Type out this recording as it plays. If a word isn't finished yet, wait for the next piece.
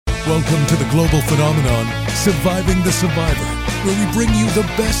Welcome to the global phenomenon, Surviving the Survivor, where we bring you the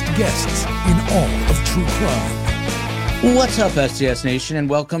best guests in all of true crime. What's up, STS Nation, and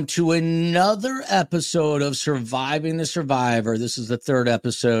welcome to another episode of Surviving the Survivor. This is the third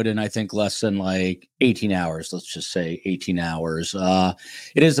episode in, I think, less than 18 hours. Let's just say 18 hours.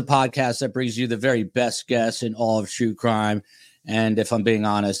 It is a podcast that brings you the very best guests in all of true crime. And if I'm being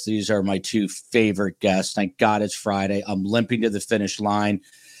honest, these are my two favorite guests. Thank God it's Friday. I'm limping to the finish line.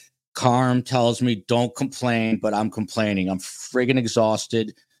 Carm tells me don't complain, but I'm complaining. I'm friggin'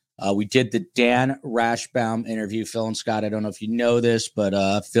 exhausted. We did the Dan Rashbaum interview. Phil and Scott, I don't know if you know this,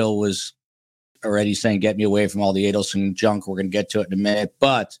 but Phil was already saying, get me away from all the Adelson junk. We're going to get to it in a minute.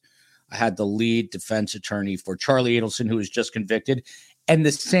 But I had the lead defense attorney for Charlie Adelson, who was just convicted. And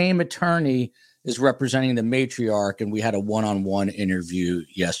the same attorney is representing the matriarch. And we had a one-on-one interview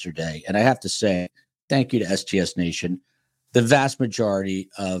yesterday. And I have to say, thank you to STS Nation. The vast majority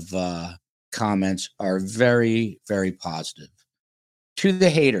of comments are very, very positive. To the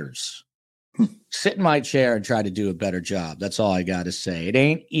haters, sit in my chair and try to do a better job. That's all I got to say. It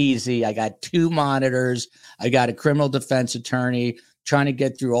ain't easy. I got two monitors. I got a criminal defense attorney trying to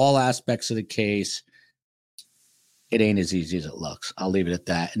get through all aspects of the case. It ain't as easy as it looks. I'll leave it at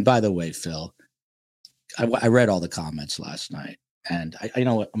that. And by the way, Phil, I read all the comments last night. And I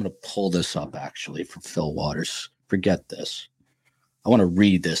know what? I'm going to pull this up, actually, for Phil Waters. Forget this. I want to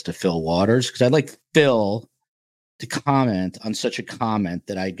read this to Phil Waters because I'd like Phil to comment on such a comment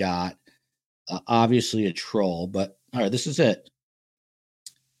that I got. Obviously a troll, but all right, this is it.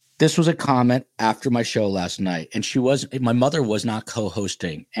 This was a comment after my show last night, and my mother was not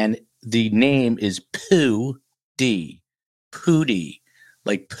co-hosting, and the name is Pooh D.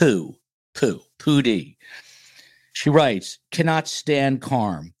 Like Pooh D. She writes, cannot stand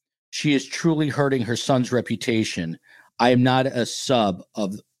Carm. She is truly hurting her son's reputation. I am not a sub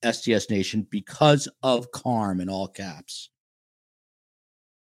of STS Nation because of Carm in all caps.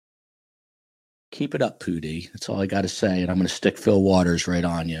 Keep it up, Pootie. That's all I got to say. And I'm going to stick Phil Waters right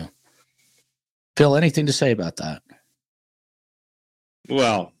on you. Phil, anything to say about that?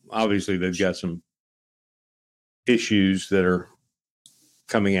 Well, obviously they've got some issues that are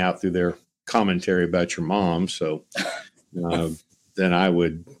coming out through their commentary about your mom. So then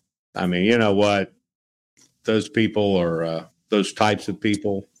I mean, you know what? Those people are those types of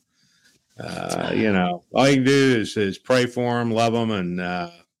people. All you can do is pray for them, love them, and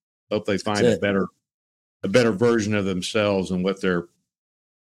hope they find a better version of themselves and what they're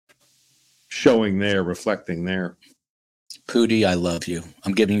showing there, reflecting there. Pootie, I love you.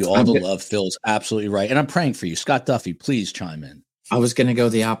 I'm giving you all the love. Phil's absolutely right, and I'm praying for you. Scott Duffy, please chime in. I was going to go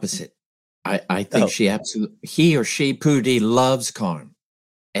the opposite. I think he or she, Pootie, loves Carm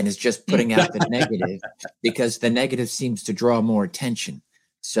and is just putting out the negative because the negative seems to draw more attention.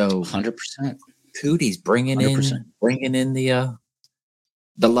 So 100%. Pootie's bringing in the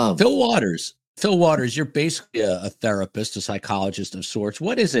love. Phil Waters, you're basically a therapist, a psychologist of sorts.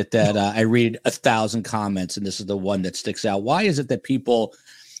 What is it that I read 1,000 comments and this is the one that sticks out? Why is it that people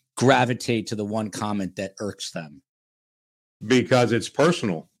gravitate to the one comment that irks them? Because it's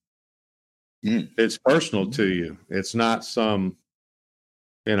personal. It's personal to you. It's not some,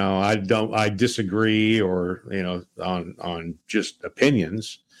 I disagree or, on just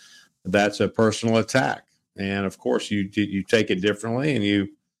opinions. That's a personal attack. And of course you take it differently and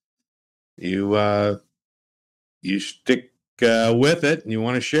you stick with it and you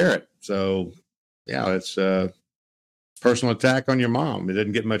want to share it. So yeah, it's a personal attack on your mom. It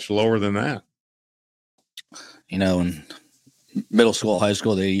didn't get much lower than that. In middle school, high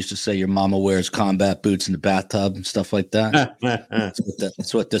school, they used to say your mama wears combat boots in the bathtub and stuff like that.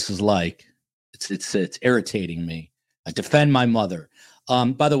 That's what this is like. It's irritating me. I defend my mother.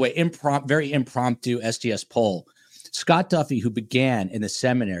 By the way, very impromptu STS poll. Scott Duffy, who began in the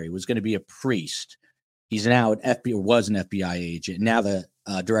seminary, was going to be a priest. He's now was an FBI agent, now the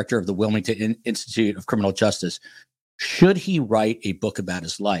director of the Wilmington Institute of Criminal Justice. Should he write a book about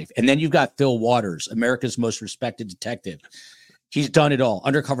his life? And then you've got Phil Waters, America's most respected detective. He's done it all.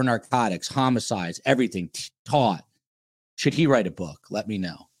 Undercover narcotics, homicides, everything, taught. Should he write a book? Let me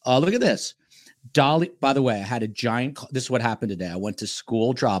know. Look at this. Dolly, by the way, I had a giant, this is what happened today. I went to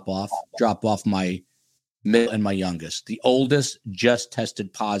school, drop off my middle and my youngest. The oldest just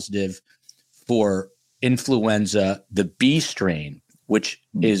tested positive for influenza, the B strain, which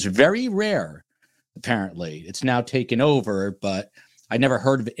is very rare, apparently. It's now taken over, but I never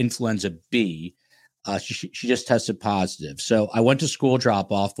heard of influenza B. She just tested positive. So I went to school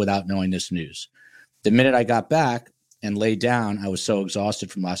drop off without knowing this news. The minute I got back and laid down, I was so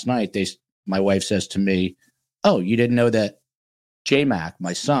exhausted from last night. My wife says to me, "Oh, you didn't know that J-Mac,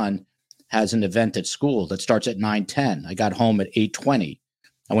 my son, has an event at school that starts at 9:10. I got home at 8:20.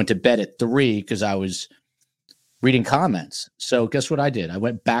 I went to bed at 3 because I was reading comments. So guess what I did? I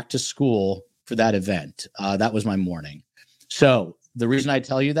went back to school for that event. That was my morning. So the reason I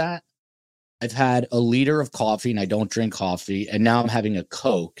tell you that, I've had a liter of coffee and I don't drink coffee. And now I'm having a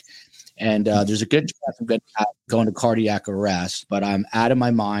Coke. And there's a good chance I'm going to cardiac arrest, but I'm out of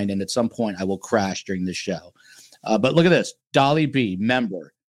my mind. And at some point I will crash during the show. But look at this. Dolly B,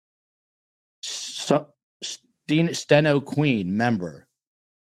 member. Steno Queen, member.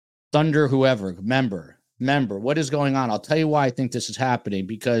 Thunder whoever, member. What is going on? I'll tell you why I think this is happening,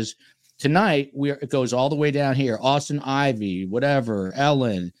 because tonight it goes all the way down here. Austin Ivy, whatever,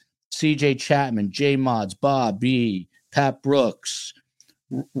 Ellen, CJ Chapman, J Mods, Bob B, Pat Brooks,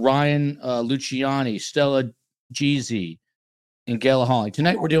 Ryan Luciani, Stella Jeezy, and Gayla Holling.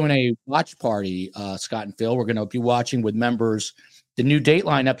 Tonight we're doing a watch party, Scott and Phil. We're going to be watching with members the new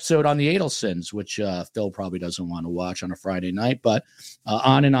Dateline episode on the Adelsons, which Phil probably doesn't want to watch on a Friday night, but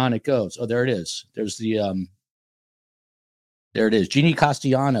on and on it goes. Oh, there it is. There's the there it is. Jeannie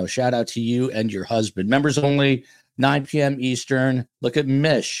Castellano, shout out to you and your husband. Members only, 9 p.m. Eastern. Look at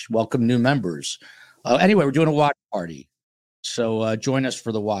Mish. Welcome new members. Anyway, we're doing a watch party. So join us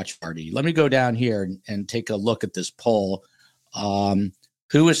for the watch party. Let me go down here and take a look at this poll.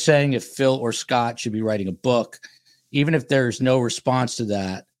 Who is saying if Phil or Scott should be writing a book? Even if there's no response to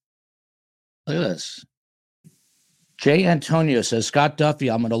that. Look at this. Jay Antonio says, Scott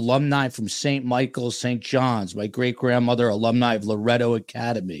Duffy, I'm an alumni from St. Michael's, St. John's. My great-grandmother, alumni of Loretto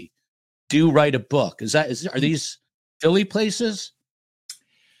Academy. Do write a book. Are these Philly places?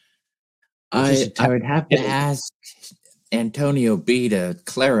 I would have to ask Antonio B to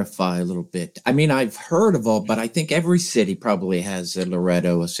clarify a little bit. I mean, I've heard of all, but I think every city probably has a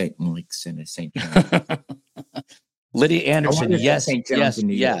Loretto, a St. Mike's, and a St. John's. Lydia Anderson, yes.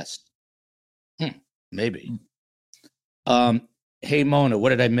 Maybe. Hey, Mona, what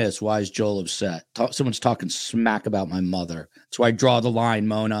did I miss? Why is Joel upset? Someone's talking smack about my mother. That's why I draw the line,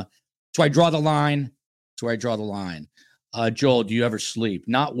 Mona. That's why I draw the line. Joel, do you ever sleep?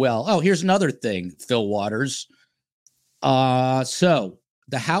 Not well. Oh, here's another thing, Phil Waters. So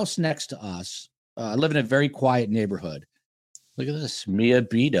the house next to us, I live in a very quiet neighborhood. Look at this, Mia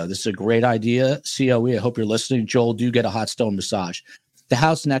Bito. This is a great idea. COE, I hope you're listening. Joel, do get a hot stone massage. The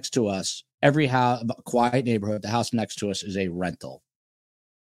house next to us, every house, quiet neighborhood, the house next to us is a rental.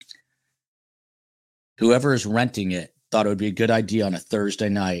 Whoever is renting it thought it would be a good idea on a Thursday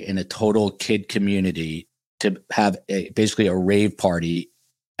night in a total kid community to have basically a rave party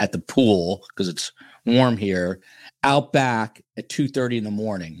at the pool, because it's warm here, out back at 2:30 in the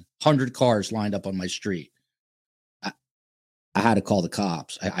morning. 100 cars lined up on my street. I had to call the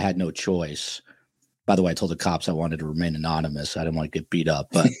cops. I had no choice. By the way, I told the cops I wanted to remain anonymous. I didn't want to get beat up,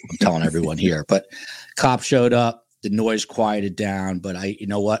 but I'm telling everyone here. But cops showed up. The noise quieted down. But you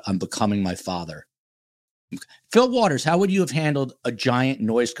know what? I'm becoming my father. Phil Waters, how would you have handled a giant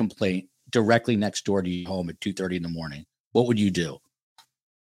noise complaint directly next door to your home at 2:30 in the morning? What would you do?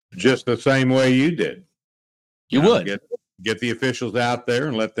 Just the same way you did. You would get the officials out there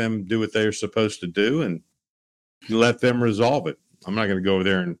and let them do what they're supposed to do and let them resolve it. I'm not going to go over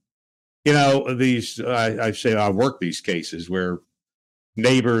there and, I work these cases where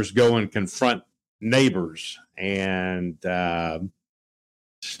neighbors go and confront neighbors, and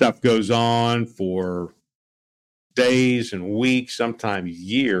stuff goes on for days and weeks, sometimes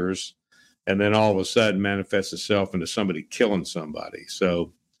years, and then all of a sudden manifests itself into somebody killing somebody.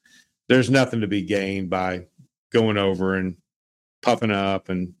 So there's nothing to be gained by going over and puffing up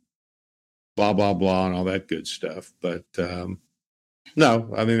and blah, blah, blah, and all that good stuff. But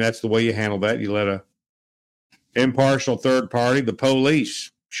no, I mean, that's the way you handle that. You let a impartial third party, the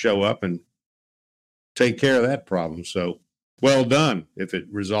police, show up and take care of that problem. So well done if it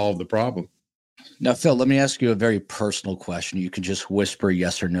resolved the problem. Now, Phil, let me ask you a very personal question. You can just whisper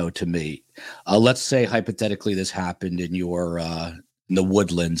yes or no to me. Let's say hypothetically this happened in your in the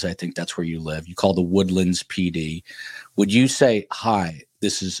Woodlands. I think that's where you live. You call the Woodlands PD. Would you say, hi,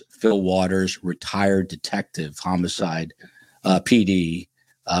 this is Phil Waters, retired detective, homicide PD?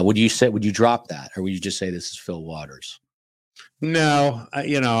 Would you drop that, or would you just say this is Phil Waters? No,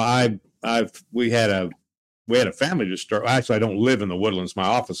 we had a family to start. Actually, I don't live in the Woodlands. My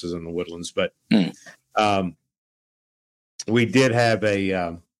office is in the Woodlands, but we did have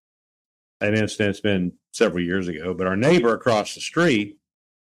an incident. It's been several years ago, but our neighbor across the street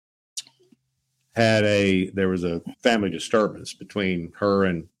there was a family disturbance between her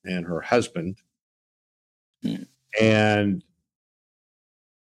and her husband. And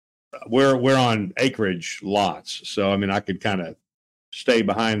we're on acreage lots. So, I mean, I could kind of stay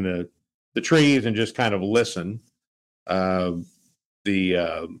behind the trees and just kind of listen. Someone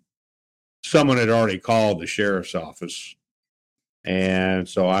had already called the sheriff's office, and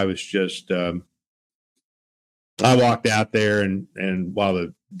so I was just I walked out there, and while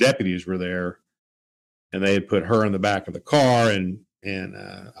the deputies were there, and they had put her in the back of the car, and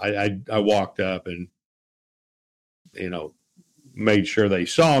I walked up and made sure they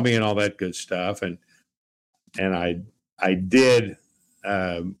saw me and all that good stuff, and I did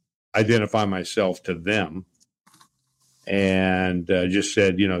identify myself to them, and just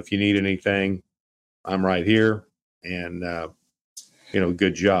said, if you need anything, I'm right here, and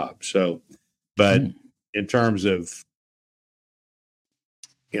good job. So, but in terms of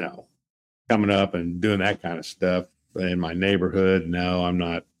coming up and doing that kind of stuff in my neighborhood, no, I'm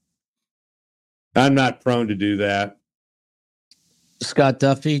not prone to do that. Scott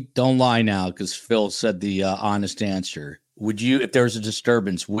Duffy, don't lie now, because Phil said the honest answer. Would you, if there was a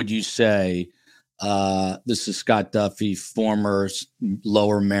disturbance, would you say, this is Scott Duffy, former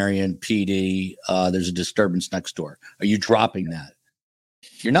Lower Marion PD, there's a disturbance next door? Are you dropping that?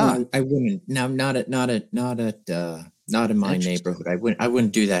 You're not. No, I wouldn't. No, not in my neighborhood. I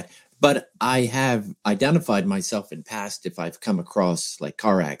wouldn't do that. But I have identified myself in past. If I've come across like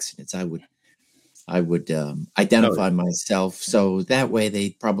car accidents, I would identify myself, so that way they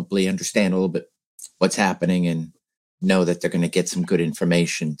probably understand a little bit what's happening and know that they're going to get some good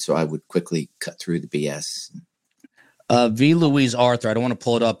information. So I would quickly cut through the BS. V. Louise Arthur, I don't want to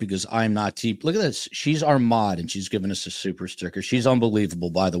pull it up because I'm not deep. Look at this. She's our mod, and she's given us a super sticker. She's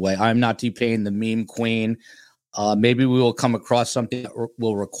unbelievable, by the way. I'm not T-Pain, the meme queen. Maybe we will come across something that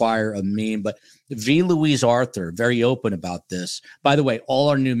will require a meme. But V. Louise Arthur, very open about this. By the way, all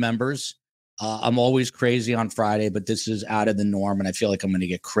our new members, I'm always crazy on Friday, but this is out of the norm, and I feel like I'm going to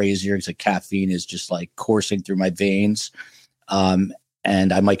get crazier because the caffeine is just like coursing through my veins, and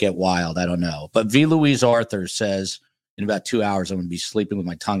I might get wild. I don't know. But V. Louise Arthur says, in about 2 hours, I'm going to be sleeping with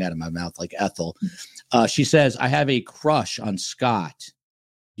my tongue out of my mouth like Ethel. She says, I have a crush on Scott.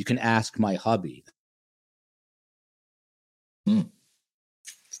 You can ask my hubby.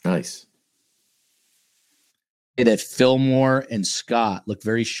 Nice. That Fillmore and Scott look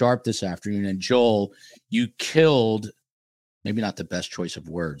very sharp this afternoon. And Joel, you killed, maybe not the best choice of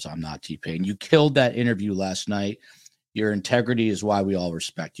words, I'm not T-Pain. You killed that interview last night. Your integrity is why we all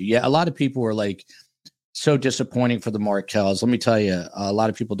respect you. Yeah, a lot of people were like, so disappointing for the Markells. Let me tell you, a lot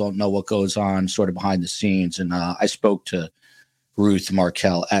of people don't know what goes on sort of behind the scenes. And I spoke to Ruth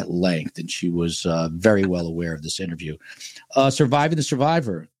Markel at length, and she was very well aware of this interview. Surviving the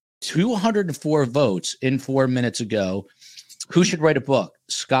Survivor, 204 votes in 4 minutes ago. Who should write a book?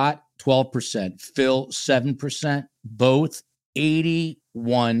 Scott, 12%. Phil, 7%. Both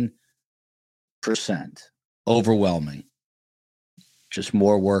 81%. Overwhelming. Just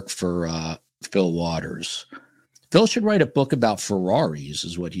more work for Phil Waters. Phil should write a book about Ferraris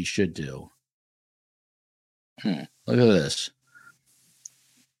is what he should do. Look at this.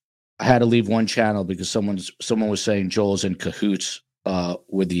 I had to leave one channel because someone was saying Joel's in cahoots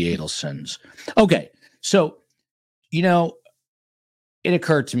with the Adelsons. Okay, so it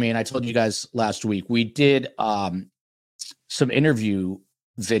occurred to me, and I told you guys last week, we did some interview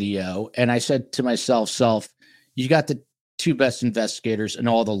video, and I said to myself, you got the two best investigators in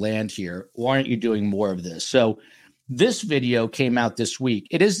all the land here. Why aren't you doing more of this? So this video came out this week.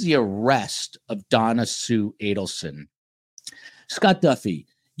 It is the arrest of Donna Sue Adelson. Scott Duffy,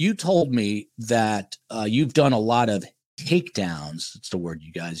 you told me that you've done a lot of takedowns, that's the word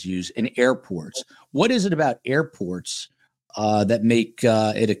you guys use, in airports. What is it about airports that make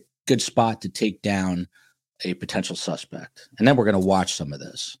it a good spot to take down a potential suspect? And then we're going to watch some of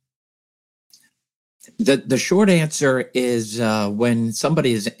this. The short answer is when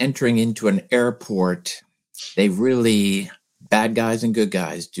somebody is entering into an airport, they really, bad guys and good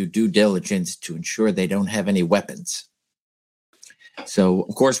guys, do due diligence to ensure they don't have any weapons. So,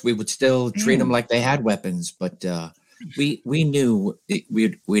 of course, we would still treat them like they had weapons, but we knew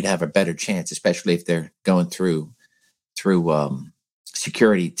we'd have a better chance, especially if they're going through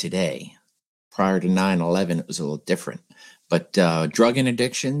security today. Prior to 9/11, it was a little different. But drug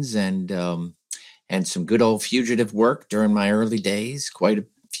addictions and some good old fugitive work during my early days, quite a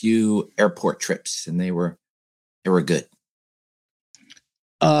few airport trips, and they were good.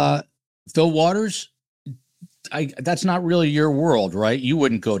 Phil Waters, that's not really your world, right? You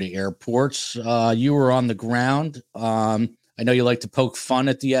wouldn't go to airports. You were on the ground. I know you like to poke fun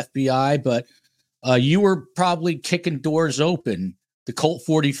at the FBI, but you were probably kicking doors open, the Colt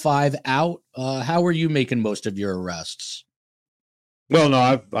 45 out. How were you making most of your arrests? Well,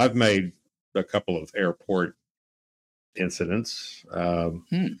 no, I've made a couple of airport incidents.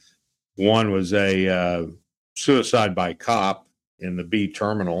 One was a suicide by cop in the B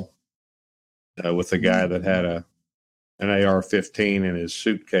terminal with a guy that had an AR-15 in his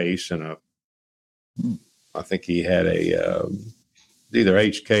suitcase and I think he had a either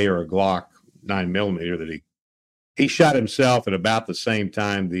HK or a Glock 9mm that he shot himself at about the same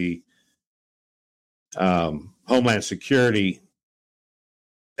time the Homeland Security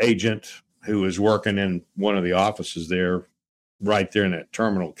agent who was working in one of the offices there, right there in that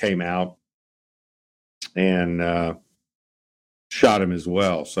terminal, came out and shot him as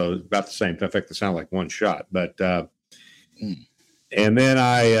well. So about the same time. In fact, it sounded like one shot. But and then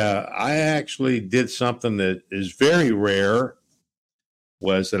I actually did something that is very rare.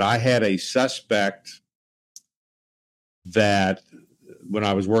 Was that I had a suspect that when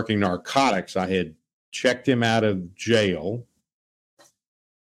I was working narcotics, I had checked him out of jail.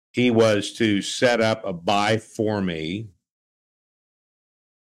 He was to set up a buy for me.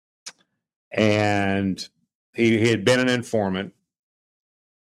 And he had been an informant.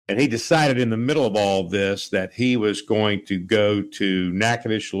 And he decided in the middle of all this that he was going to go to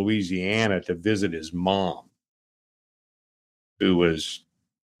Natchitoches, Louisiana to visit his mom, who was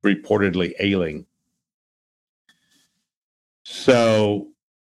reportedly ailing. So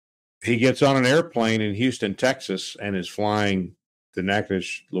he gets on an airplane in Houston, Texas, and is flying to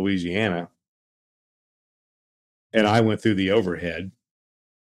Natchitoches, Louisiana. And I went through the overhead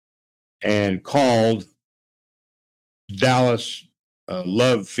and called Dallas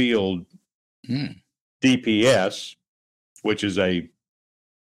Love Field DPS, which is a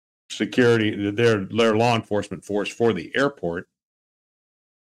security, their law enforcement force for the airport,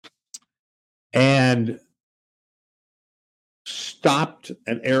 and stopped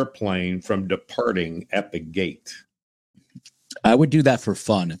an airplane from departing at the gate. I would do that for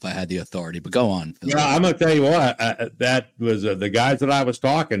fun if I had the authority, but go on. Yeah, I'm going to tell you what, that was the guys that I was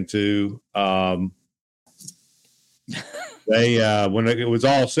talking to. They when it was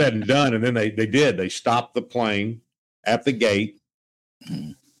all said and done, and then they stopped the plane at the gate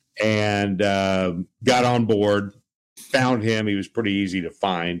and got on board, found him. He was pretty easy to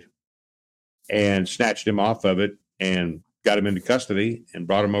find, and snatched him off of it and got him into custody and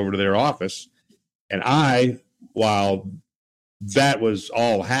brought him over to their office. And while that was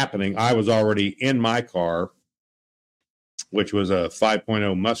all happening, I was already in my car, which was a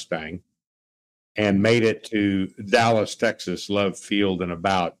 5.0 Mustang, and made it to Dallas, Texas, Love Field in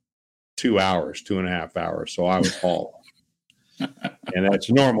about 2.5 hours. So I was hauled. And that's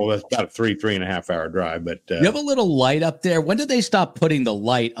normal. That's about a 3.5 hour drive. But you have a little light up there. When did they stop putting the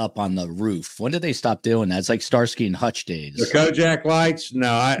light up on the roof? When did they stop doing that? It's like Starsky and Hutch days. The Kojak lights?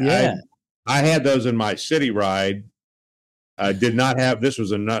 No, I had those in my city ride. I did not have. This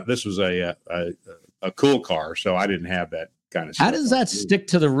was a cool car, so I didn't have that kind of stuff. How does that stick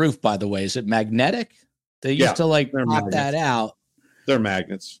to the roof, by the way? Is it magnetic? They used to pop that out. They're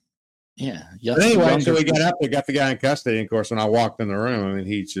magnets. Yeah. But anyway, so we got up. We got the guy in custody. And of course, when I walked in the room, I mean,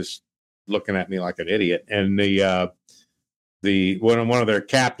 he's just looking at me like an idiot. And one of their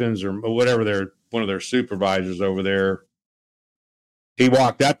captains or whatever, one of their supervisors over there, he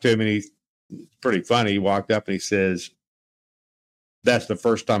walked up to him, and he's pretty funny. He walked up and he says, "That's the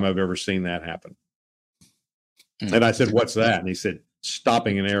first time I've ever seen that happen." And I said, "What's that?" And he said,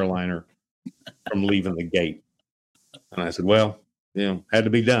 "Stopping an airliner from leaving the gate." And I said, "Well, had to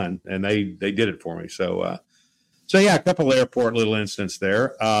be done." And they did it for me. So yeah, a couple of airport little incidents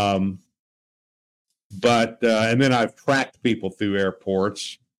there. But and then I've tracked people through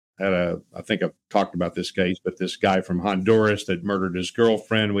airports. I think I've talked about this case, but this guy from Honduras that murdered his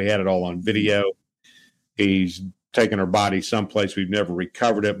girlfriend, we had it all on video. He's taken her body someplace. We've never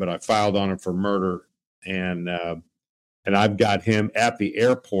recovered it, but I filed on him for murder. And I've got him at the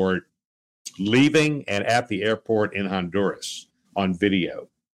airport leaving and at the airport in Honduras on video.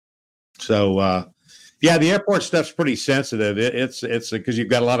 So, yeah, the airport stuff's pretty sensitive. It's because you've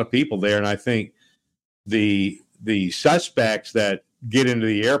got a lot of people there. And I think the suspects that get into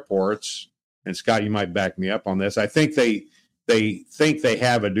the airports, and Scott, you might back me up on this, I think they think they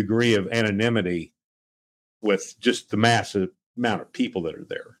have a degree of anonymity with just the massive amount of people that are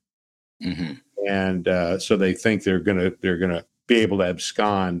there. Mm-hmm. And so they think they're gonna be able to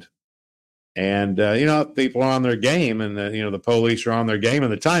abscond. And if people are on their game, and the police are on their game,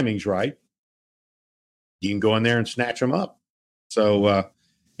 and the timing's right, you can go in there and snatch them up. So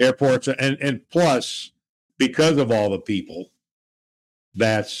airports, and plus, because of all the people,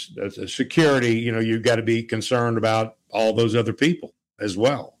 that's a security. You've got to be concerned about all those other people as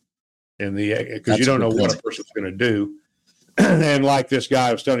well, because you don't know what a person's going to do. And like this guy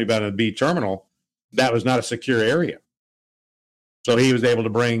I was telling you about in the B terminal, that was not a secure area. So he was able to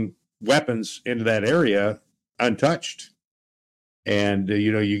bring weapons into that area untouched. And,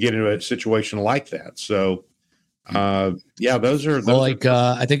 you get into a situation like that. So, those are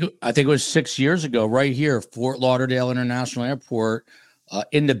I think it was 6 years ago, right here, Fort Lauderdale International Airport,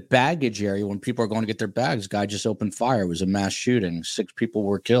 in the baggage area when people are going to get their bags. Guy just opened fire. It was a mass shooting. 6 people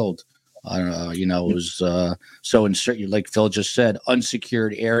were killed. It was like Phil just said,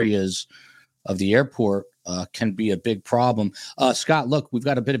 unsecured areas of the airport can be a big problem. Scott, look, we've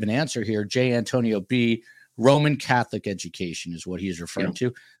got a bit of an answer here. J. Antonio B. Roman Catholic education is what he's referring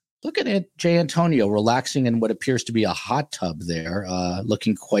to. Look at it, J. Antonio, relaxing in what appears to be a hot tub there,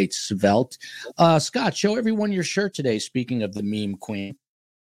 looking quite svelte. Scott, show everyone your shirt today, speaking of the meme queen.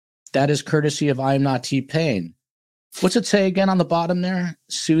 That is courtesy of I'm Not T-Pain. What's it say again on the bottom there?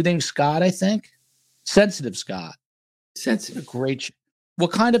 Soothing Scott, I think? Sensitive Scott. Sensitive. Great.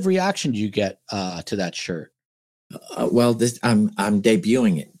 What kind of reaction do you get to that shirt? I'm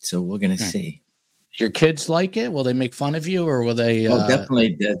debuting it, so we're going to see. Your kids like it? Will they make fun of you, or will they?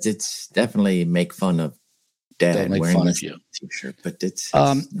 Definitely. It's definitely make fun of Dad wearing this T-shirt, but it's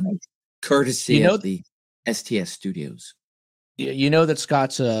courtesy of the STS Studios. You know that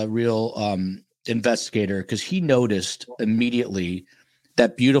Scott's a real investigator, because he noticed immediately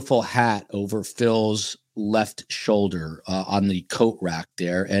that beautiful hat over Phil's left shoulder on the coat rack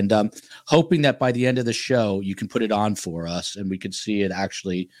there, and hoping that by the end of the show you can put it on for us and we can see it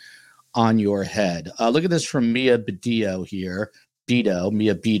actually on your head. Look at this from Mia Bedio here.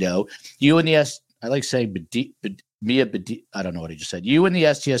 Mia Bedo. You and the I like saying Mia Bedio. I don't know what I just said. You and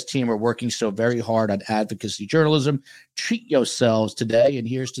the STS team are working so very hard on advocacy journalism. Treat yourselves today. And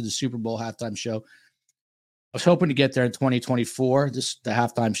here's to the Super Bowl halftime show. I was hoping to get there in 2024. The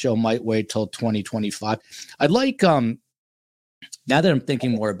halftime show might wait till 2025. I'd like, now that I'm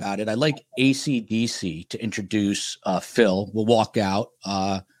thinking more about it, I'd like AC/DC to introduce Phil. We'll walk out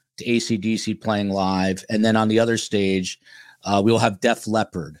to AC/DC playing live. And then on the other stage, we'll have Def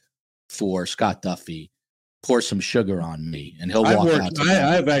Leppard for Scott Duffy. Pour some sugar on me, and he'll walk out.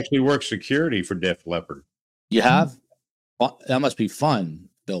 I've actually worked security for Def Leppard. You have? That must be fun,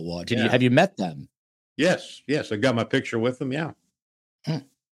 Bill Watt. Have you met them? Yes. I got my picture with them. Yeah.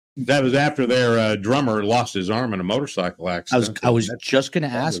 That was after their drummer lost his arm in a motorcycle accident. I was just going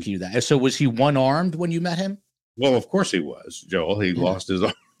to ask you that. So was he one-armed when you met him? Well, of course he was, Joel. He lost his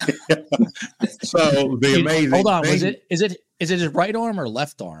arm. So the amazing. Hold on. Is it his right arm or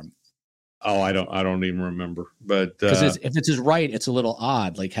left arm? Oh, I don't even remember. But because if it's his right, it's a little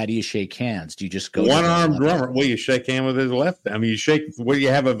odd. Like, how do you shake hands? Do you just go one-armed drummer? Well, you shake hand with his left. I mean, you shake what you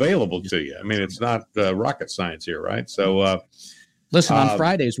have available to you. I mean, it's not rocket science here, right? So, listen, on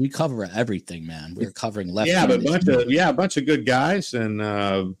Fridays we cover everything, man. We're covering left. Yeah, but a bunch of good guys, and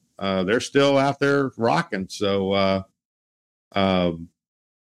they're still out there rocking. So,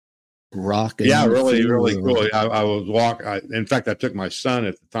 rocking. Yeah, really, really cool. I was walking. In fact, I took my son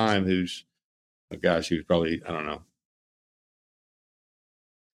at the time, who's he was probably, I don't know,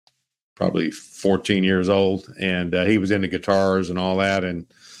 probably 14 years old, and he was into guitars and all that, and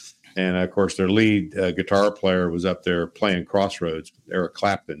of course their lead guitar player was up there playing Crossroads, Eric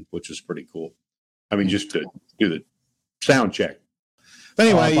Clapton, which is pretty cool. I mean, just to do the sound check. But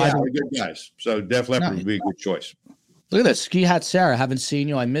anyway, they're good guys. So Def Leppard would be a good choice. Look at this. Ski Hat Sarah. Haven't seen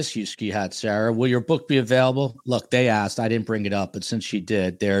you. I miss you, Ski Hat Sarah. Will your book be available? Look, they asked. I didn't bring it up, but since she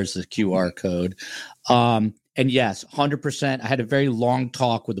did, there's the QR code. And yes, 100%. I had a very long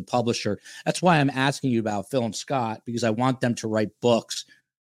talk with the publisher. That's why I'm asking you about Phil and Scott, because I want them to write books.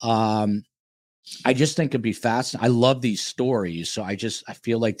 I just think it'd be fascinating. I love these stories. So I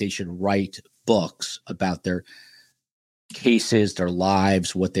feel like they should write books about their cases, their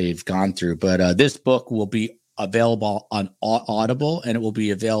lives, what they've gone through. But this book will be available on Audible, and it will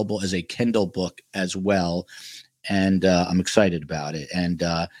be available as a Kindle book as well. And I'm excited about it. And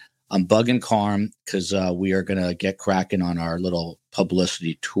I'm bugging Carm because we are going to get cracking on our little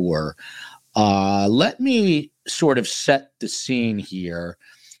publicity tour. Let me sort of set the scene here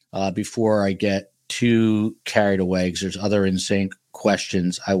before I get too carried away, because there's other insane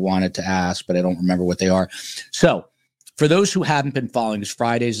questions I wanted to ask, but I don't remember what they are. So for those who haven't been following us,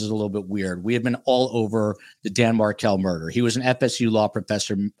 Fridays is a little bit weird. We have been all over the Dan Markel murder. He was an FSU law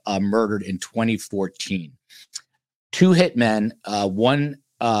professor murdered in 2014. 2 hitmen, one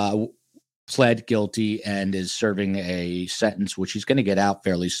pled guilty and is serving a sentence, which he's going to get out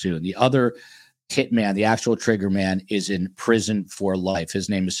fairly soon. The other hitman, the actual trigger man, is in prison for life. His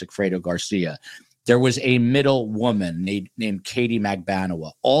name is Sigfredo Garcia. There was a middle woman named Katie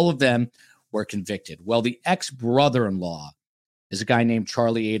Magbanowa. All of them were convicted. Well, the ex-brother-in-law is a guy named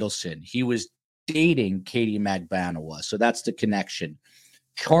Charlie Adelson. He was dating Katie Magbanua. So that's the connection.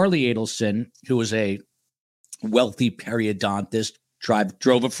 Charlie Adelson, who was a wealthy periodontist,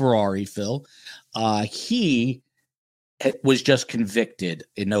 drove a Ferrari, Phil. He was just convicted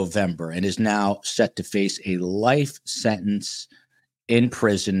in November and is now set to face a life sentence in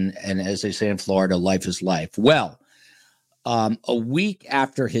prison. And as they say in Florida, life is life. Well, a week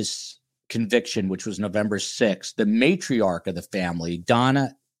after his conviction, which was November 6th, the matriarch of the family,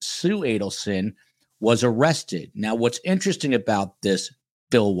 Donna Sue Adelson, was arrested. Now, what's interesting about this,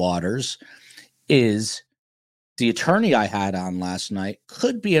 Bill Waters, is the attorney I had on last night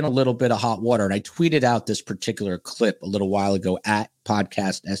could be in a little bit of hot water. And I tweeted out this particular clip a little while ago at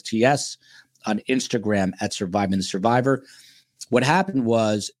Podcast STS, on Instagram at Surviving the Survivor. What happened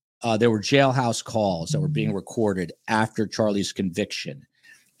was there were jailhouse calls that were being recorded after Charlie's conviction.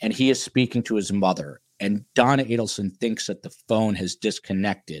 And he is speaking to his mother. And Donna Adelson thinks that the phone has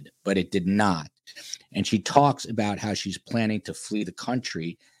disconnected, but it did not. And she talks about how she's planning to flee the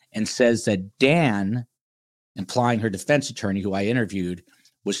country and says that Dan, implying her defense attorney, who I interviewed,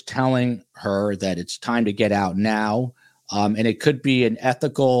 was telling her that it's time to get out now. And it could be an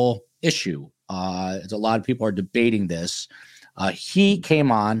ethical issue. A lot of people are debating this. He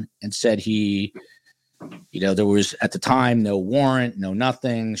came on and said there was at the time no warrant, no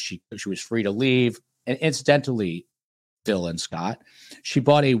nothing. She was free to leave. And incidentally, Phil and Scott, she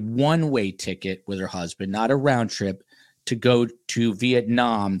bought a one-way ticket with her husband, not a round trip, to go to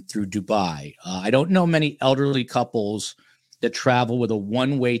Vietnam through Dubai. I don't know many elderly couples that travel with a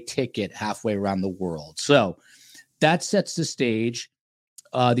one-way ticket halfway around the world. So that sets the stage.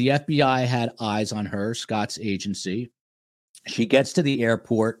 The FBI had eyes on her, Scott's agency. She gets to the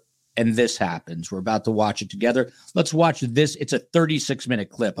airport, and this happens. We're about to watch it together. Let's watch this. It's a 36-minute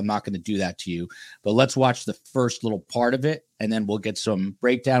clip. I'm not going to do that to you, but let's watch the first little part of it, and then we'll get some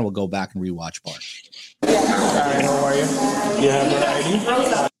breakdown. We'll go back and rewatch part. Hi, how are you? You have your ID?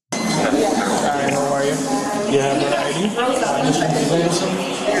 Hi, how are you? You have your ID?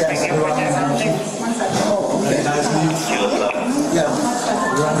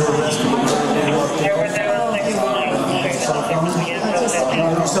 You're under arrest for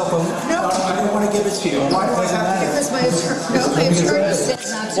cell phone. No, I didn't want to give it to you. Why do I have to? Because my attorney said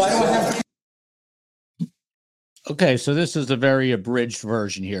not to. Why do I have to? Okay, so this is a very abridged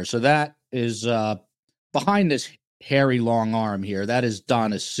version here. So that is behind this hairy long arm here. That is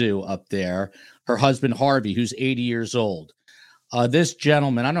Donna Sue up there. Her husband, Harvey, who's 80 years old. This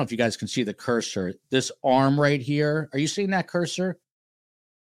gentleman, I don't know if you guys can see the cursor. This arm right here. Are you seeing that cursor?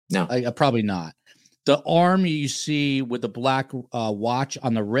 No. Probably not. The arm you see with the black watch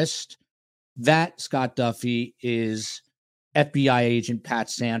on the wrist, that, Scott Duffy, is FBI agent Pat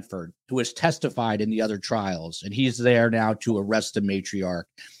Sanford, who has testified in the other trials, and he's there now to arrest the matriarch.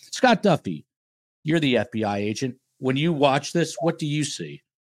 Scott Duffy, you're the FBI agent. When you watch this, what do you see?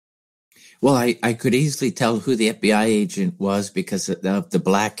 Well, I could easily tell who the FBI agent was because of the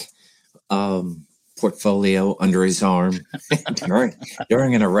black portfolio under his arm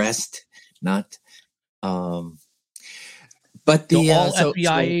during an arrest. Not, but the do all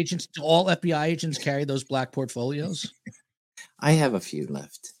FBI agents carry those black portfolios? I have a few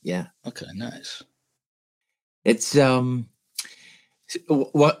left. Yeah. Okay. Nice. It's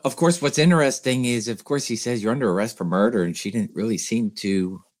what of course. What's interesting is, of course, he says you're under arrest for murder, and she didn't really seem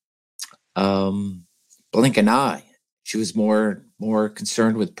to blink an eye. She was more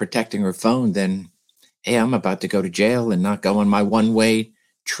concerned with protecting her phone than, hey, I'm about to go to jail and not go on my one-way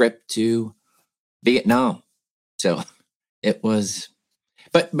trip to Vietnam. So it was,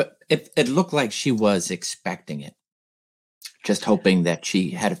 but it looked like she was expecting it, just hoping that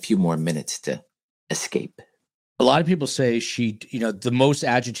she had a few more minutes to escape. A lot of people say she, the most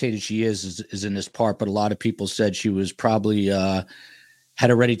agitated she is in this part, but a lot of people said she was probably had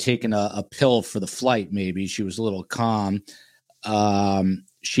already taken a pill for the flight. Maybe she was a little calm.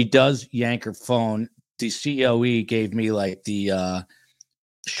 She does yank her phone. The COE gave me like the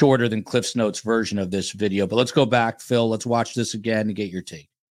shorter than Cliff's Notes version of this video, but let's go back, Phil. Let's watch this again and get your take.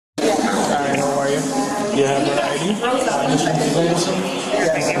 Hi, how are you? You have your ID? You're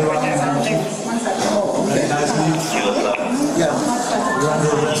under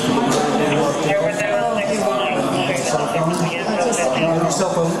arrest for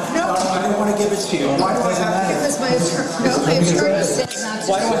cell phone. No, I didn't want to give it to you. Why do I have to? Because my attorney said not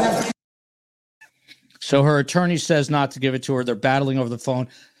to. Why do I have to? So her attorney says not to give it to her. They're battling over the phone.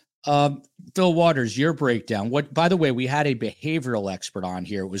 Phil Waters, your breakdown. What? By the way, we had a behavioral expert on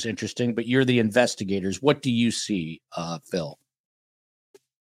here. It was interesting, but you're the investigators. What do you see, Phil?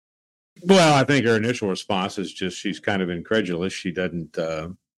 Well, I think her initial response is just she's kind of incredulous. She doesn't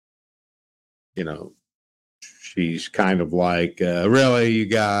you know, she's kind of like, really, you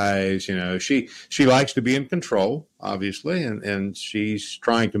guys, you know, she likes to be in control, obviously, and she's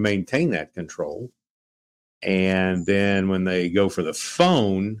trying to maintain that control. And then when they go for the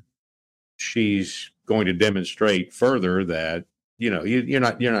phone, she's going to demonstrate further that, you know, you're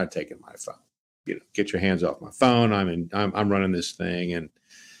not taking my phone. You know, get your hands off my phone. I'm running this thing,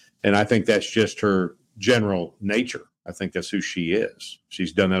 and I think that's just her general nature. I think that's who she is.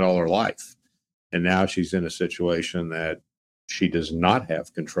 She's done that all her life, and now she's in a situation that she does not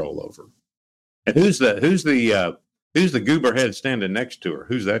have control over. And who's the goober head standing next to her?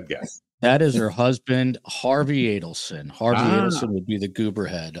 Who's that guy? That is her husband, Harvey Adelson. Adelson would be the goober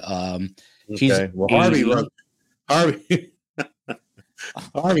head. Okay. Well,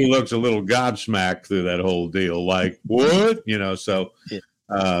 Harvey looks a little gobsmacked through that whole deal. Like, what? You know, so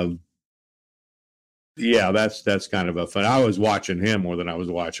yeah, that's kind of a fun. I was watching him more than I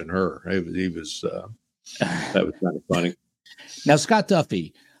was watching her. He was that was kind of funny. Now, Scott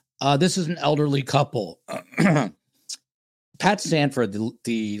Duffy, this is an elderly couple. Pat Sanford,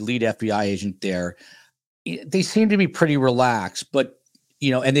 the lead FBI agent there, they seem to be pretty relaxed, but, you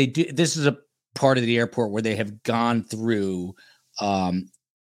know, and they do. This is a part of the airport where they have gone through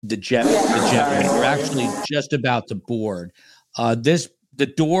the jet. They're actually just about to board. The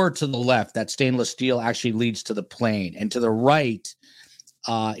door to the left, that stainless steel, actually leads to the plane, and to the right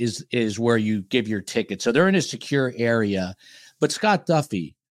is where you give your ticket. So they're in a secure area. But Scott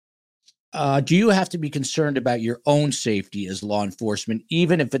Duffy, do you have to be concerned about your own safety as law enforcement,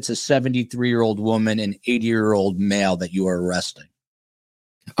 even if it's a 73-year-old woman and 80-year-old male that you are arresting?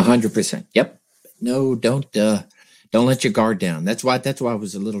 100%. Yep. No, don't let your guard down. That's why I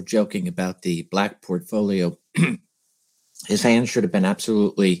was a little joking about the black portfolio. His hands should have been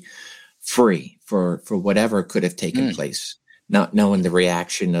absolutely free for whatever could have taken place, not knowing the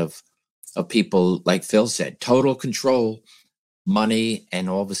reaction of people, like Phil said, total control, money, and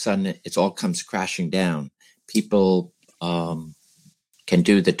all of a sudden it all comes crashing down. People can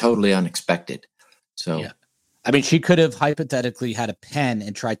do the totally unexpected. So, yeah. I mean, she could have hypothetically had a pen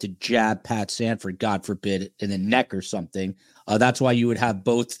and tried to jab Pat Sanford, God forbid, in the neck or something. That's why you would have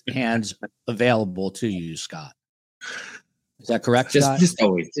both hands available to you, Scott. Is that correct, Scott? Just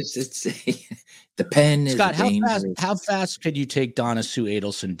always. It's the pen is Scott, dangerous. how fast could you take Donna Sue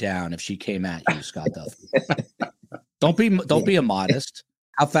Adelson down if she came at you, Scott Duffy? Don't be immodest.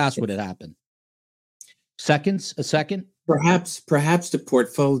 How fast would it happen? Seconds? A second? Perhaps the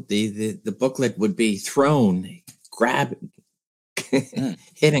portfolio, the booklet would be thrown,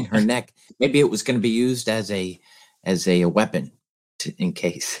 hitting her neck. Maybe it was going to be used as a weapon in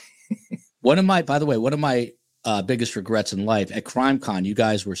case. One of my biggest regrets in life at CrimeCon, you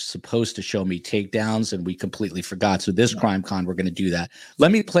guys were supposed to show me takedowns and we completely forgot. So this CrimeCon, we're going to do that.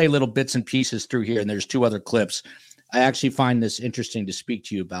 Let me play little bits and pieces through here. And there's 2 other clips. I actually find this interesting to speak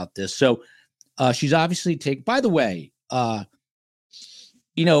to you about this. So she's obviously by the way,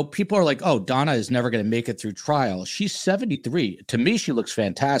 you know, people are like, oh, Donna is never going to make it through trial. She's 73. To me, she looks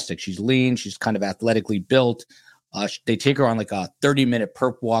fantastic. She's lean. She's kind of athletically built. They take her on like a 30-minute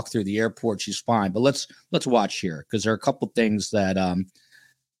perp walk through the airport. She's fine. But let's watch here, because there are a couple things that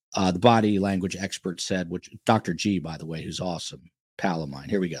the body language expert said, which Dr. G, by the way, who's awesome, pal of mine.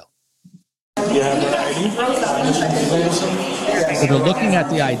 Here we go. You have an ID? So they're looking at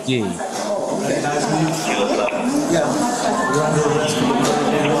the ID.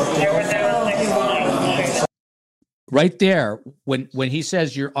 Right there, when he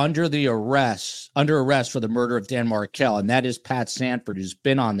says you're under arrest for the murder of Dan Markel, and that is Pat Sanford, who's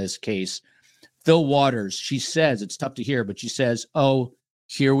been on this case. Phil Waters, she says, it's tough to hear, but she says, oh,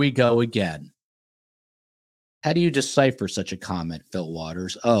 here we go again. How do you decipher such a comment, Phil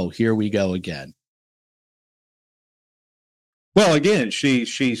Waters? Oh, here we go again. Well, again,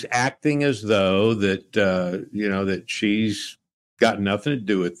 she's acting as though that that she's got nothing to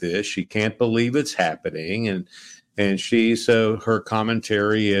do with this. She can't believe it's happening, and her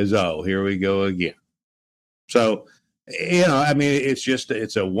commentary is, oh, here we go again. So, I mean,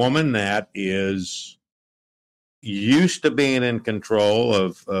 it's a woman that is used to being in control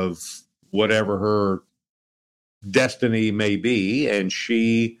of whatever her destiny may be, and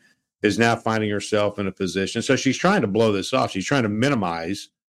she is now finding herself in a position. So she's trying to blow this off. She's trying to minimize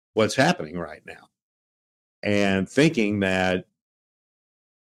what's happening right now, and thinking that,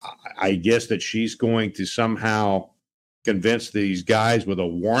 I guess, that she's going to somehow convince these guys with a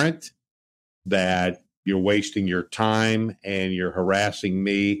warrant that you're wasting your time and you're harassing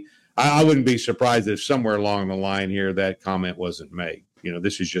me. I wouldn't be surprised if somewhere along the line here that comment wasn't made.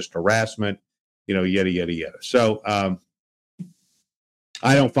 This is just harassment, yada, yada, yada. So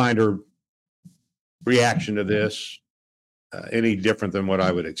I don't find her reaction to this any different than what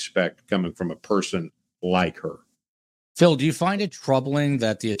I would expect coming from a person like her. Phil, do you find it troubling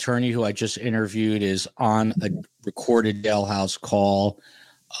that the attorney who I just interviewed is on a recorded jailhouse call?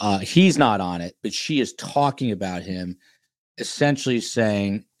 He's not on it, but she is talking about him, essentially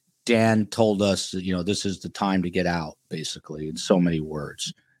saying, Dan told us that, this is the time to get out, basically, in so many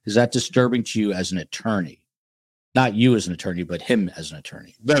words. Is that disturbing to you as an attorney? Not you as an attorney, but him as an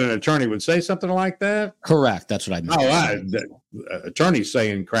attorney. That an attorney would say something like that? Correct. That's what I meant. Attorneys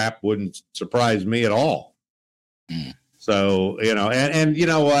saying crap wouldn't surprise me at all. Mm. So, and you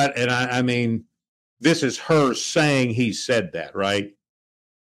know what? And I mean, this is her saying he said that, right?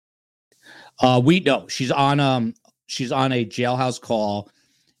 We know she's on a jailhouse call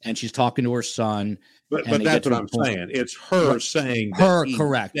and she's talking to her son. But that's what I'm saying. It's her saying her, that he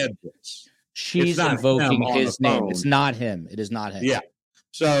correct. said this. She's invoking his name. It's not him. It is not him. Yeah.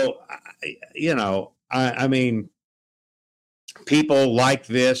 So, I mean, people like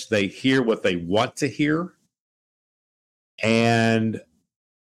this, they hear what they want to hear. And,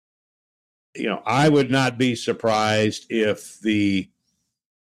 I would not be surprised if there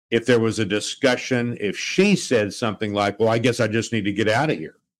was a discussion, if she said something like, well, I guess I just need to get out of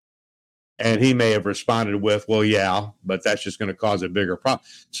here. And he may have responded with, well, yeah, but that's just going to cause a bigger problem.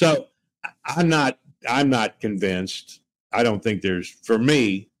 So I'm not convinced. I don't think there's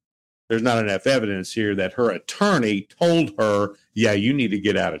not enough evidence here that her attorney told her, yeah, you need to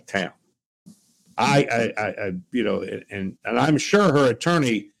get out of town. And I'm sure her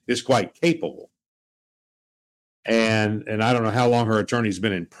attorney is quite capable. And I don't know how long her attorney's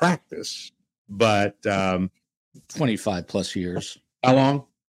been in practice, but 25 plus years. How long?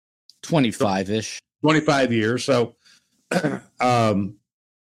 25-ish. 25 years. So, I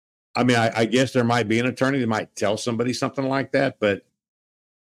mean, I guess there might be an attorney that might tell somebody something like that, but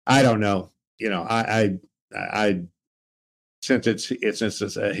I don't know. I since it's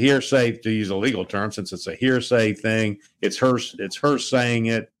a hearsay, to use a legal term, since it's a hearsay thing, it's her saying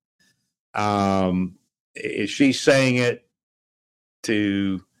it. Is she saying it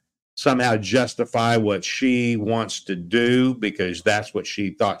to somehow justify what she wants to do because that's what she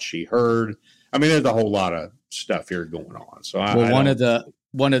thought she heard? I mean, there's a whole lot of stuff here going on. So one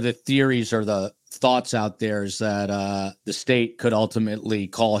of the theories or the thoughts out there is that the state could ultimately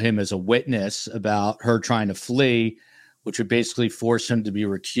call him as a witness about her trying to flee, which would basically force him to be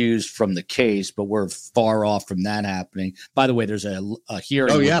recused from the case. But we're far off from that happening. By the way, there's a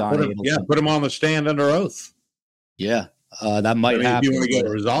hearing. Oh, with yeah. Donna Put him on the stand under oath. Yeah. That might happen. If you want to get it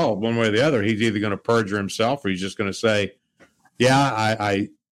resolved one way or the other, he's either going to perjure himself or he's just going to say, yeah,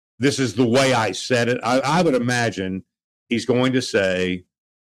 this is the way I said it. I would imagine he's going to say,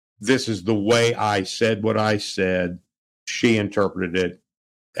 this is the way I said what I said. She interpreted it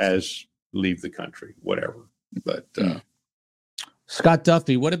as leave the country, whatever. But Scott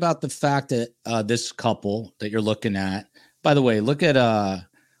Duffy, what about the fact that this couple that you're looking at, by the way, look at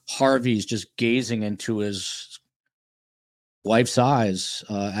Harvey's just gazing into his wife's eyes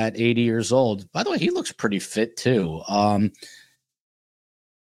at 80 years old. By the way, he looks pretty fit too.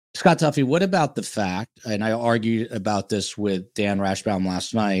 Scott Duffy, what about the fact, and I argued about this with Dan Rashbaum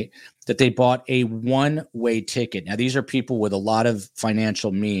last night, that they bought a one-way ticket. Now, these are people with a lot of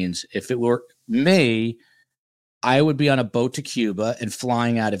financial means. If it were me, I would be on a boat to Cuba and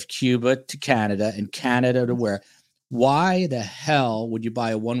flying out of Cuba to Canada and Canada to where? Why the hell would you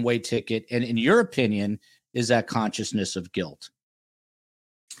buy a one-way ticket? And in your opinion, is that consciousness of guilt?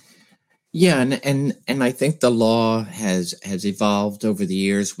 Yeah, and I think the law has evolved over the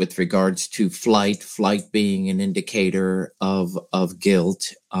years with regards to flight being an indicator of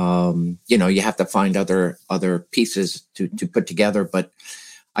guilt. You have to find other pieces to put together, but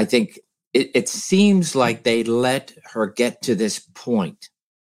I think it seems like they let her get to this point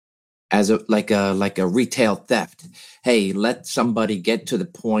as a retail theft. Hey, let somebody get to the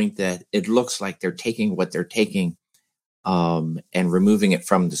point that it looks like they're taking what they're taking, and removing it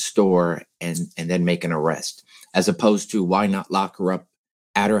from the store and then make an arrest, as opposed to why not lock her up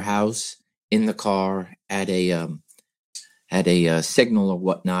at her house, in the car, at a signal or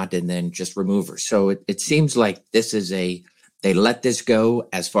whatnot, and then just remove her. So it seems like this is they let this go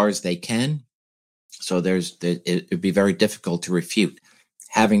as far as they can. So it would be very difficult to refute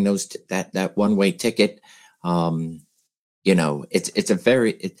having that one-way ticket. It's a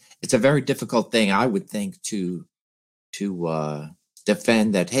very difficult thing, I would think, to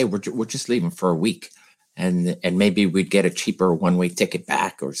defend that. Hey, we're just leaving for a week, and maybe we'd get a cheaper one-way ticket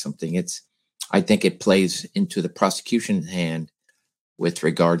back or something. I think it plays into the prosecution's hand with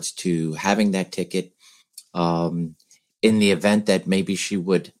regards to having that ticket, in the event that maybe she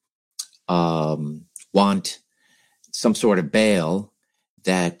would want some sort of bail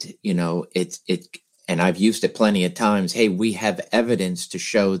that, and I've used it plenty of times. Hey, we have evidence to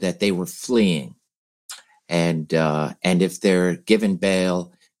show that they were fleeing. And if they're given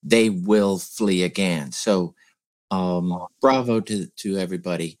bail, they will flee again. So, bravo to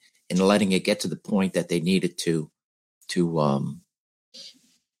everybody in letting it get to the point that they needed to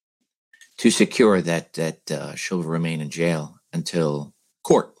secure that she'll remain in jail until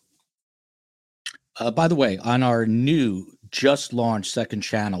court. By the way, on our new just launched second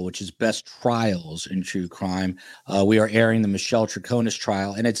channel, which is Best Trials in True Crime, we are airing the Michelle Troconis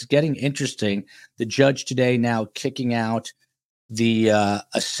trial, and it's getting interesting. The judge today now kicking out a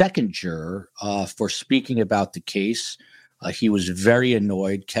second juror for speaking about the case. He was very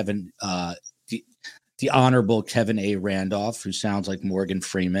annoyed. The Honorable Kevin A. Randolph, who sounds like Morgan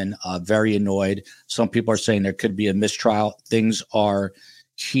Freeman, very annoyed. Some people are saying there could be a mistrial. Things are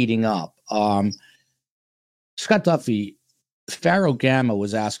heating up. Scott Duffy, Pharaoh Gamma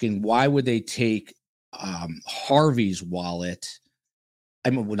was asking, why would they take Harvey's wallet?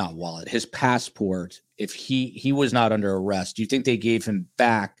 Not wallet, his passport, if he was not under arrest. Do you think they gave him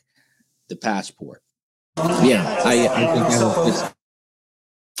back the passport? Yeah,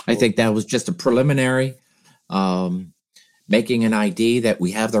 I think that was just a preliminary, making an ID that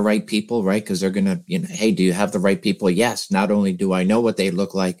we have the right people, right? Because they're gonna, hey, do you have the right people? Yes. Not only do I know what they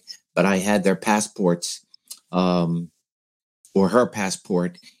look like, but I had their passports, or her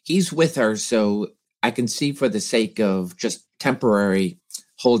passport. He's with her, so I can see, for the sake of just temporary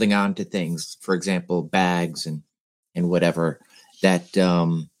holding on to things, for example, bags and whatever, that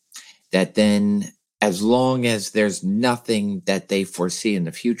then, as long as there's nothing that they foresee in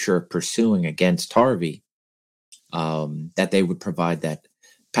the future of pursuing against Harvey, that they would provide that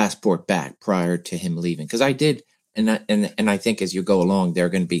passport back prior to him leaving. Because I did, and I think as you go along, there are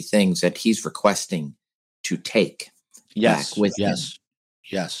going to be things that he's requesting to take back with him.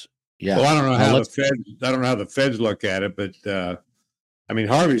 Yes. Well, I don't know how the feds look at it, but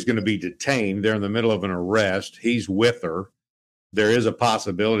Harvey's going to be detained. They're in the middle of an arrest. He's with her. There is a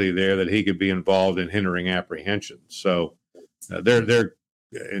possibility there that he could be involved in hindering apprehension. So they're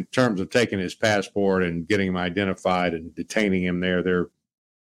in terms of taking his passport and getting him identified and detaining him there,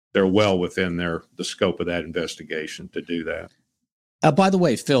 they're well within the scope of that investigation to do that. By the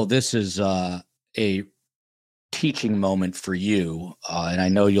way, Phil, this is a teaching moment for you, and I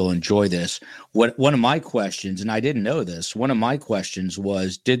know you'll enjoy this. One of my questions, and I didn't know this, one of my questions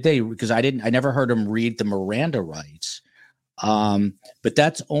was, because I never heard him read the Miranda rights. But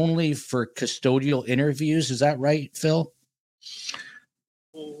that's only for custodial interviews. Is that right, Phil?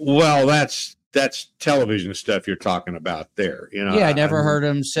 Well, that's television stuff you're talking about there. Yeah, I never heard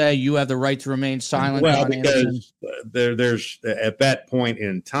him say you have the right to remain silent. Well, because there's at that point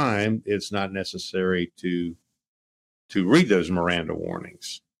in time, it's not necessary to read those Miranda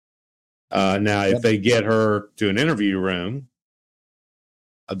warnings. Now, if they get her to an interview room,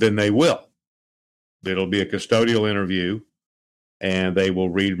 then they will. It'll be a custodial interview, and they will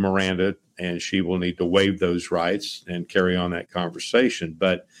read Miranda, and she will need to waive those rights and carry on that conversation.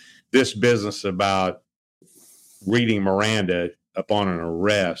 But this business about reading Miranda upon an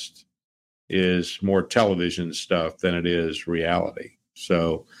arrest is more television stuff than it is reality.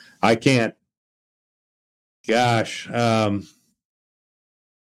 So I can't, I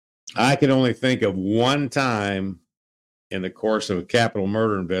can only think of one time in the course of a capital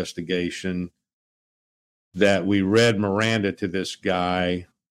murder investigation that we read Miranda to this guy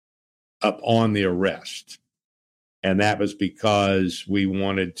up on the arrest. And that was because we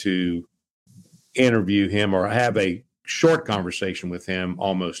wanted to interview him or have a short conversation with him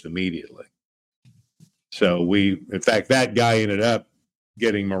almost immediately. So in fact, that guy ended up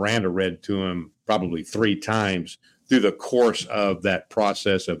getting Miranda read to him probably 3 times through the course of that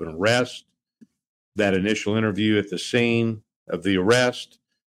process of an arrest, that initial interview at the scene of the arrest,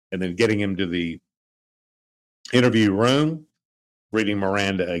 and then getting him to the interview room, reading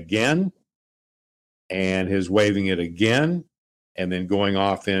Miranda again, and his waiving it again, and then going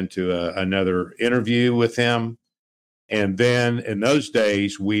off into another interview with him. And then in those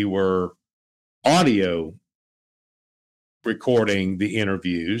days, we were audio recording the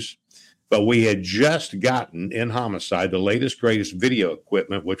interviews, but we had just gotten in homicide the latest, greatest video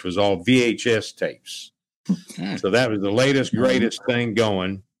equipment, which was all VHS tapes. So that was the latest, greatest thing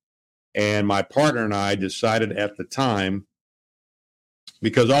going. And my partner and I decided at the time,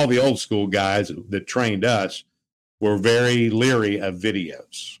 because all the old school guys that trained us were very leery of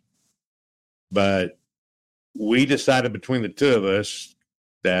videos. But we decided between the two of us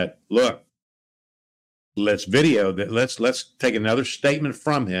that, look, let's video that. Let's take another statement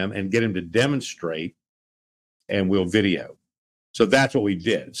from him and get him to demonstrate and we'll video. So that's what we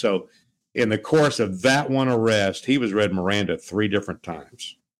did. So in the course of that one arrest, he was read Miranda 3 different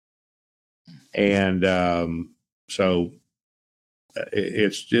times. And so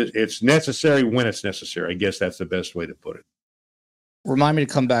it's necessary when it's necessary. I guess that's the best way to put it. Remind me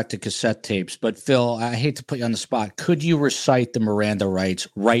to come back to cassette tapes, but Phil, I hate to put you on the spot. Could you recite the Miranda rights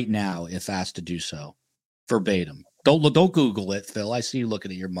right now if asked to do so, verbatim? Don't Google it, Phil. I see you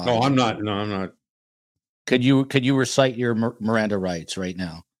looking at your mom. No, I'm not. Could you recite your Miranda rights right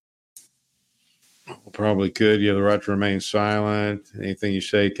now? Probably could. You have the right to remain silent. Anything you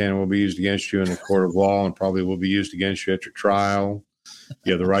say can and will be used against you in the court of law and probably will be used against you at your trial.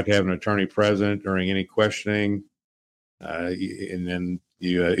 You have the right to have an attorney present during any questioning. And then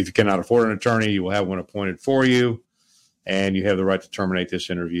if you cannot afford an attorney, you will have one appointed for you. And you have the right to terminate this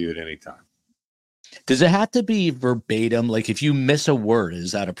interview at any time. Does it have to be verbatim? Like if you miss a word,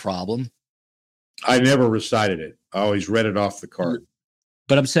 is that a problem? I never recited it. I always read it off the card.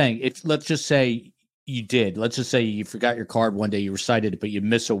 But I'm saying, let's just say you did. Let's just say you forgot your card one day, you recited it, but you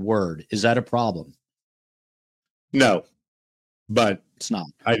miss a word. Is that a problem? No, but it's not.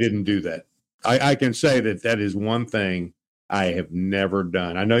 I didn't do that. I can say that is one thing I have never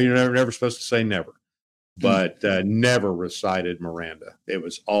done. I know you're never supposed to say never, but never recited Miranda. It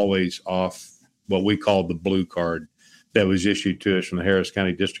was always off what we called the blue card that was issued to us from the Harris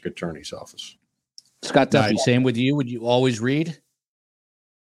County District Attorney's Office. Scott Duffy, same with you. Would you always read?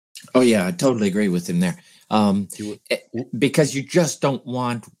 Oh, yeah, I totally agree with him there. Because you just don't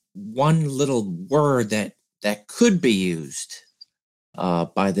want one little word that could be used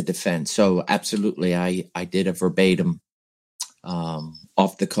by the defense. So absolutely, I did a verbatim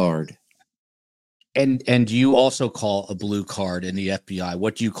off the card. And do you also call a blue card in the FBI?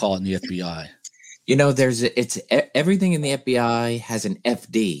 What do you call it in the FBI? You know, everything in the FBI has an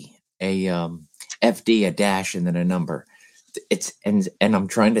FD, FD, a dash, and then a number. And I'm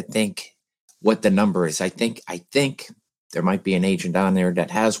trying to think what the number is. I think there might be an agent on there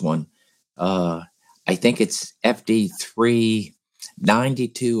that has one. I think it's FD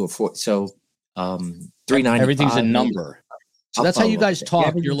 392 or 4. So 395. Everything's a number. So that's how you guys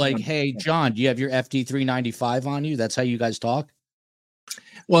talk. Yeah, you're like, hey, John, do you have your FD 395 on you? That's how you guys talk?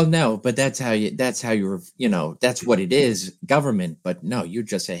 Well, no, but that's how you're, that's what it is, government. But no, you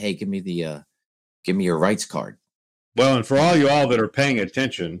just say, hey, give me your rights card. Well, and for all you all that are paying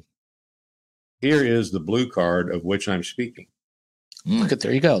attention, here is the blue card of which I'm speaking.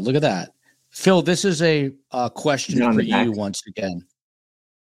 There you go. Look at that. Phil, this is a question for you once again.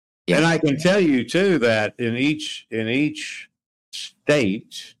 Yeah. And I can tell you too that in each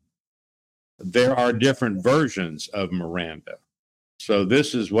state, there are different versions of Miranda. So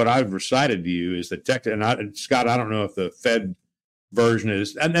this is what I've recited to you is the text. And Scott, I don't know if the Fed version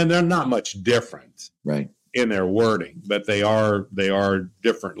is, and they're not much different, right, in their wording, but they are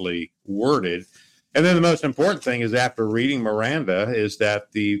differently worded. And then the most important thing is after reading Miranda is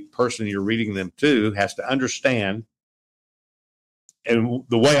that the person you're reading them to has to understand. And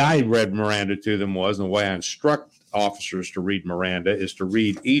the way I read Miranda to them was, and the way I instruct officers to read Miranda is to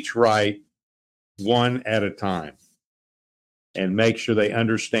read each right one at a time and make sure they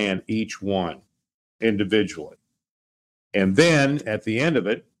understand each one individually. And then at the end of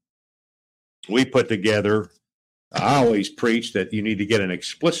it, we put together, I always preach that you need to get an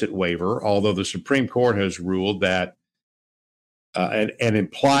explicit waiver, although the Supreme Court has ruled that an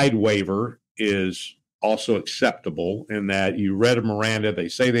implied waiver is also acceptable in that you read a Miranda, they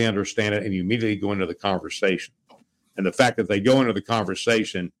say they understand it, and you immediately go into the conversation. And the fact that they go into the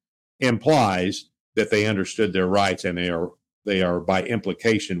conversation implies that they understood their rights and they are by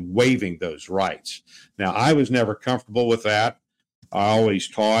implication waiving those rights. Now, I was never comfortable with that. I always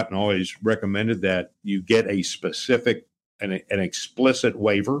taught and always recommended that you get a specific and an explicit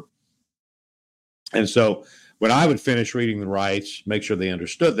waiver. And so when I would finish reading the rights, make sure they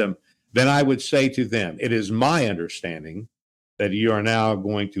understood them, then I would say to them, it is my understanding that you are now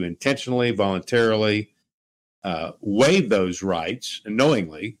going to intentionally, voluntarily waive those rights and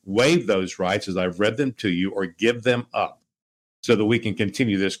knowingly waive those rights as I've read them to you or give them up so that we can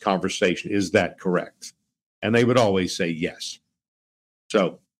continue this conversation. Is that correct? And they would always say yes.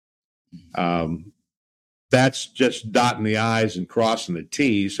 So that's just dotting the I's and crossing the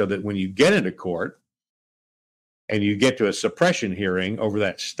T's so that when you get into court and you get to a suppression hearing over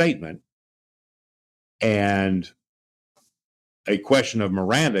that statement and a question of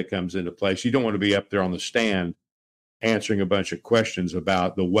Miranda comes into place, you don't want to be up there on the stand answering a bunch of questions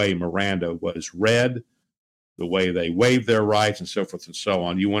about the way Miranda was read, the way they waived their rights, and so forth and so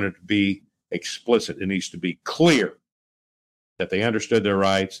on. You want it to be explicit. It needs to be clear that they understood their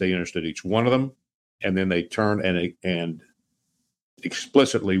rights, they understood each one of them, and then they turned and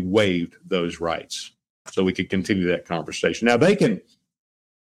explicitly waived those rights so we could continue that conversation. Now they can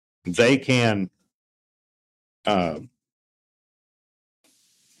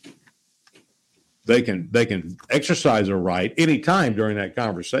exercise a right anytime during that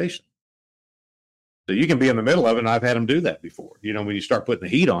conversation. So you can be in the middle of it, and I've had them do that before. When you start putting the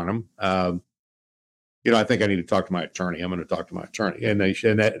heat on them, I think I need to talk to my attorney. I'm going to talk to my attorney, and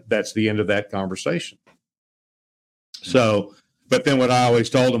that's the end of that conversation. So, but then what I always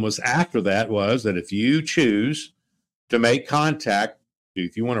told them was after that was that if you choose to make contact,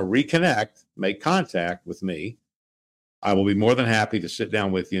 if you want to reconnect, make contact with me, I will be more than happy to sit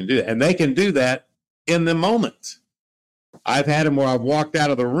down with you and do that. And they can do that in the moment. I've had them where I've walked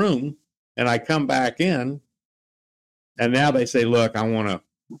out of the room and I come back in, and now they say, look, I want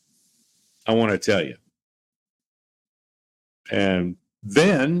to tell you. And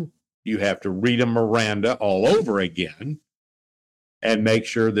then you have to read a Miranda all over again and make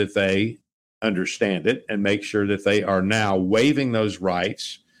sure that they understand it and make sure that they are now waiving those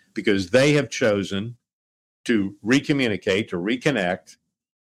rights because they have chosen to recommunicate, to reconnect,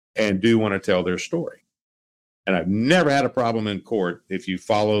 and do want to tell their story. And I've never had a problem in court if you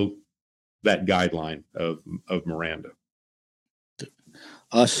follow that guideline of Miranda.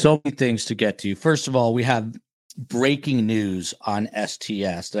 So many things to get to. First of all, we have breaking news on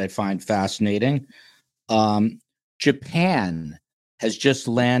STS that I find fascinating. Japan has just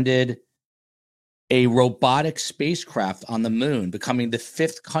landed a robotic spacecraft on the moon, becoming the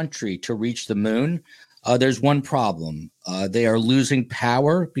 5th country to reach the moon. There's one problem. They are losing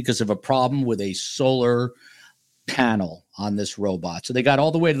power because of a problem with a solar panel on this robot. So they got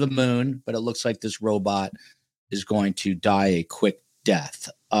all the way to the moon, but it looks like this robot is going to die a quick death.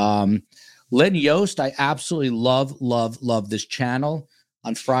 Len Yost, I absolutely love this channel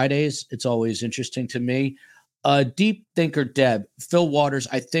on Fridays. It's always interesting to me. Deep Thinker Deb, Phil Waters,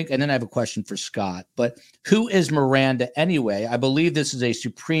 I think, and then I have a question for Scott, but who is Miranda anyway? I believe this is a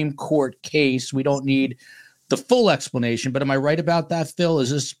Supreme Court case. We don't need the full explanation, but am I right about that, Phil?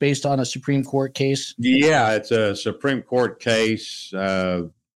 Is this based on a Supreme Court case? Yeah, it's a Supreme Court case. Gosh,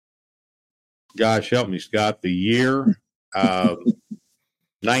 help me, Scott. The year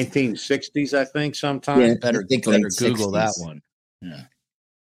 1960s, I think, sometime. Yeah, Better Google 60s. that one. Yeah.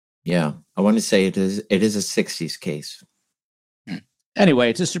 Yeah, I want to say it is a 60s case. Anyway,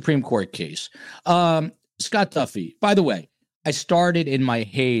 it's a Supreme Court case. Scott Duffy, by the way, I started in my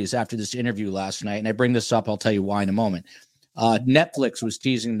haze after this interview last night, and I bring this up. I'll tell you why in a moment. Netflix was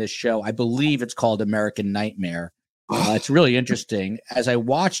teasing this show. I believe it's called American Nightmare. It's really interesting. As I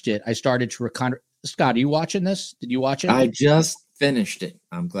watched it, I started to Scott, are you watching this? Did you watch it? I just finished it.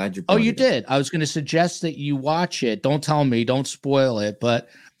 I'm glad you. Oh, you did. I was going to suggest that you watch it. Don't tell me. Don't spoil it. But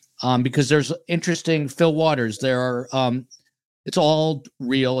because there's interesting Phil Waters. There are. It's all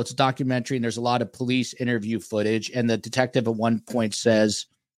real. It's a documentary, and there's a lot of police interview footage. And the detective at one point says,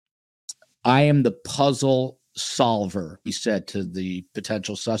 "I am the puzzle solver," he said to the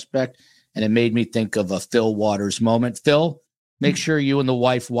potential suspect. And it made me think of a Phil Waters moment. Phil, make sure you and the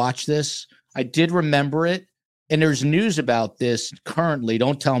wife watch this. I did remember it. And there's news about this currently.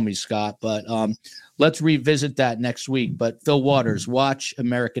 Don't tell me, Scott, but let's revisit that next week. But Phil Waters, watch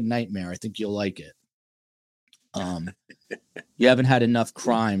American Nightmare. I think you'll like it. You haven't had enough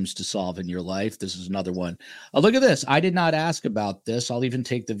crimes to solve in your life. This is another one. Look at this. I did not ask about this. I'll even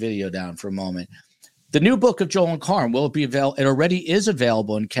take the video down for a moment. The new book of Joel and Carm, will it be available? It already is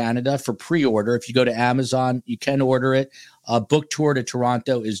available in Canada for pre-order. If you go to Amazon, you can order it. Book tour to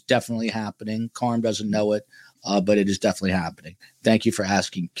Toronto is definitely happening. Carm doesn't know it, but it is definitely happening. Thank you for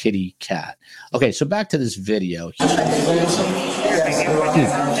asking, Kitty Cat. Okay, so back to this video.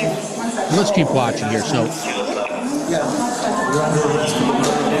 Let's keep watching here. So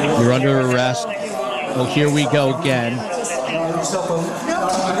you're under arrest. Oh, here we go again. No,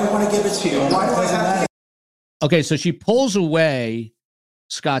 I didn't want to give it to you. Why do I have to? Okay, so she pulls away,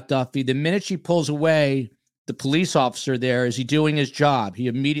 Scott Duffy. The minute she pulls away, the police officer there, is he doing his job? He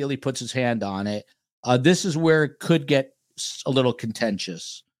immediately puts his hand on it. This is where it could get a little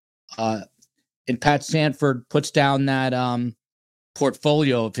contentious. And Pat Sanford puts down that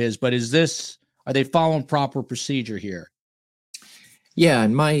portfolio of his, but are they following proper procedure here? Yeah,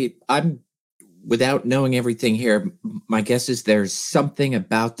 and I'm without knowing everything here, my guess is there's something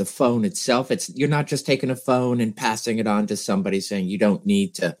about the phone itself. You're not just taking a phone and passing it on to somebody saying you don't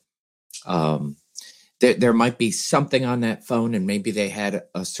need to. There might be something on that phone, and maybe they had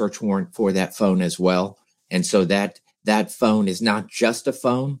a search warrant for that phone as well. And so that phone is not just a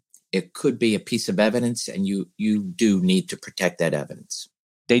phone. It could be a piece of evidence, and you do need to protect that evidence.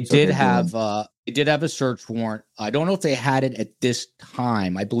 They So did they're have doing- they did have a search warrant. I don't know if they had it at this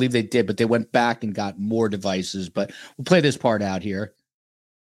time. I believe they did, but they went back and got more devices. But we'll play this part out here.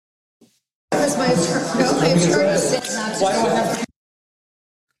 Because my attorney said not to. Why do I have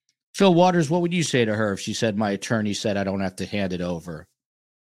Phil Waters, what would you say to her if she said, "My attorney said I don't have to hand it over"?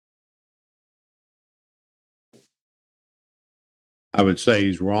 I would say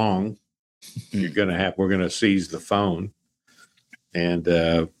he's wrong. We're going to seize the phone. And,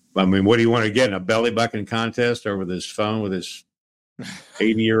 I mean, what do you want to get in a belly bucking contest over this phone with this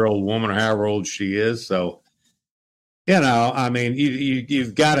 80-year-old woman or however old she is? So, I mean,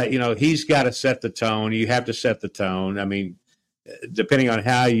 you've got to, he's got to set the tone. You have to set the tone. I mean, depending on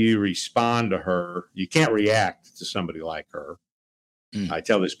how you respond to her, you can't react to somebody like her. I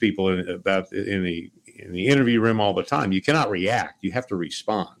tell this people in the interview room all the time. You cannot react. You have to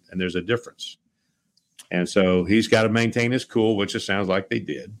respond, and there's a difference. And so he's got to maintain his cool, which it sounds like they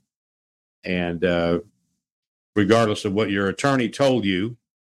did. And regardless of what your attorney told you,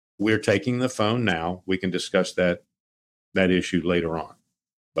 we're taking the phone now. We can discuss that issue later on,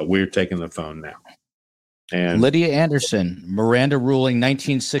 but we're taking the phone now. And Lydia Anderson, Miranda ruling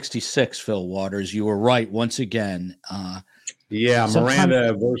 1966, Phil Waters. You were right once again. yeah,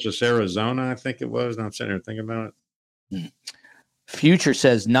 Miranda versus Arizona, I think it was. I'm sitting there thinking about it. Future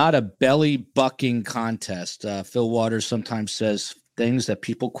says, not a belly bucking contest. Phil Waters sometimes says things that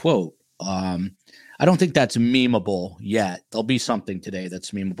people quote. I don't think that's memeable yet. There'll be something today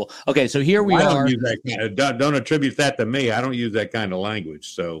that's memeable. Okay, so here we are. Don't attribute that to me. I don't use that kind of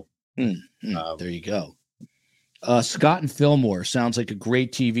language. So there you go. Scott and Fillmore sounds like a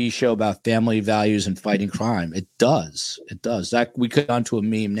great TV show about family values and fighting crime. It does. It does. That we could onto a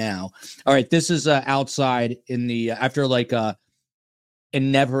meme now. All right, this is outside in the after like a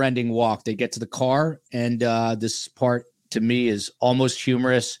never-ending walk. They get to the car, and this part to me is almost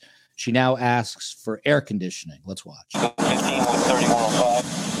humorous. She now asks for air conditioning. Let's watch. 15 with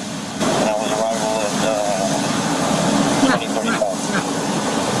 3105, and I was arrival at 2035.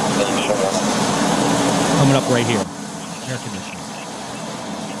 Coming up right here. Air conditioning.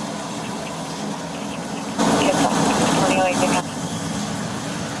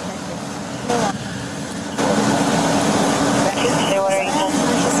 Say, what are you doing?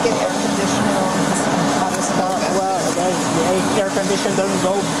 Just get air conditioner on this stuff. Well, the air conditioner doesn't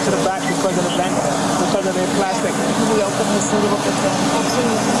go to the back because of the vent, because of the plastic. We open this little bit then.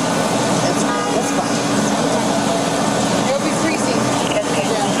 That's fine. It'll be freezing. That's good.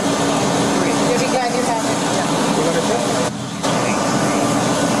 Yeah. You'll be glad you have it. You're gonna take it?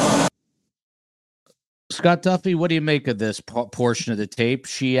 Scott Duffy, what do you make of this portion of the tape?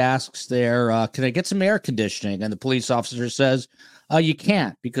 She asks there, can I get some air conditioning? And the police officer says, you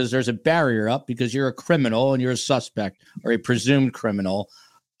can't because there's a barrier up because you're a criminal and you're a suspect or a presumed criminal.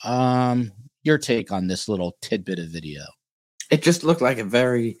 Your take on this little tidbit of video? It just looked like a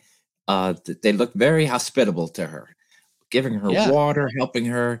very, they looked very hospitable to her, giving her water, helping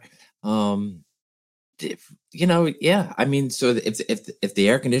her. I mean, so if the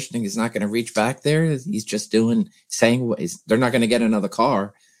air conditioning is not going to reach back there, he's just saying what they're not going to get another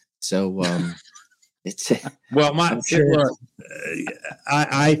car. So it's well, sure.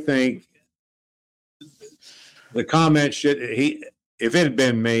 I think the comment if it had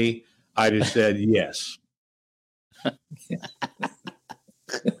been me, I'd have said yes.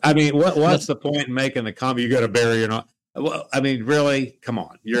 I mean, what's the point in making the comment? You got a barrier, not? Well, I mean, really, come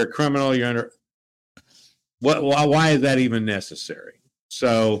on. You're a criminal. You're under. Why is that even necessary?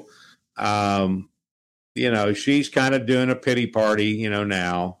 So, she's kind of doing a pity party,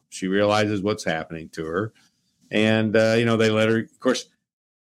 now. She realizes what's happening to her. And, they let her, of course,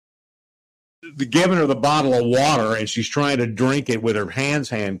 giving her the bottle of water and she's trying to drink it with her hands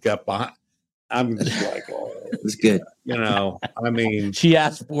handcuffed behind. I'm just like, oh, it's good. I mean. She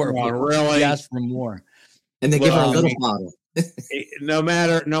asked for really? She asked for more. And they give her a little bottle. No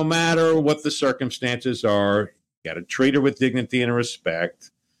matter what the circumstances are, you got to treat her with dignity and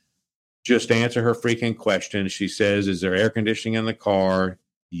respect. Just answer her freaking question. She says, is there air conditioning in the car?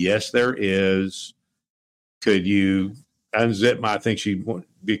 Yes, there is. Could you unzip I think she,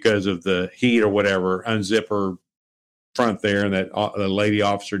 because of the heat or whatever, unzip her front there. And that the lady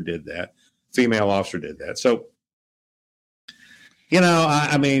officer did that. Female officer did that. So,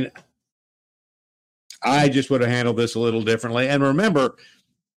 I mean, I just would have handled this a little differently. And remember,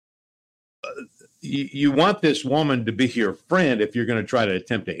 you want this woman to be your friend if you're going to try to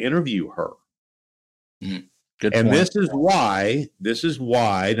attempt to interview her. Good and point. this is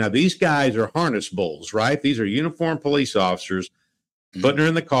why. Now, these guys are harness bulls, right? These are uniformed police officers putting her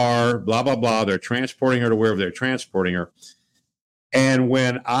in the car, blah, blah, blah. They're transporting her to wherever they're transporting her. And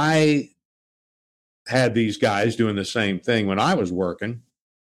when I had these guys doing the same thing when I was working,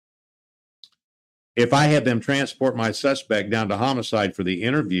 if I had them transport my suspect down to homicide for the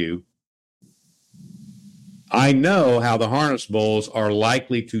interview, I know how the harness bulls are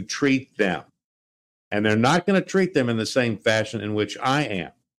likely to treat them. And they're not going to treat them in the same fashion in which I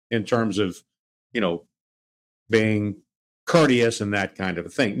am, in terms of, being courteous and that kind of a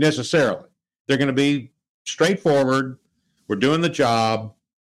thing, necessarily. They're going to be straightforward. We're doing the job,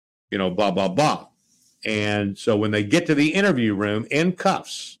 blah, blah, blah. And so when they get to the interview room in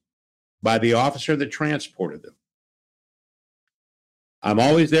cuffs by the officer that transported them, I'm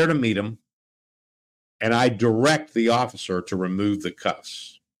always there to meet them, and I direct the officer to remove the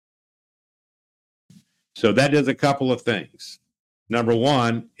cuffs. So that does a couple of things. Number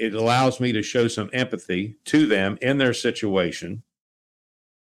one, it allows me to show some empathy to them in their situation,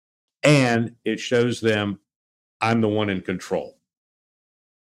 and it shows them I'm the one in control.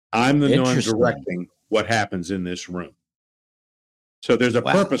 I'm the one directing what happens in this room. So there's a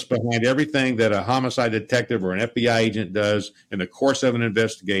purpose behind everything that a homicide detective or an FBI agent does in the course of an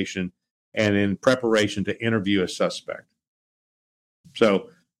investigation and in preparation to interview a suspect. So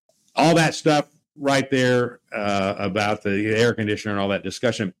all that stuff right there about the air conditioner and all that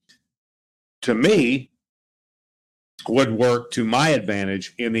discussion, to me, would work to my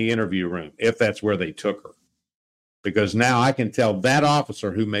advantage in the interview room if that's where they took her. Because now I can tell that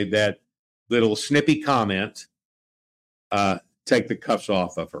officer who made that little snippy comment, take the cuffs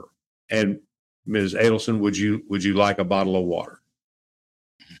off of her. And Ms. Adelson, would you like a bottle of water?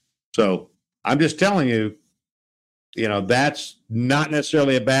 So I'm just telling you, that's not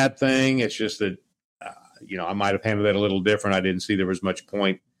necessarily a bad thing. It's just that, I might have handled that a little different. I didn't see there was much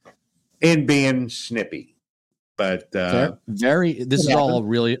point in being snippy. But this is all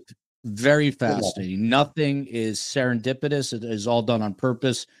really very fascinating. Nothing is serendipitous. It is all done on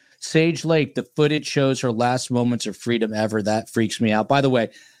purpose. Sage Lake, the footage shows her last moments of freedom ever. That freaks me out. By the way,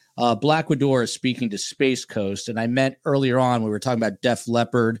 Black Widow is speaking to Space Coast, and I meant earlier on we were talking about Def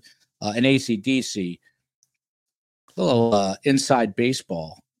Leppard and AC/DC. A little inside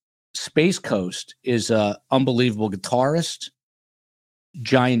baseball. Space Coast is an unbelievable guitarist,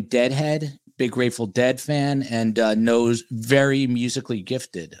 giant Deadhead, big Grateful Dead fan, and knows very musically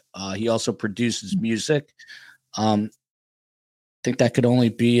gifted. He also produces music. I think that could only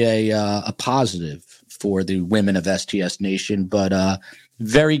be a positive for the women of STS Nation, but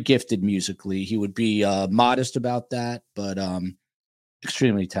very gifted musically. He would be modest about that, but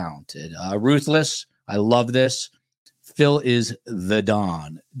extremely talented. Ruthless. I love this. Phil is the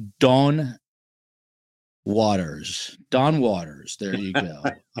Don. Don Waters. There you go.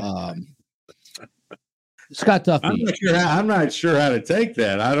 Scott Duffy. I'm not sure how to take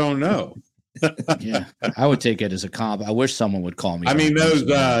that. I don't know. Yeah, I would take it as a comp. I wish someone would call me. I mean,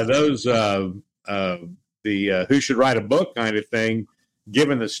 the who should write a book kind of thing.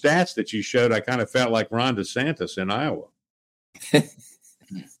 Given the stats that you showed, I kind of felt like Ron DeSantis in Iowa.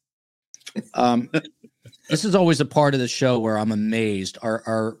 This is always a part of the show where I'm amazed.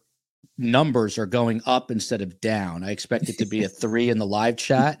 Our numbers are going up instead of down. I expect it to be a 3 in the live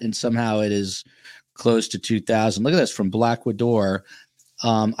chat, and somehow it is close to 2,000. Look at this from Black Widow.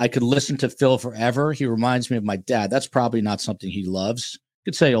 I could listen to Phil forever. He reminds me of my dad. That's probably not something he loves.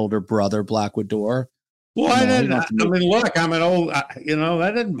 You could say older brother, Black Widow. Well, I mean, look, I'm an old, that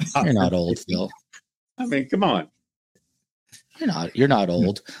didn't bother You're not old, Phil. I mean, come on. You're not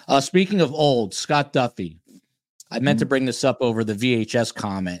old. Speaking of old, Scott Duffy. I meant to bring this up over the VHS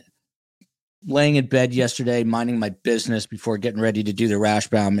comment. Laying in bed yesterday, minding my business before getting ready to do the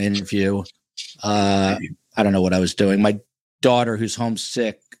Rashbaum interview. I don't know what I was doing. My daughter, who's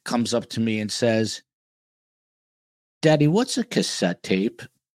homesick, comes up to me and says, "Daddy, what's a cassette tape?"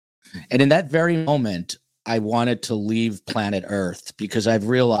 And in that very moment, I wanted to leave planet Earth because I've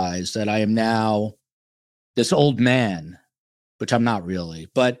realized that I am now this old man, which I'm not really.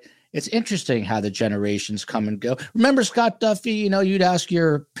 But it's interesting how the generations come and go. Remember, Scott Duffy, you'd ask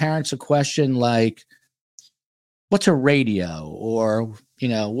your parents a question like, what's a radio? Or,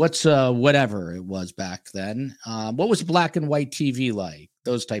 what's whatever it was back then. What was black and white TV like?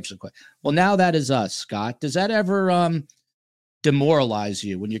 Those types of questions. Well, now that is us, Scott. Does that ever demoralize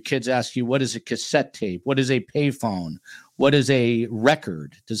you when your kids ask you, what is a cassette tape? What is a payphone? What is a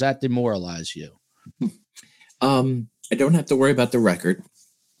record? Does that demoralize you? I don't have to worry about the record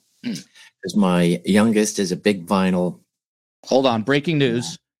because my youngest is a big vinyl. Hold on. Breaking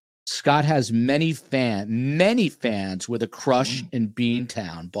news. Scott has many fans with a crush in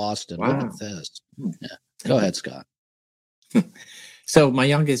Beantown, Boston. Wow. Look at this. Yeah. Go ahead, Scott. So my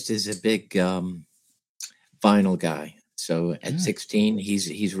youngest is a big vinyl guy. So at 16,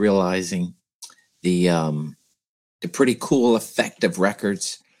 he's realizing the pretty cool effect of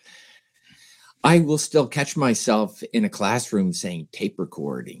records. I will still catch myself in a classroom saying tape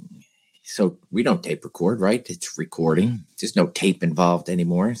recording. So we don't tape record, right? It's recording. There's no tape involved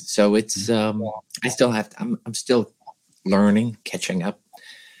anymore. So it's I still have to, I'm still learning, catching up.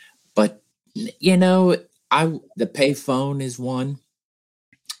 But you know, the payphone is one.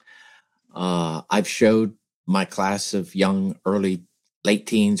 I've showed my class of young, late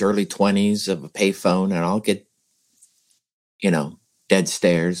teens, early 20s of a payphone, and I'll get, dead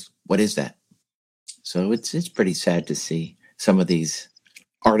stares. What is that? So it's pretty sad to see some of these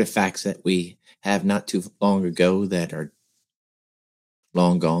artifacts that we have not too long ago that are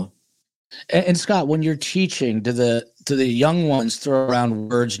long gone. And Scott, when you're teaching, do the young ones throw around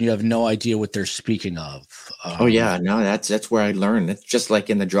words and you have no idea what they're speaking of? Oh yeah, no, that's where I learned. It's just like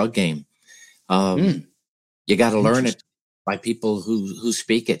in the drug game. You got to learn it by people who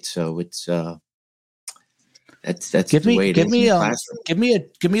speak it. So it's that's give the me way it give is me in the a classroom.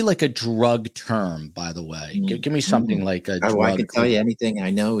 give me like a drug term, by the way. Give me something like a drug. I can tell you anything I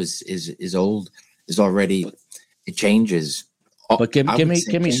know is old, is already, it changes. But give me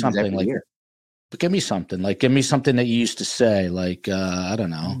changes something every like. year. But give me something that you used to say, like I don't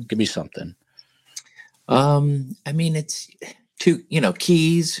know. Give me something. I mean, it's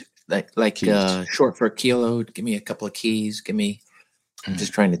keys, like Keys. short for a kilo. Give me a couple of keys. I'm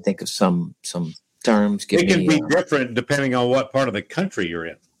just trying to think of some terms. It can be different depending on what part of the country you're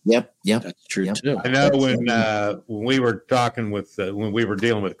in. Yep. That's true too. I know when we were talking when we were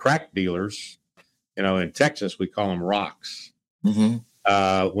dealing with crack dealers, in Texas, we call them rocks. Mm-hmm.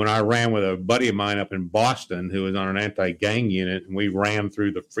 When I ran with a buddy of mine up in Boston who was on an anti-gang unit, and we ran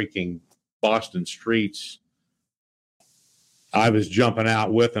through the freaking Boston streets, I was jumping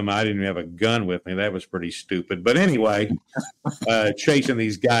out with him. I didn't have a gun with me. That was pretty stupid. But anyway, chasing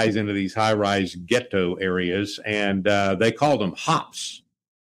these guys into these high-rise ghetto areas, and they called them hops.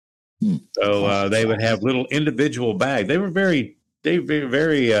 So they would have little individual bags. They were very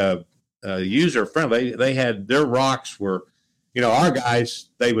user-friendly. They had their rocks were, our guys,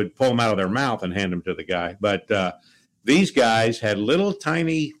 they would pull them out of their mouth and hand them to the guy. But these guys had little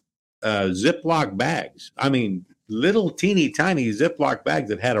tiny Ziploc bags. I mean, little teeny tiny Ziploc bags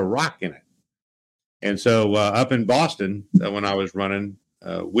that had a rock in it. And so up in Boston, when I was running,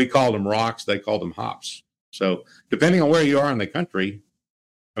 we called them rocks. They called them hops. So depending on where you are in the country,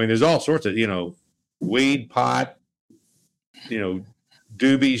 I mean, there's all sorts of, weed, pot,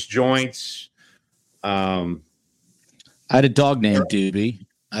 doobies, joints. I had a dog named Doobie.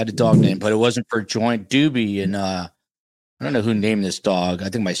 But it wasn't for joint. Doobie, and I don't know who named this dog. I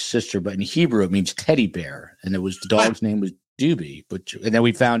think my sister, but in Hebrew it means teddy bear, and the dog's name was Doobie. And then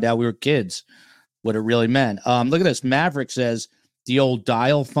we found out we were kids what it really meant. Look at this. Maverick says the old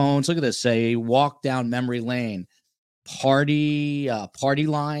dial phones. Look at this. Say walk down memory lane. Party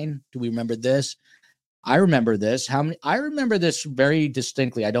line. Do we remember this? I remember this. I remember this very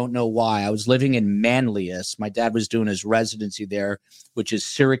distinctly. I don't know why. I was living in Manlius. My dad was doing his residency there, which is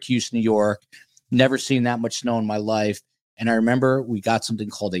Syracuse, New York. Never seen that much snow in my life. And I remember we got something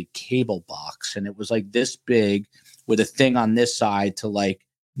called a cable box, and it was like this big with a thing on this side to like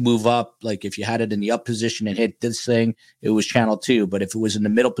move up. Like if you had it in the up position and hit this thing, it was channel 2. But if it was in the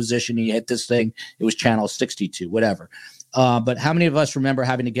middle position and you hit this thing, it was channel 62, whatever. But how many of us remember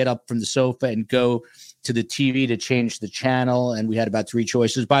having to get up from the sofa and go to the TV to change the channel? And we had about 3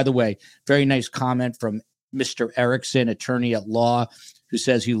 choices. By the way, very nice comment from Mr. Erickson, attorney at law, who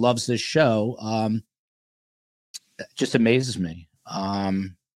says he loves this show. It just amazes me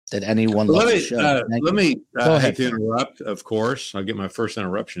that anyone loves the show. Let me go ahead. To interrupt, of course. I'll get my first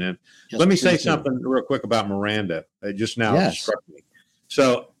interruption in. Yes, let me say something real quick about Miranda. It just now struck me.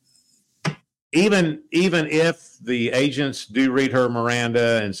 So even if the agents do read her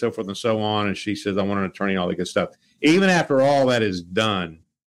Miranda and so forth and so on, and she says, I want an attorney and all that good stuff, even after all that is done,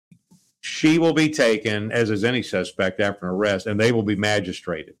 she will be taken, as is any suspect, after an arrest, and they will be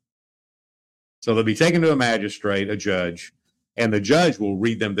magistrated. So they'll be taken to a magistrate, a judge, and the judge will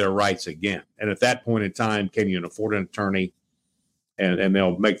read them their rights again. And at that point in time, can you afford an attorney? And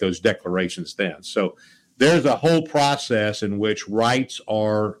they'll make those declarations then. So there's a whole process in which rights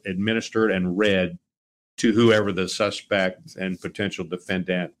are administered and read to whoever the suspect and potential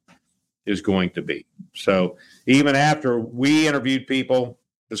defendant is going to be. So even after we interviewed people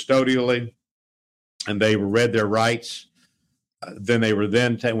custodially and they read their rights, then they were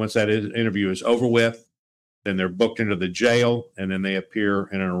once that interview is over with, then they're booked into the jail, and then they appear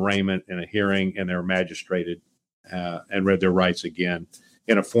in an arraignment in a hearing, and they're magistrated and read their rights again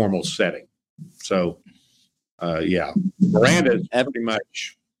in a formal setting. So yeah, Miranda is pretty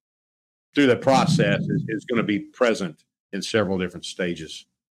much through the process is going to be present in several different stages.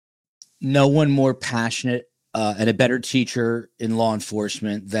 No one more passionate and a better teacher in law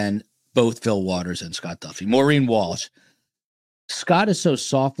enforcement than both Phil Waters and Scott Duffy. Maureen Walsh. Scott is so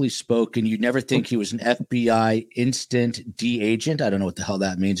softly spoken, you'd never think he was an FBI instant D agent. I don't know what the hell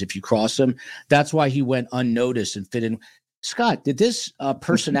that means if you cross him. That's why he went unnoticed and fit in. Scott, did this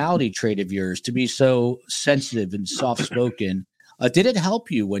personality trait of yours to be so sensitive and soft-spoken, did it help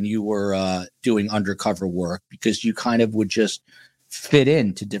you when you were doing undercover work? Because you kind of would just fit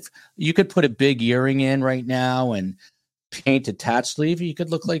into different. You could put a big earring in right now and paint a tat sleeve. You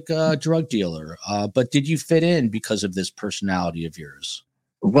could look like a drug dealer. But did you fit in because of this personality of yours?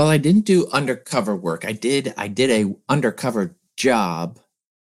 Well, I didn't do undercover work. I did a undercover job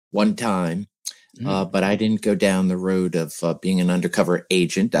one time, but I didn't go down the road of being an undercover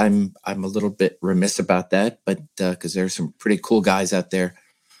agent. I'm a little bit remiss about that, but because there's some pretty cool guys out there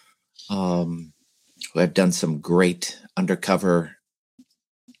who have done some great undercover,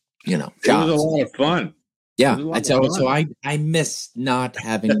 jobs. It was a lot of fun. Yeah, so I miss not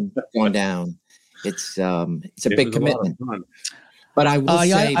having gone down. It's a big commitment. But I will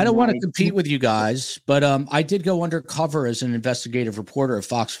say, I don't want to compete with you guys, but I did go undercover as an investigative reporter at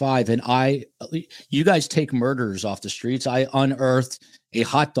Fox 5, and you guys take murders off the streets. I unearthed a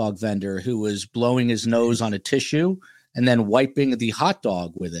hot dog vendor who was blowing his nose on a tissue and then wiping the hot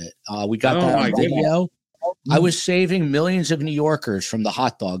dog with it. We got that on video. I was saving millions of New Yorkers from the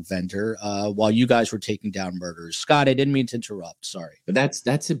hot dog vendor while you guys were taking down murders. Scott, I didn't mean to interrupt. Sorry. But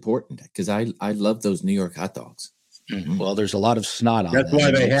that's important because I love those New York hot dogs. Mm-hmm. Well, there's a lot of snot on That's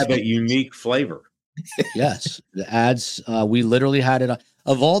why they have that unique flavor. Yes. The ads, we literally had it.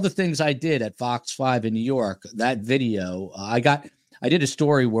 Of all the things I did at Fox 5 in New York, that video, I did a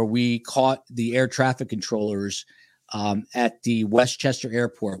story where we caught the air traffic controllers at the Westchester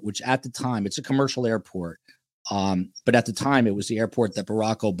Airport, which at the time, it's a commercial airport. But at the time, it was the airport that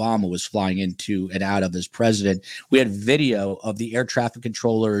Barack Obama was flying into and out of as president. We had video of the air traffic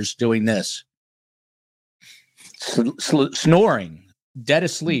controllers doing this, snoring, dead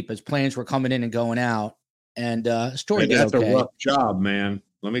asleep as planes were coming in and going out. And story did that's okay. a rough job, man.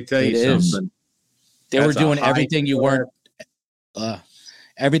 Let me tell you something. They were doing everything you weren't.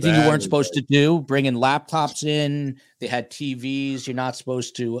 Everything you weren't supposed to do, bringing laptops in. They had TVs. You're not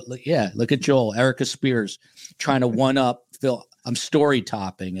supposed to. Look at Joel, Erica Spears, trying to one up Phil. I'm story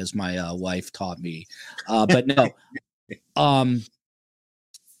topping, as my wife taught me. But no,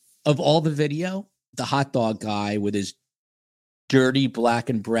 of all the video, the hot dog guy with his dirty black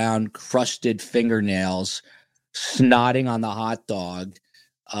and brown crusted fingernails, snotting on the hot dog,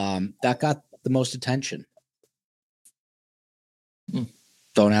 that got the most attention.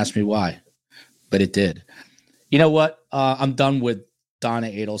 Don't ask me why, but it did. You know what? I'm done with Donna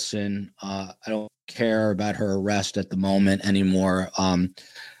Adelson. I don't care about her arrest at the moment anymore.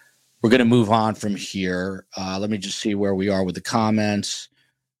 We're going to move on from here. Let me just see where we are with the comments.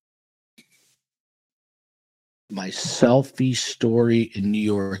 My selfie story in New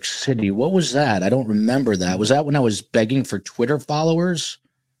York City. What was that? I don't remember that. Was that when I was begging for Twitter followers?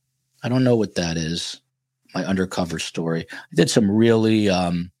 I don't know what that is. My undercover story. I did some really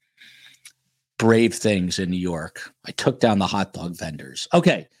brave things in New York. I took down the hot dog vendors.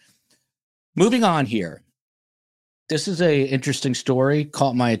 Okay, moving on here. This is a interesting story.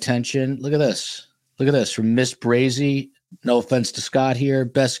 Caught my attention. Look at this. Look at this from Miss Brazy. No offense to Scott here.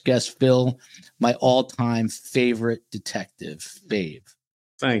 Best guest Phil. My all-time favorite detective, Fave.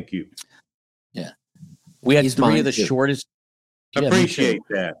 Thank you. Yeah, we had three of the shortest. Appreciate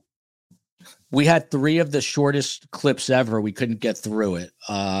that. We had three of the shortest clips ever. We couldn't get through it.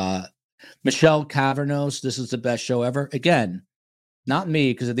 Michelle Cavernos, this is the best show ever. Again, not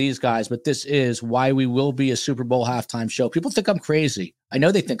me because of these guys, but this is why we will be a Super Bowl halftime show. People think I'm crazy. I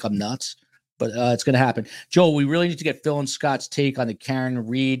know they think I'm nuts, but it's going to happen. Joel, we really need to get Phil and Scott's take on the Karen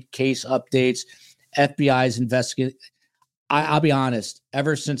Reed case updates, FBI's investigating. I'll be honest,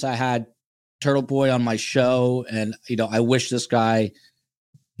 ever since I had Turtle Boy on my show, and, I wish this guy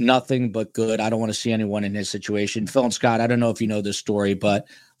nothing but good. I don't want to see anyone in his situation. Phil and Scott, I don't know if you know this story, but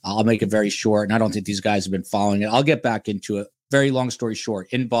I'll make it very short. And I don't think these guys have been following it. I'll get back into it. Very long story short.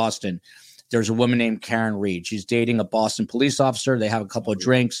 In Boston, there's a woman named Karen Reed. She's dating a Boston police officer. They have a couple of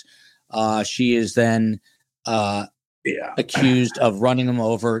drinks. She is then accused of running him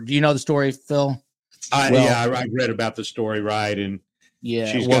over. Do you know the story, Phil? I read about the story, right? And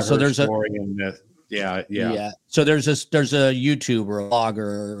she's got her story in Yeah. So there's a YouTuber, a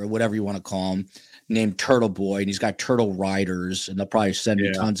blogger, or whatever you want to call him, named Turtle Boy, and he's got Turtle Riders, and they'll probably send me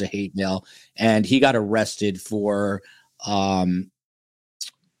Yeah. tons of hate mail. And he got arrested for, I'm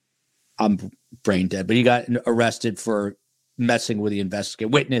brain dead, but he got arrested for messing with the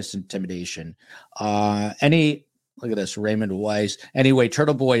investigation, witness intimidation. Look at this, Raymond Weiss. Anyway,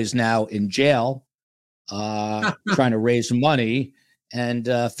 Turtle Boy is now in jail, trying to raise money. And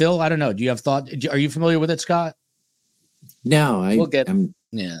Phil, I don't know. Do you have thought? Are you familiar with it, Scott? No,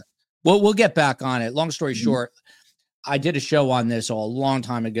 We'll get back on it. Long story short, I did a show on this a long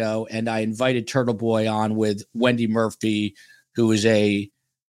time ago, and I invited Turtle Boy on with Wendy Murphy, who is a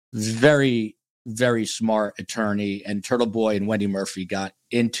very, very smart attorney. And Turtle Boy and Wendy Murphy got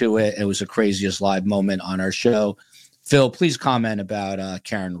into it. It was the craziest live moment on our show. Phil, please comment about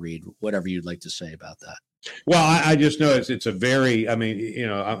Karen Reed, whatever you'd like to say about that. Well, I just know it's a very, I mean, you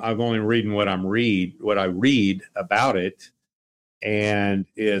know, I'm only reading what I read about it. And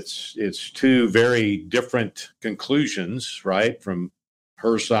it's two very different conclusions, right, from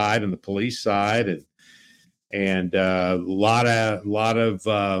her side and the police side, and a lot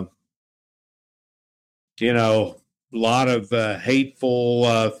of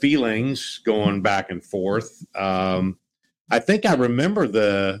hateful feelings going back and forth. I think I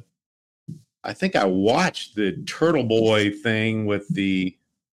watched the Turtle Boy thing with there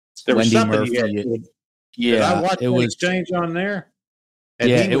was Wendy something Murphy. Did I watch it the was exchange on there? And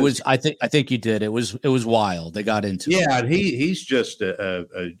yeah, it was. I think you did. It was wild. They got into it. Yeah, and he's just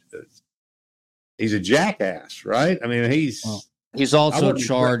he's a jackass, right? I mean, he's also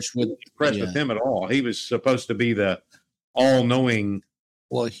charged with impressed with him at all. He was supposed to be the all-knowing.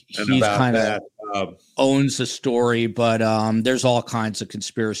 Well, he's kind of owns the story, but there's all kinds of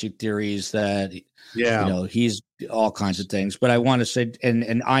conspiracy theories that he's all kinds of things. But I want to say,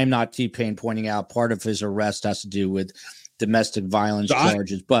 and I'm not T-Pain pointing out, part of his arrest has to do with domestic violence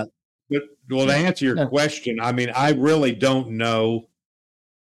charges. But to answer your question, I mean, I really don't know.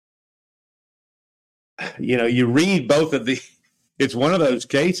 You know, you read both of the. It's one of those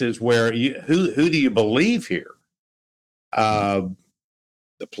cases where who do you believe here? The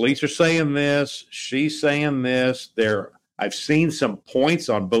police are saying this. She's saying this. I've seen some points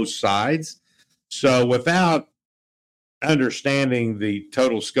on both sides. So without understanding the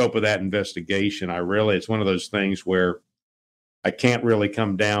total scope of that investigation, it's one of those things where I can't really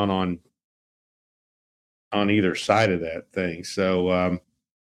come down on either side of that thing. So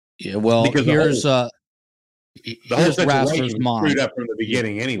because here's the whole Rassler's situation mom. Screwed up from the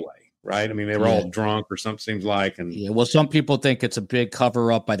beginning anyway. Right? I mean, they were all drunk or something, seems like. And some people think it's a big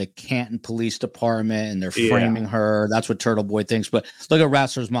cover up by the Canton Police Department and they're framing her. That's what Turtle Boy thinks. But look at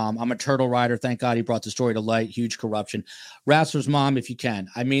Rassler's mom. I'm a turtle rider. Thank God he brought the story to light. Huge corruption. Rassler's mom, if you can.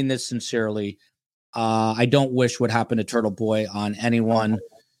 I mean this sincerely. I don't wish what happened to Turtle Boy on anyone.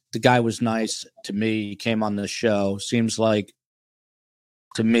 The guy was nice to me. He came on the show. Seems like,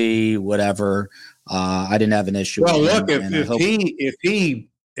 to me, whatever. I didn't have an issue with him. Well,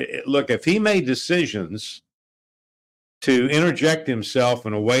 look, if he made decisions to interject himself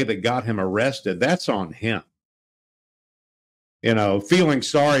in a way that got him arrested, that's on him. You know, feeling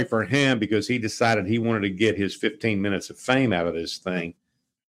sorry for him because he decided he wanted to get his 15 minutes of fame out of this thing.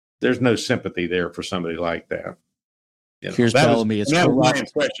 There's no sympathy there for somebody like that. You know, here's Bellamy. It's my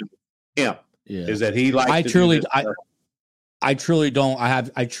impression of him is that he likes I truly don't.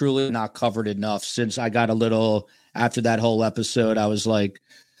 I truly not covered enough since I got a little after that whole episode. I was like,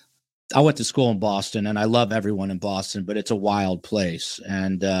 I went to school in Boston and I love everyone in Boston, but it's a wild place.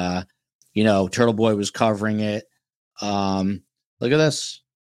 And, Turtle Boy was covering it. Look at this.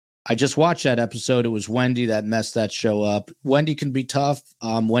 I just watched that episode. It was Wendy that messed that show up. Wendy can be tough.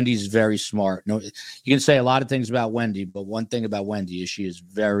 Wendy's very smart. No, you can say a lot of things about Wendy, but one thing about Wendy is she is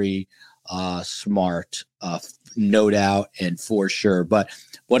very smart, no doubt, and for sure. But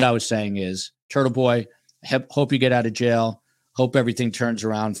what I was saying is, Turtle Boy, hope you get out of jail. Hope everything turns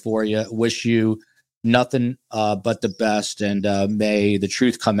around for you. Wish you nothing but the best, and may the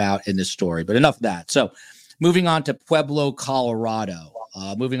truth come out in this story. But enough of that. So moving on to Pueblo, Colorado.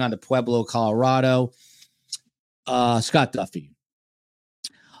 Scott Duffy.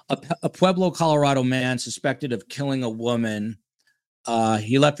 A Pueblo, Colorado man suspected of killing a woman.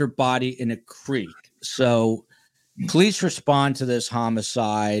 He left her body in a creek. So police respond to this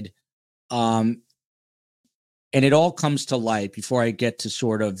homicide. And it all comes to light before I get to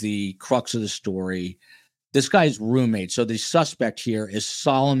sort of the crux of the story. This guy's roommate. So the suspect here is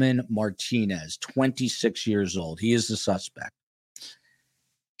Solomon Martinez, 26 years old. He is the suspect.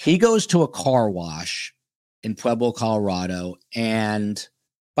 He goes to a car wash in Pueblo, Colorado, and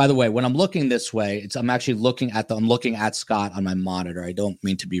By the way, when I'm looking this way, I'm actually looking at Scott on my monitor. I don't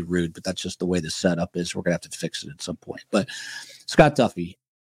mean to be rude, but that's just the way the setup is. We're going to have to fix it at some point. But Scott Duffy,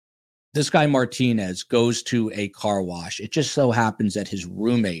 this guy Martinez goes to a car wash. It just so happens that his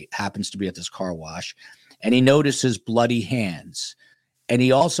roommate happens to be at this car wash, and he notices bloody hands. And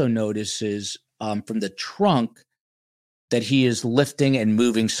he also notices from the trunk that he is lifting and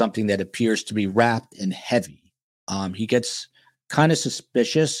moving something that appears to be wrapped and heavy. He gets kind of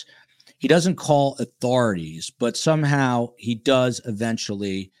suspicious. He doesn't call authorities, but somehow he does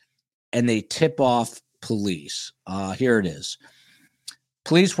eventually, and they tip off police. Here it is.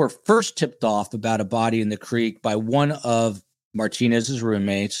 Police were first tipped off about a body in the creek by one of Martinez's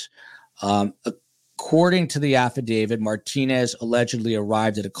roommates. According to the affidavit, Martinez allegedly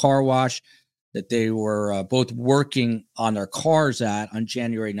arrived at a car wash that they were both working on their cars at on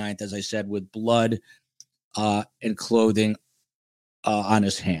January 9th, as I said, with blood and clothing on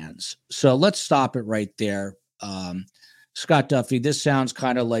his hands. So let's stop it right there. Scott Duffy, this sounds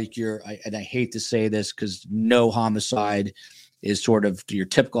kind of like and I hate to say this because no homicide is sort of your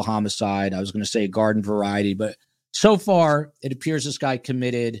typical homicide. I was going to say garden variety, but so far it appears this guy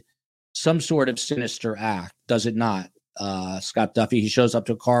committed some sort of sinister act, does it not? Scott Duffy, he shows up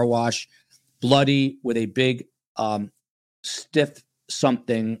to a car wash, bloody, with a big stiff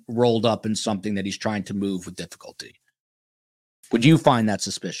something rolled up in something that he's trying to move with difficulty. Would you find that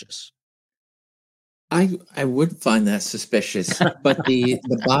suspicious? I would find that suspicious, but the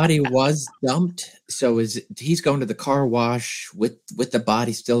body was dumped. So he's going to the car wash with the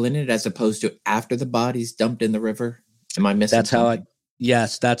body still in it, as opposed to after the body's dumped in the river? Am I missing?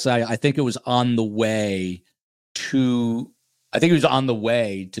 Yes, I think it was on the way to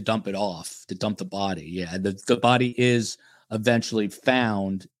dump it off, to dump the body. Yeah, the body is eventually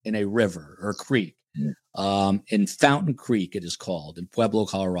found in a river or creek. In Fountain Creek, it is called, in Pueblo,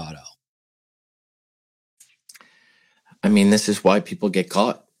 Colorado. I mean, this is why people get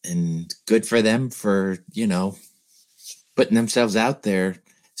caught, and good for them for, putting themselves out there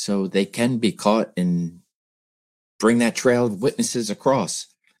so they can be caught and bring that trail of witnesses across.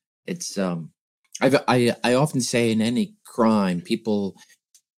 It's, I often say in any crime, people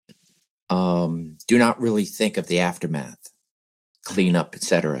do not really think of the aftermath, cleanup,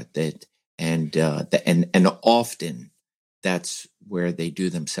 etc. And often that's where they do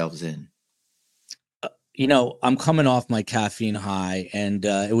themselves in. I'm coming off my caffeine high, and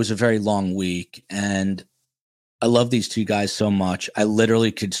it was a very long week, and I love these two guys so much. I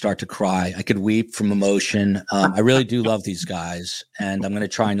literally could start to cry. I could weep from emotion. I really do love these guys, and I'm going to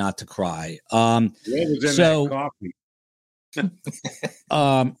try not to cry. That coffee?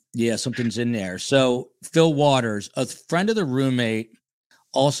 Yeah, something's in there. So Phil Waters, a friend of the roommate,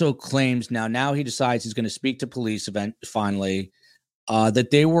 also claims now he decides he's going to speak to police finally, that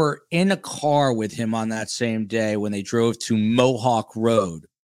they were in a car with him on that same day when they drove to Mohawk Road.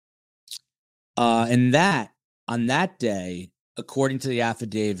 And on that day, according to the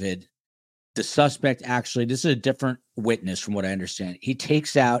affidavit, the suspect actually, this is a different witness from what I understand. He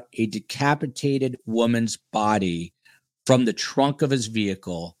takes out a decapitated woman's body from the trunk of his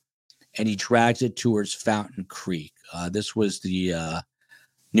vehicle and he drags it towards Fountain Creek. This was the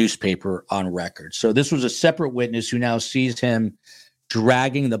newspaper on record. So this was a separate witness who now sees him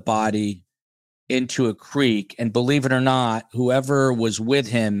dragging the body into a creek. And believe it or not, whoever was with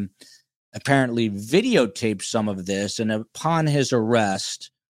him apparently videotaped some of this. And upon his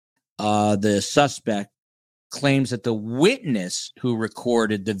arrest, the suspect claims that the witness who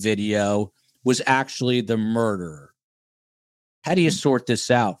recorded the video was actually the murderer. How do you sort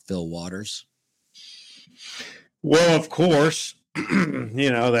this out, Phil Waters? Well, of course,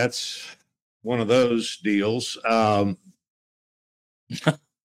 that's one of those deals.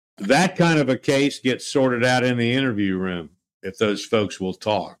 That kind of a case gets sorted out in the interview room if those folks will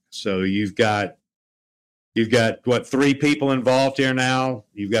talk. So you've got what, 3 people involved here now?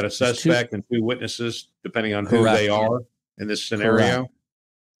 You've got a suspect and 2 witnesses, depending on who they are in this scenario. Correct.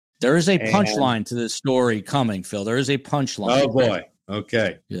 There is a punchline to this story coming, Phil. There is a punchline. Oh boy.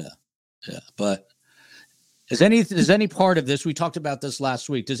 Okay. Yeah. But is any part of this, we talked about this last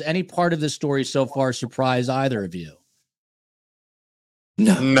week, does any part of this story so far surprise either of you?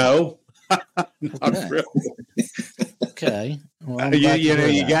 No. Not really. Okay. Well,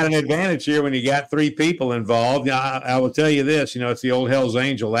 you got an advantage here when you got 3 people involved. I will tell you this, it's the old Hell's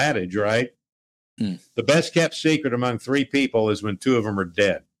Angel adage, right? The best kept secret among 3 people is when 2 of them are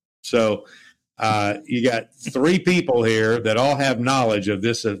dead. So you got 3 people here that all have knowledge of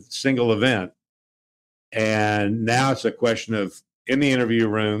this single event. And now it's a question of, in the interview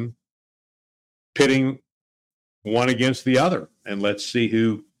room, pitting one against the other, and let's see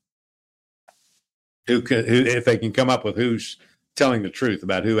who if they can come up with who's telling the truth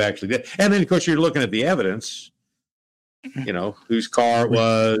about who actually did. And then, of course, you're looking at the evidence, whose car it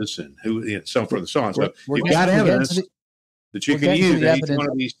was and who, so forth and so on. So you've got evidence that you can use in each one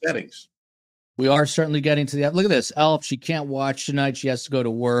of these settings. We are certainly getting to the. Look at this, Elf. She can't watch tonight. She has to go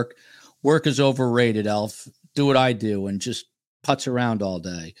to work. Work is overrated, Elf. Do what I do and just putz around all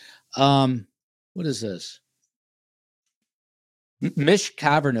day. What is this? Mish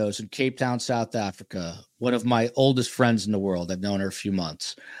Cavernos in Cape Town, South Africa, one of my oldest friends in the world. I've known her a few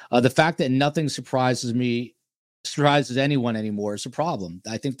months. The fact that nothing surprises anyone anymore is a problem.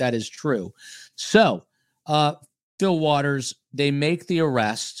 I think that is true. So, Phil Waters, they make the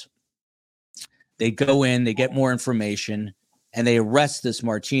arrest. They go in, they get more information, and they arrest this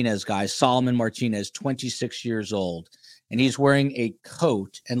Martinez guy, Solomon Martinez, 26 years old. And he's wearing a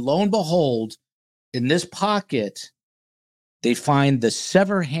coat. And lo and behold, in this pocket, they find the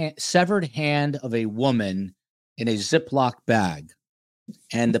severed hand of a woman in a Ziploc bag.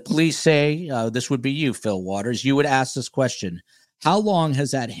 And the police say, this would be you, Phil Waters. You would ask this question. How long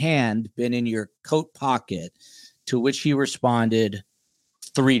has that hand been in your coat pocket? To which he responded,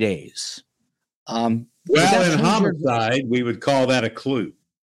 3 days. Well, in homicide, we would call that a clue.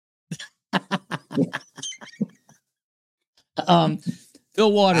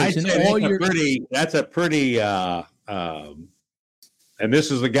 Phil Waters, I'd say that's a pretty and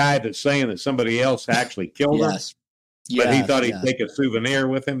this is the guy that's saying that somebody else actually killed him. But he thought he'd take a souvenir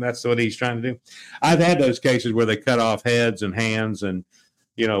with him. That's what he's trying to do. I've had those cases where they cut off heads and hands and,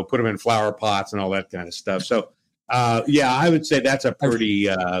 put them in flower pots and all that kind of stuff. So, I would say that's a pretty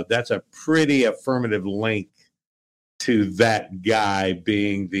affirmative link to that guy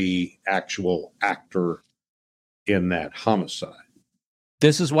being the actual actor in that homicide.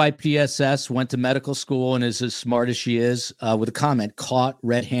 This is why PSS went to medical school and is as smart as she is, with a comment, caught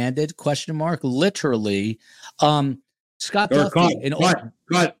red-handed, ? Literally. Scott Duffy.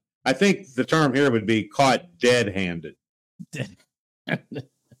 Caught, I think the term here would be caught dead-handed.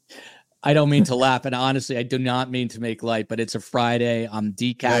 I don't mean to laugh, and honestly, I do not mean to make light, but it's a Friday. I'm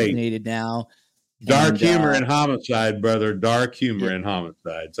decaffeinated now. Dark humor in homicide, brother. Dark humor in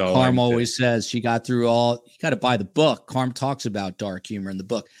homicide. Carm always says she got through all. You got to buy the book. Carm talks about dark humor in the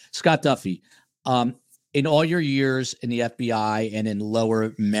book. Scott Duffy, in all your years in the FBI and in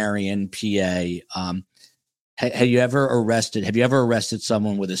Lower Marion, PA, have you ever arrested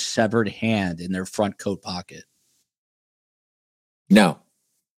someone with a severed hand in their front coat pocket? No.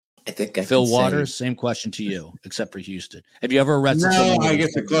 I think Phil Waters, same question to you, except for Houston. Have you ever arrested someone? No, I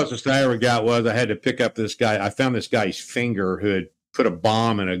guess the closest I ever got was I had to pick up this guy. I found this guy's finger who had put a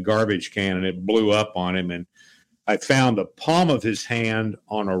bomb in a garbage can and it blew up on him. And I found the palm of his hand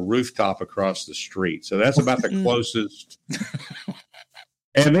on a rooftop across the street. So that's about the closest.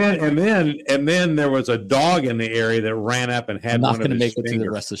 And then there was a dog in the area that ran up and had I'm not one of his make it fingers. through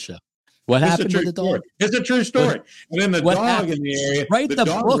the rest of the show. What happened with the dog? It's a true story. And then the dog happened? in the area. Write the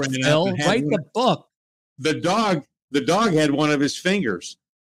book, Phil. Write the book. The dog had one of his fingers,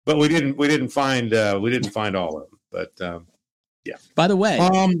 but we didn't find all of them. But yeah. By the way,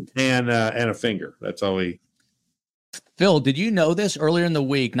 and a finger. That's all we. Phil, did you know this earlier in the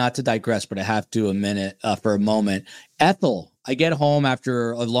week? Not to digress, but I have to for a moment. Ethel, I get home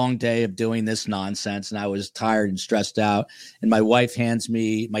after a long day of doing this nonsense, and I was tired and stressed out. And my wife hands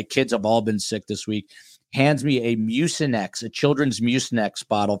me, my kids have all been sick this week, hands me a Mucinex, a children's Mucinex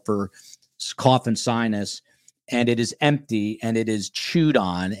bottle for cough and sinus, and it is empty and it is chewed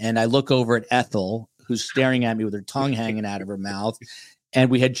on. And I look over at Ethel, who's staring at me with her tongue hanging out of her mouth. And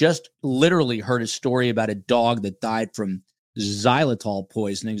we had just literally heard a story about a dog that died from xylitol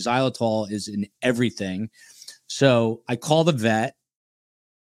poisoning. Xylitol is in everything. So I call the vet,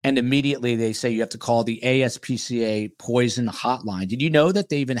 and immediately they say you have to call the ASPCA poison hotline. Did you know that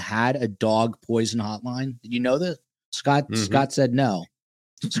they even had a dog poison hotline? Did you know that? Scott said no.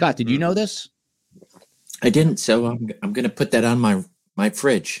 Scott, did you know this? I didn't, so I'm going to put that on my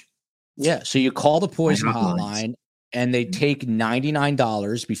fridge. Yeah, so you call the poison hotline, and they take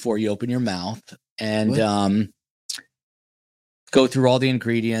 $99 before you open your mouth, and go through all the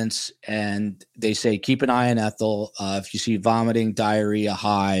ingredients, and they say, keep an eye on Ethel. If you see vomiting, diarrhea,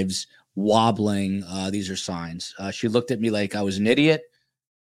 hives, wobbling, these are signs. She looked at me like I was an idiot.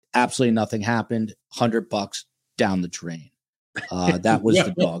 Absolutely nothing happened. $100 down the drain. That was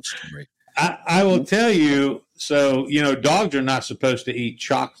the dog story. I will tell you, so, dogs are not supposed to eat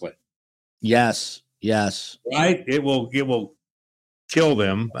chocolate. Yes. Right? It will kill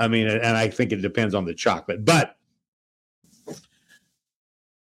them. I mean, and I think it depends on the chocolate, but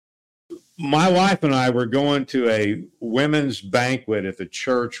my wife and I were going to a women's banquet at the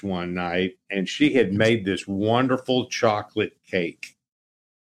church one night, and she had made this wonderful chocolate cake.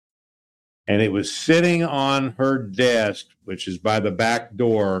 And it was sitting on her desk, which is by the back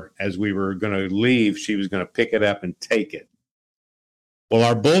door. As we were going to leave, she was going to pick it up and take it. Well,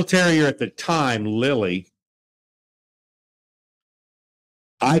 our bull terrier at the time, Lily,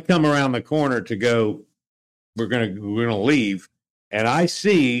 I come around the corner to go, we're going to leave, and I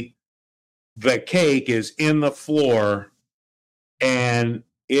see the cake is in the floor, and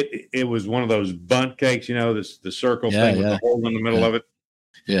it was one of those bundt cakes, the circle thing with the hole in the middle of it.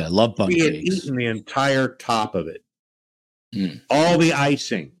 Yeah, love bundt cakes. He had eaten the entire top of it, all the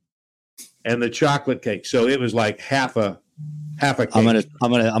icing, and the chocolate cake. So it was like half a cake.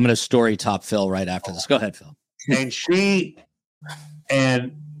 I'm gonna story top Phil right after this. Go ahead, Phil.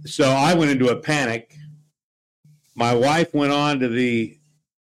 And so I went into a panic. My wife went on to the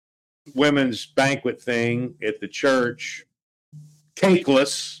women's banquet thing at the church,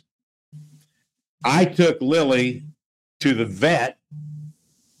 cakeless. I took Lily to the vet,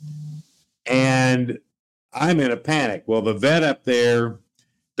 and I'm in a panic. Well, the vet up there,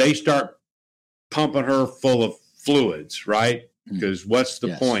 they start pumping her full of fluids, right? Because what's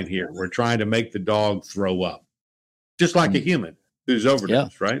the point here? We're trying to make the dog throw up, just like a human who's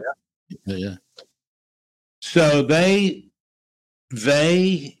overdosed, right? Yeah. So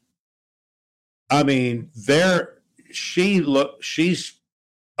she's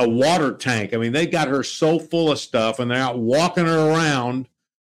a water tank. I mean, they got her so full of stuff, and they're out walking her around.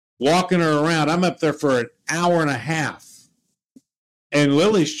 I'm up there for an hour and a half, and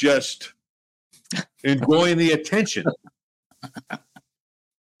Lily's just enjoying the attention.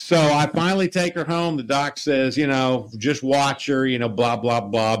 So I finally take her home. The doc says, just watch her, blah, blah,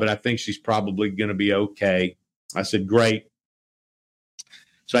 blah. But I think she's probably going to be okay. I said, great.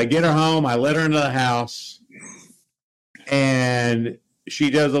 So I get her home. I let her into the house. And she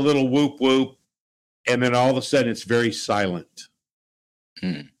does a little whoop, whoop. And then all of a sudden, it's very silent.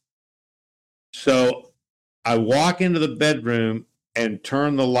 So I walk into the bedroom and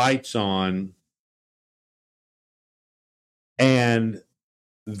turn the lights on. And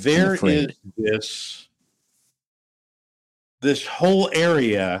there is this whole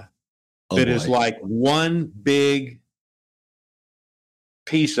area that is like one big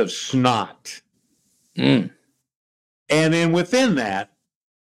piece of snot. And then within that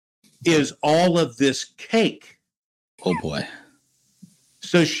is all of this cake. Oh, boy.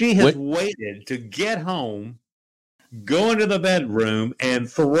 So she has waited to get home, go into the bedroom, and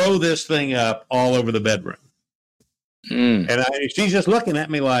throw this thing up all over the bedroom. And she's just looking at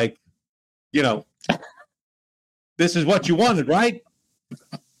me like, this is what you wanted, right?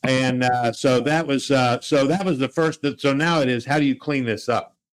 And so that was the first. So now it is, how do you clean this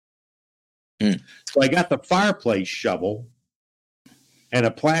up? So I got the fireplace shovel and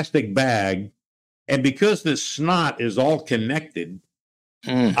a plastic bag, and because this snot is all connected,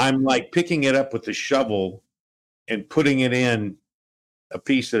 I'm like picking it up with the shovel and putting it in a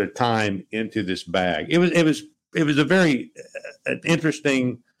piece at a time into this bag. It was a very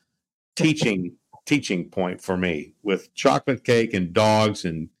interesting teaching point for me with chocolate cake and dogs,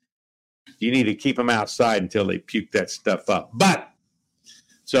 and you need to keep them outside until they puke that stuff up. But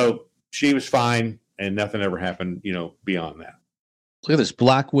so she was fine, and nothing ever happened, beyond that. Look at this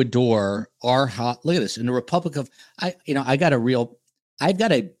Blackwood door. Look at this in the Republic of I've got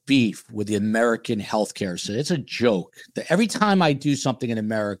a beef with the American healthcare system. It's a joke that every time I do something in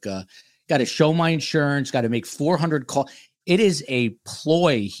America, got to show my insurance, got to make 400 calls. It is a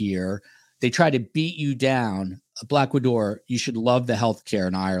ploy here. They try to beat you down. Blackwood door, you should love the healthcare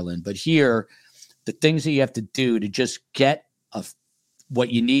in Ireland, but here, the things that you have to do to just get what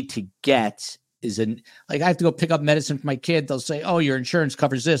you need to get is I have to go pick up medicine for my kid. They'll say, "Oh, your insurance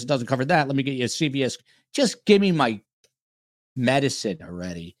covers this; it doesn't cover that. Let me get you a CVS." Just give me my medicine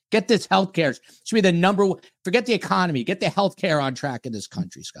already. Get this healthcare. It should be the number one. Forget the economy. Get the healthcare on track in this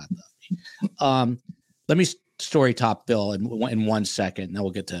country, Scott Duffy. Let me story top Bill in 1 second, and then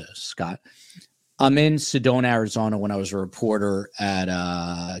we'll get to Scott. I'm in Sedona, Arizona, when I was a reporter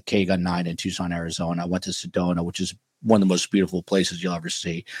at K-Gun 9 in Tucson, Arizona. I went to Sedona, which is one of the most beautiful places you'll ever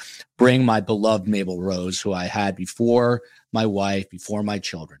see. Bring my beloved Mabel Rose, who I had before my wife, before my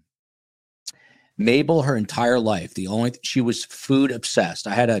children. Mabel, her entire life, she was food obsessed.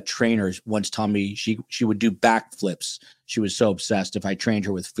 I had a trainer once tell me she would do backflips. She was so obsessed if I trained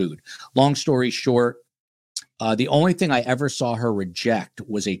her with food. Long story short, the only thing I ever saw her reject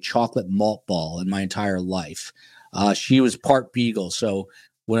was a chocolate malt ball in my entire life. She was part Beagle. So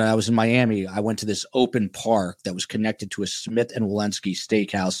when I was in Miami, I went to this open park that was connected to a Smith and Walensky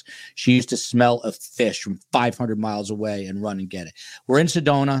steakhouse. She used to smell a fish from 500 miles away and run and get it. We're in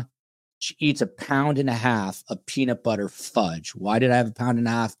Sedona. She eats 1.5 pounds of peanut butter fudge. Why did I have 1.5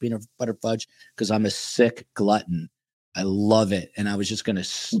 pounds peanut butter fudge? Because I'm a sick glutton. I love it. And I was just going to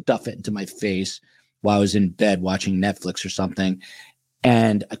stuff it into my face while I was in bed watching Netflix or something.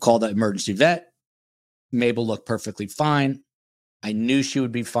 And I called the emergency vet. Mabel looked perfectly fine. I knew she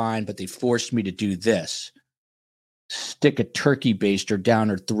would be fine, but they forced me to do this. Stick a turkey baster down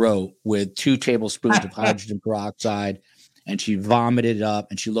her throat with 2 tablespoons of hydrogen peroxide. And she vomited it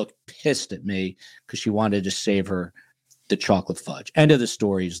up, and she looked pissed at me because she wanted to save her the chocolate fudge. End of the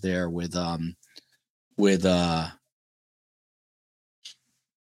story is there with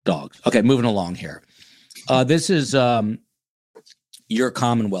dogs. Okay, moving along here. This is your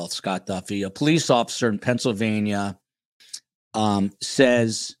Commonwealth, Scott Duffy. A police officer in Pennsylvania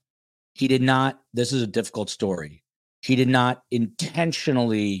says he did not, this is a difficult story, he did not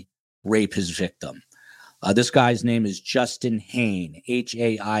intentionally rape his victim. This guy's name is Justin Hain,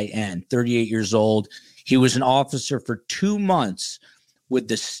 Hain, 38 years old. He was an officer for 2 months with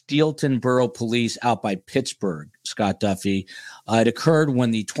the Steelton Borough Police out by Pittsburgh, Scott Duffy. It occurred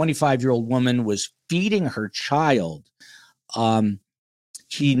when the 25-year-old woman was feeding her child.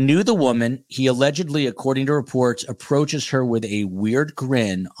 He knew the woman. He allegedly, according to reports, approaches her with a weird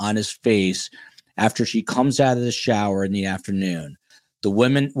grin on his face after she comes out of the shower in the afternoon. The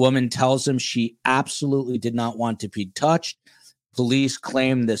woman tells him she absolutely did not want to be touched. Police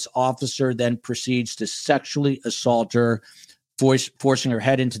claim this officer then proceeds to sexually assault her, forcing her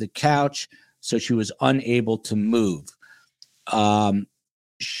head into the couch so she was unable to move.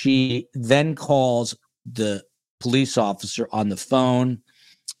 She then calls the police officer on the phone.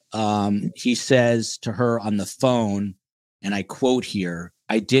 He says to her on the phone, and I quote here,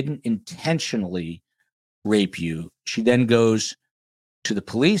 "I didn't intentionally rape you." She then goes to the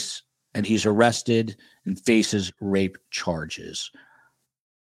police, and he's arrested and faces rape charges.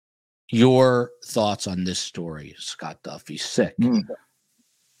 Your thoughts on this story, Scott Duffy? Sick.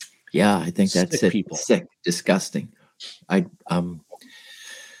 Yeah, I think that's Sick it. people. Sick, disgusting.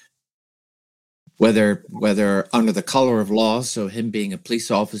 Whether under the color of law, so him being a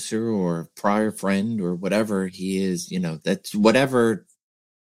police officer or a prior friend or whatever he is, that's whatever.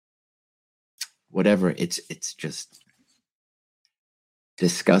 It's just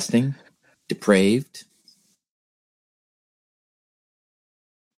disgusting, depraved.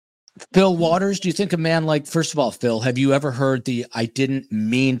 Phil Waters, do you think a man like, first of all, Phil, have you ever heard the "I didn't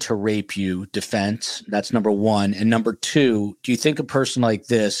mean to rape you" defense? That's number one. And number two, do you think a person like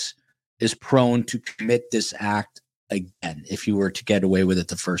this is prone to commit this act again if you were to get away with it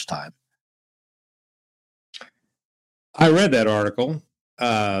the first time? I read that article.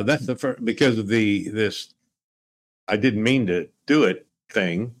 That's the first, because of this "I didn't mean to do it"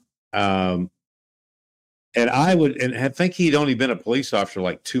 thing. And I think he'd only been a police officer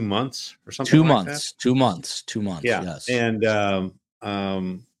like 2 months or something. 2 like months. that. 2 months. 2 months. Yeah. Yes. And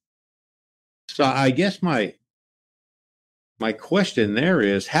so I guess my question there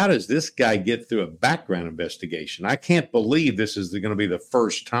is, how does this guy get through a background investigation? I can't believe this is going to be the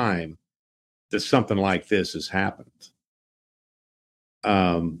first time that something like this has happened.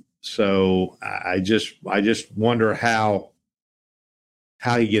 So I just wonder how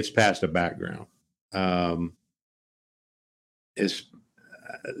he gets past a background. That's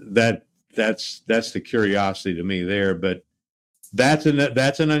the curiosity to me there, but that's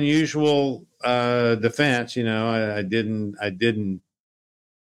an unusual defense. I didn't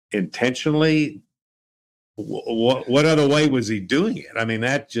intentionally. What other way was he doing it? I mean,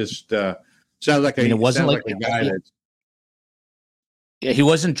 that just sounds like it wasn't like a guy that's. Yeah, he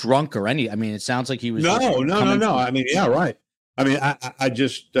wasn't drunk or any. I mean, it sounds like he was. No. I mean, yeah, right. I mean, I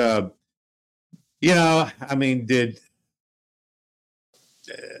just, I mean, did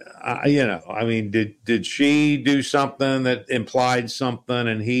she do something that implied something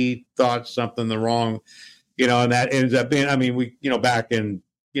and he thought something the wrong, and that ends up being, I mean, we, back in,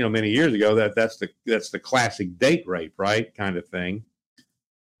 many years ago, that's the classic date rape, right? Kind of thing.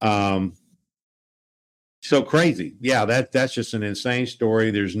 So crazy. Yeah, that's just an insane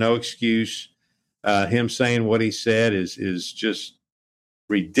story. There's no excuse. Him saying what he said is just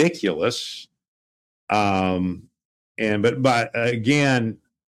ridiculous. But again,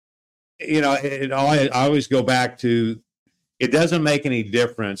 I always go back to, it doesn't make any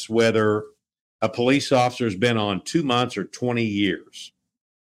difference whether a police officer has been on 2 months or 20 years.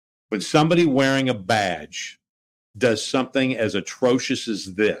 When somebody wearing a badge does something as atrocious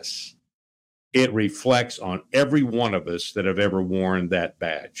as this, it reflects on every one of us that have ever worn that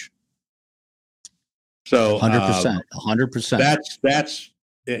badge. So 100%. That's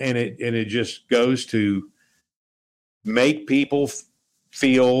and it just goes to make people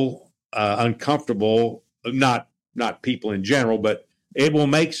feel uncomfortable. Not people in general, but it will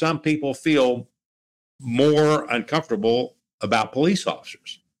make some people feel more uncomfortable about police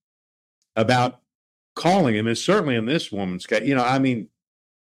officers, about calling him. And certainly in this woman's case, I mean,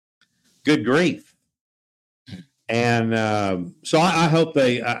 good grief. And so I hope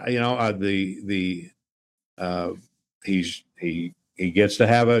they, he gets to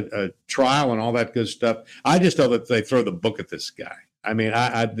have a trial and all that good stuff. I just hope that they throw the book at this guy. I mean,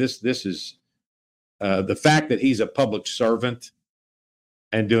 this is the fact that he's a public servant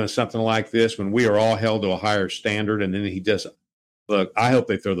and doing something like this when we are all held to a higher standard, and then he does. Look, I hope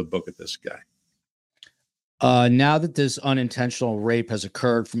they throw the book at this guy. Now that this unintentional rape has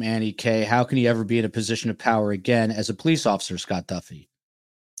occurred from Annie K, how can he ever be in a position of power again as a police officer, Scott Duffy?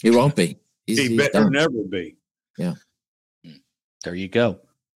 He won't be. He better never be. Yeah. There you go.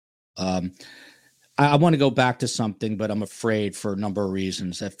 I want to go back to something, but I'm afraid for a number of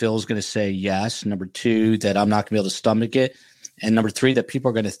reasons that Phil's going to say yes. Number two, that I'm not going to be able to stomach it. And number three, that people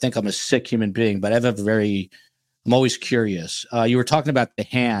are going to think I'm a sick human being. But I'm always curious. You were talking about the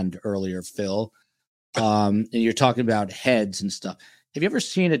hand earlier, Phil. And you're talking about heads and stuff. Have you ever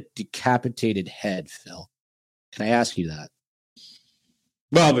seen a decapitated head, Phil? Can I ask you that?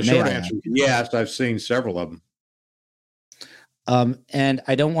 Well, the short answer is yes. I've seen several of them. And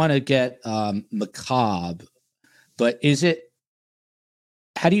I don't want to get macabre, but is there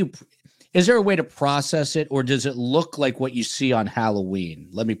a way to process it, or does it look like what you see on Halloween?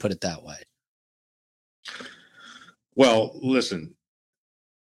 Let me put it that way. Well, listen,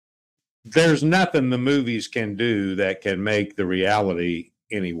 there's nothing the movies can do that can make the reality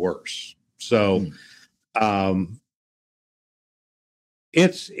any worse. So,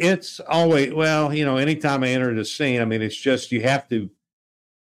 it's always, anytime I enter the scene, I mean, it's just, you have to,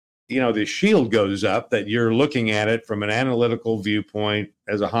 the shield goes up that you're looking at it from an analytical viewpoint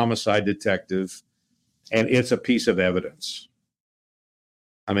as a homicide detective, and it's a piece of evidence.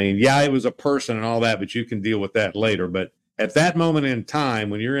 I mean, yeah, it was a person and all that, but you can deal with that later. But at that moment in time,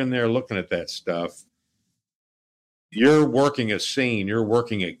 when you're in there looking at that stuff, you're working a scene, you're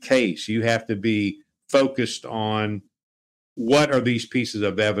working a case. You have to be focused on, what are these pieces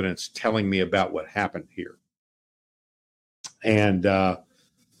of evidence telling me about what happened here? And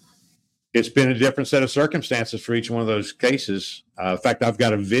it's been a different set of circumstances for each one of those cases. In fact, I've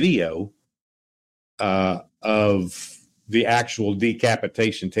got a video of the actual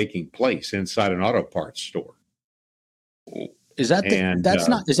decapitation taking place inside an auto parts store. Is that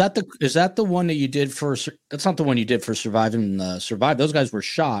the one that you did for? That's not the one you did for Survive. Those guys were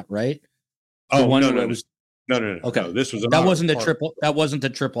shot, right? No. Okay, no, this was that wasn't the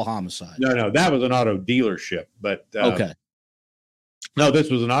triple homicide. No, that was an auto dealership. But okay, no, this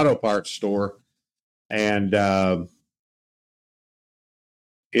was an auto parts store, and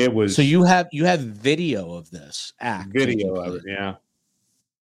it was. So you have video of this act. Video of it, yeah.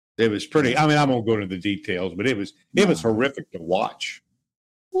 It was pretty. I mean, I won't go into the details, but it was horrific to watch.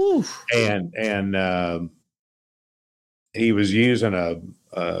 Oof. And he was using a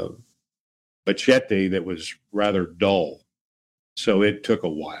machete that was rather dull, so it took a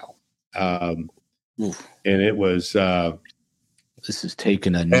while. And it was. This is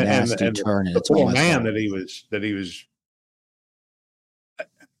taking a nasty turn. The poor man that he was.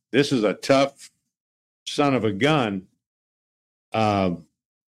 This is a tough son of a gun.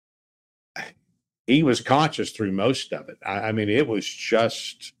 He was conscious through most of it. I mean, it was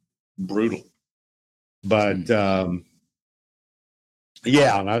just brutal. But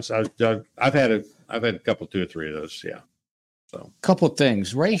yeah, and I've had a couple, 2 or 3 of those. Yeah. So couple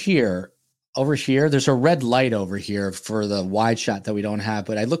things right here. Over here, there's a red light over here for the wide shot that we don't have,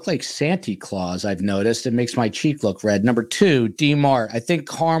 but I look like Santa Claus, I've noticed. It makes my cheek look red. Number 2, D. Mart. I think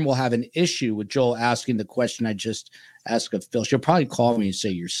Carm will have an issue with Joel asking the question I just asked of Phil. She'll probably call me and say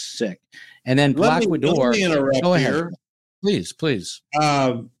you're sick. And then Black Widow. Go ahead. Here. Please.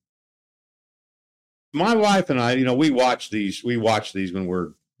 My wife and I, we watch these when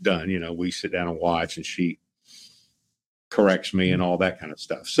we're done. We sit down and watch, and she corrects me and all that kind of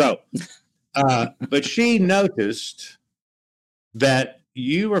stuff. So, but she noticed that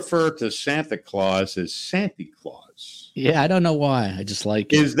you refer to Santa Claus as Santa Claus. Yeah, I don't know why. I just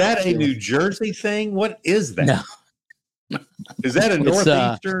like it. Is that a New Jersey thing? What is that? No. Is that a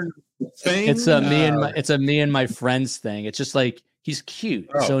Northeastern thing? It's a me and my friends thing. It's just like he's cute.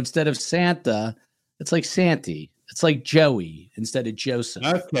 Oh. So instead of Santa, it's like Santy. It's like Joey instead of Joseph.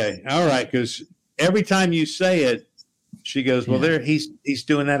 Okay. All right. Because every time you say it, she goes, well, there he's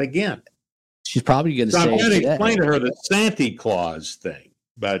doing that again. She's probably going to So say I'm it trying to today. explain to her the Santa Claus thing.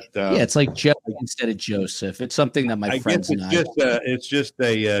 But it's like Joey instead of Joseph. It's something that my friends and I. It's just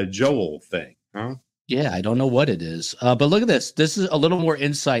a Joel thing, huh? Yeah, I don't know what it is. But look at this. This is a little more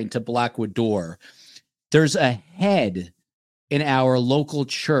insight into Blackwood Door. There's a head in our local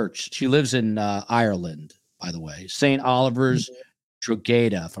church. She lives in Ireland, by the way. St. Oliver's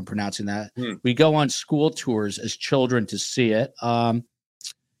Drogheda, if I'm pronouncing that. We go on school tours as children to see it.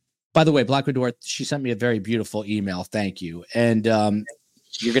 By the way, Blackwood Door, she sent me a very beautiful email. Thank you. And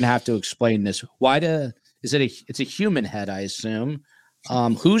you're going to have to explain this. It's a human head, I assume.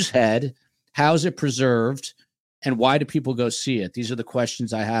 Whose head? How is it preserved? And why do people go see it? These are the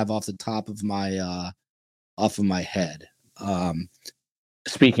questions I have off the top of my head.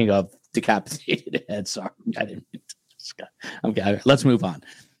 Speaking of decapitated heads, sorry, I didn't. Okay, let's move on.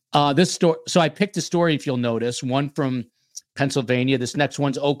 This story. So I picked a story, if you'll notice, one from Pennsylvania. This next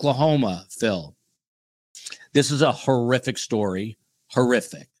one's Oklahoma, Phil. This is a horrific story.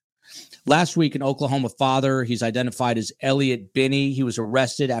 Horrific. Last week, an Oklahoma father, he's identified as Elliot Binney. He was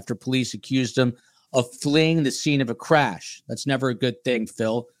arrested after police accused him of fleeing the scene of a crash. That's never a good thing,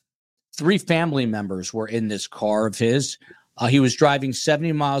 Phil. 3 family members were in this car of his. He was driving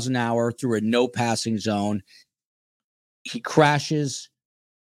 70 miles an hour through a no passing zone. He crashes.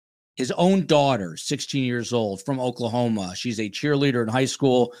 His own daughter, 16 years old, from Oklahoma. She's a cheerleader in high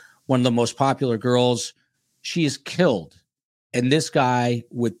school, one of the most popular girls. She is killed. And this guy,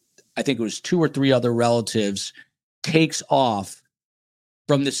 with I think it was 2 or 3 other relatives, takes off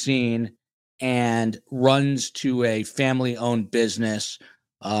from the scene and runs to a family-owned business.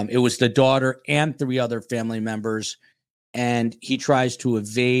 It was the daughter and 3 other family members, and he tries to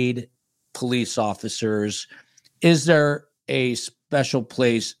evade police officers. Is there a special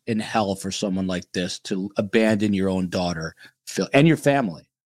place in hell for someone like this to abandon your own daughter, Phil, and your family?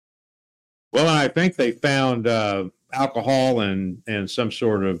 Well, I think they found alcohol and some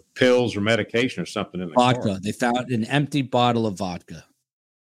sort of pills or medication or something in the vodka. car. They found an empty bottle of vodka.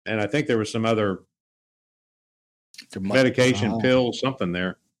 And I think there was some other medication, pills, something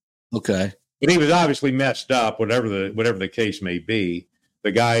there. Okay. But he was obviously messed up, whatever the case may be.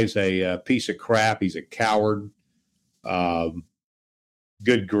 The guy's a piece of crap. He's a coward.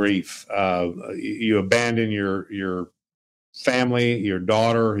 Good grief. You abandon your family, your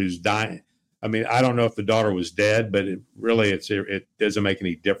daughter who's dying. I mean, I don't know if the daughter was dead, but it doesn't make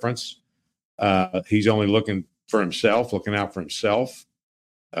any difference. He's only looking out for himself,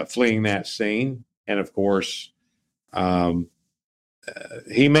 fleeing that scene. And of course,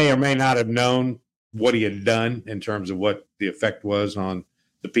 he may or may not have known what he had done in terms of what the effect was on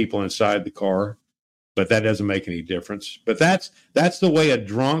the people inside the car, but that doesn't make any difference. But that's the way a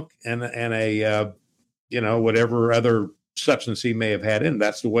drunk and a whatever other substance he may have had in,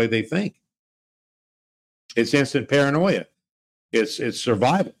 that's the way they think. It's instant paranoia. It's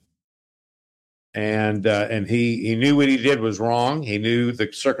survival. And he knew what he did was wrong. He knew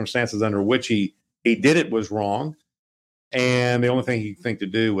the circumstances under which he did it was wrong. And the only thing he could think to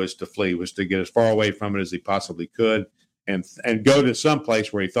do was to flee, was to get as far away from it as he possibly could and go to some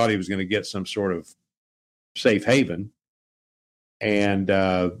place where he thought he was going to get some sort of safe haven and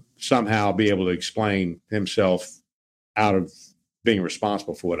somehow be able to explain himself out of being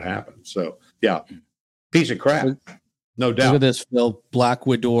responsible for what happened. So, yeah. Piece of crap, no doubt. Look at this, Phil.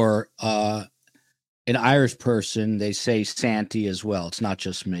 Blackwood Door, an Irish person, they say Santy as well. It's not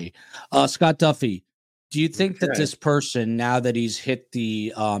just me. Scott Duffy, do you think that this person, now that he's hit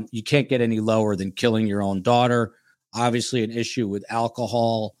the, you can't get any lower than killing your own daughter, obviously an issue with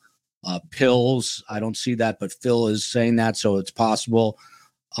alcohol, pills, I don't see that, but Phil is saying that, so it's possible.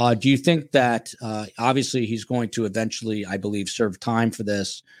 Do you think that, obviously he's going to eventually, I believe, serve time for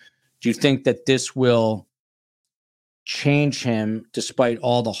this? Do you think that this will change him despite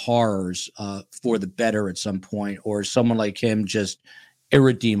all the horrors for the better at some point? Or is someone like him just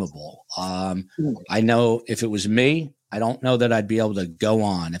irredeemable? I know if it was me, I don't know that I'd be able to go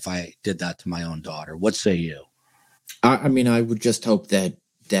on if I did that to my own daughter. What say you? I mean, I would just hope that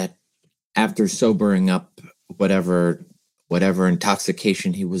after sobering up, whatever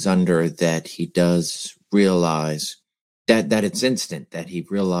intoxication he was under, that he does realize that it's instant, that he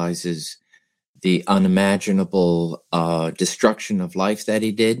realizes the unimaginable destruction of life that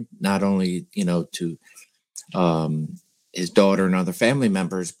he did, not only, to his daughter and other family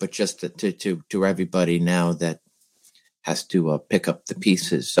members, but just to everybody now that has to pick up the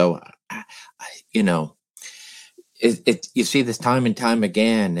pieces. So, You see this time and time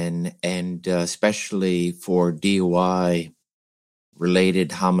again, and especially for DUI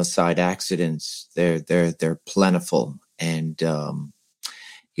related homicide accidents, they're plentiful, and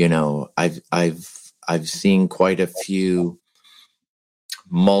I've seen quite a few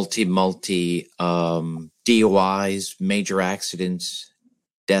multi DUIs, major accidents,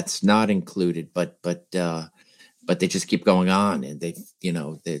 deaths not included, but they just keep going on, and they're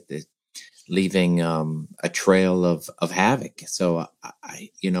leaving a trail of havoc. So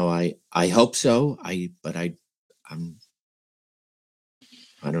I hope so. I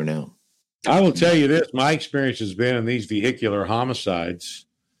don't know. I will tell you this: my experience has been in these vehicular homicides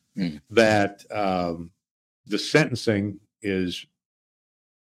that the sentencing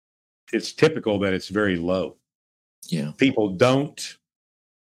it's typical that it's very low. Yeah, people don't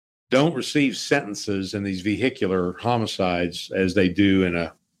receive sentences in these vehicular homicides as they do in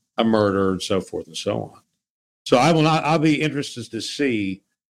a murder and so forth and so on. So I'll be interested to see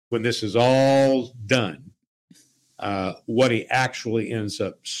when this is all done, what he actually ends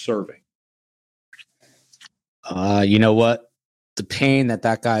up serving. You know what? The pain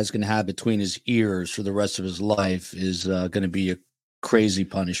that guy is going to have between his ears for the rest of his life is going to be a crazy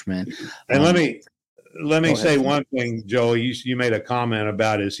punishment. And let me say one thing, Joey. You made a comment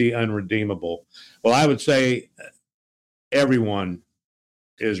about, is he unredeemable? Well, I would say everyone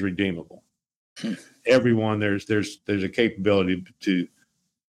is redeemable. Everyone, there's a capability to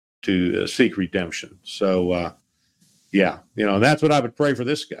seek redemption. So that's what I would pray for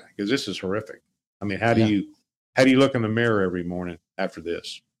this guy, because this is horrific. I mean, how do you look in the mirror every morning after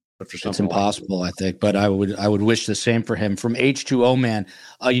this? It's impossible, I think, but I would wish the same for him. From H2O, man.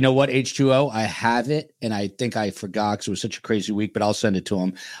 You know what, H2O? I have it, and I think I forgot because it was such a crazy week, but I'll send it to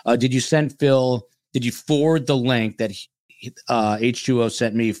him. Did you send Phil? Did you forward the link that H2O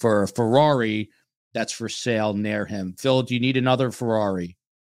sent me for a Ferrari that's for sale near him? Phil, do you need another Ferrari?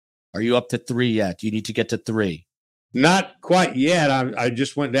 Are you up to 3 yet? Do you need to get to 3? Not quite yet. I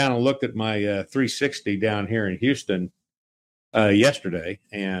just went down and looked at my 360 down here in Houston yesterday.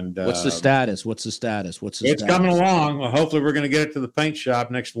 And what's the status? It's coming along. Well, hopefully we're going to get it to the paint shop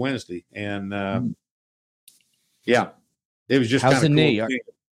next Wednesday. And it was just how's the cool. knee? Are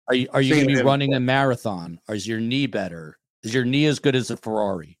you going to be running a marathon? Or is your knee better? Is your knee as good as a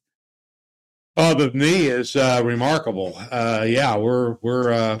Ferrari? Oh, the knee is remarkable.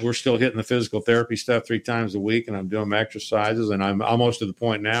 We're still hitting the physical therapy stuff 3 times a week, and I'm doing my exercises, and I'm almost to the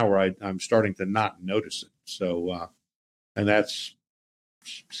point now where I'm starting to not notice it. So, and that's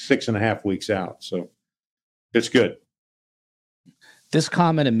 6.5 weeks out. So it's good. This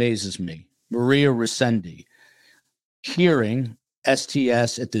comment amazes me. Maria Resendi, hearing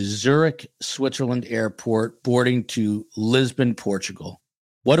STS at the Zurich, Switzerland airport, boarding to Lisbon, Portugal.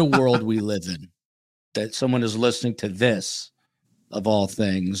 What a world we live in, that someone is listening to this, of all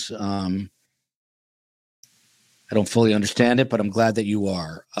things. I don't fully understand it, but I'm glad that you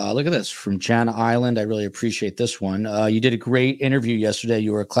are. Look at this from Jana Island. I really appreciate this one. You did a great interview yesterday.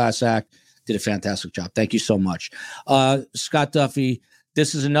 You were a class act, did a fantastic job. Thank you so much. Scott Duffy,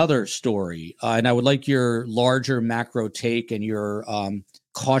 this is another story, and I would like your larger macro take and your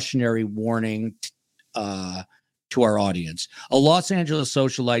cautionary warning to our audience. A Los Angeles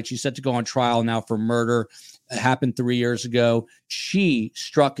socialite, she's set to go on trial now for murder. It happened 3 years ago. She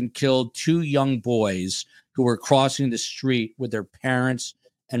struck and killed 2 young boys who were crossing the street with their parents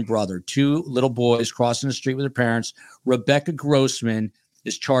and brother. 2 little boys crossing the street with their parents. Rebecca Grossman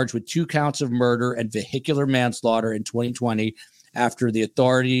is charged with 2 counts of murder and vehicular manslaughter in 2020 after the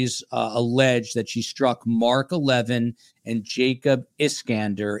authorities alleged that she struck Mark 11 and Jacob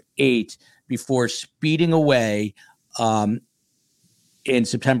Iskander 8 before speeding away in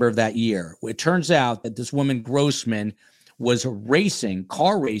September of that year. It turns out that this woman, Grossman, was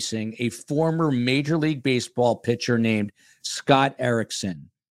car racing a former Major League Baseball pitcher named Scott Erickson.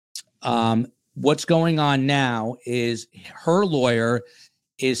 What's going on now is her lawyer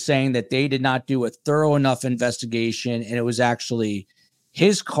is saying that they did not do a thorough enough investigation, and it was actually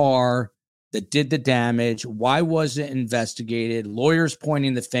his car that did the damage. Why wasn't it investigated? Lawyers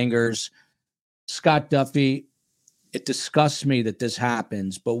pointing the fingers. Scott Duffy, it disgusts me that this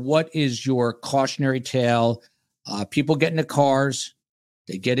happens, but what is your cautionary tale? People get into cars,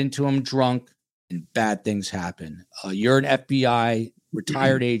 they get into them drunk, and bad things happen. You're an FBI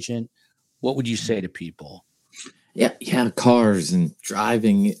retired agent. What would you say to people? Yeah, cars and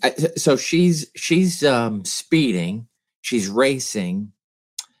driving. So she's speeding, she's racing,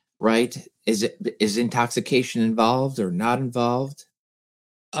 right? Is intoxication involved or not involved?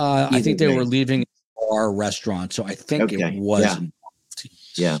 I think they were leaving a bar restaurant, so I think it was.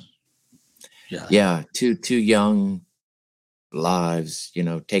 Yeah. Yeah, two young lives,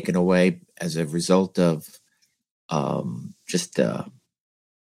 taken away as a result of just a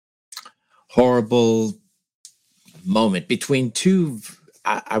horrible moment between two.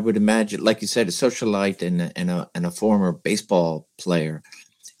 I would imagine, like you said, a socialite and a former baseball player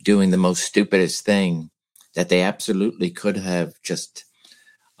doing the most stupidest thing that they absolutely could have just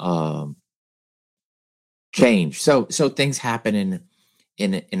changed. So things happen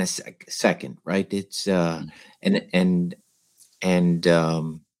in a second, right? It's and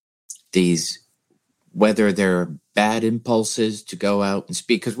these, whether they're bad impulses to go out and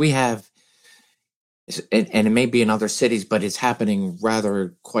speak, because we have, and it may be in other cities, but it's happening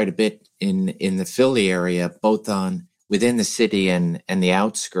rather quite a bit in the Philly area, both within the city and the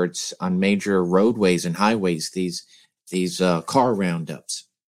outskirts on major roadways and highways. These car roundups,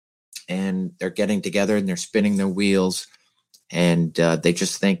 and they're getting together and they're spinning their wheels, and they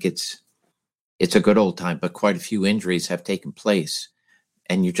just think it's a good old time. But quite a few injuries have taken place,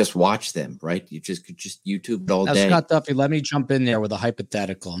 and you just watch them, right? You could just YouTube it all day. Scott Duffy, let me jump in there with a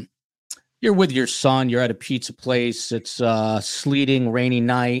hypothetical. You're with your son. You're at a pizza place. It's a sleeting, rainy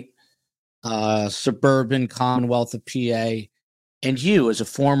night, suburban Commonwealth of PA. And you, as a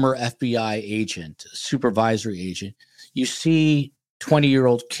former FBI agent, supervisory agent, you see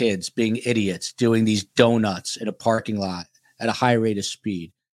 20-year-old kids being idiots doing these donuts in a parking lot at a high rate of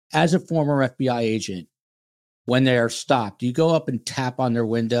speed. As a former FBI agent, when they are stopped, do you go up and tap on their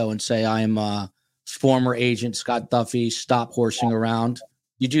window and say, I am former agent Scott Duffy, stop horsing around?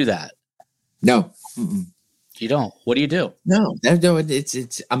 You do that? No. You don't. What do you do? No,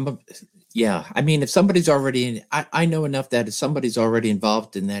 yeah. I mean, if somebody's already I know enough that if somebody's already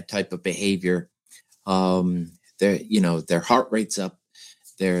involved in that type of behavior, their heart rate's up,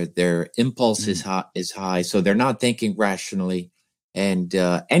 their impulse is high, so they're not thinking rationally. And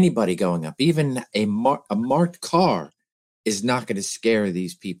anybody going up, even a marked car, is not going to scare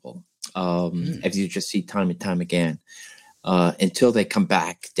these people, as you just see time and time again, until they come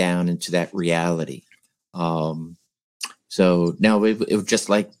back down into that reality. So now it was just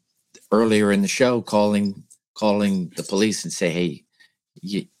like earlier in the show, calling the police and say, hey,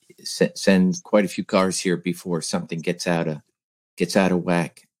 you send quite a few cars here before something gets out of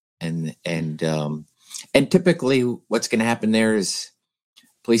whack. And typically what's going to happen there is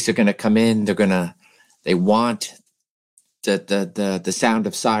police are going to come in. They want the sound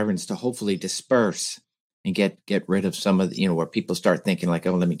of sirens to hopefully disperse and get rid of some of the, where people start thinking like,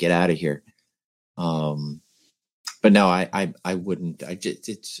 oh, let me get out of here. But no, I wouldn't.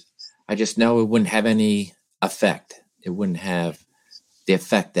 I just know it wouldn't have any effect. It wouldn't have the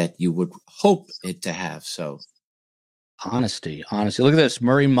effect that you would hope it to have. So honesty. Look at this.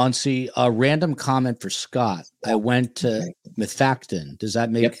 Murray Muncie, a random comment for Scott. I went to Methacton. Does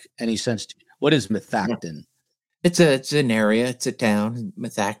that make any sense to you? What is Methacton? It's an area. It's a town.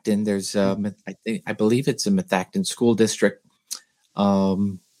 Methacton. There's I believe it's a Methacton school district.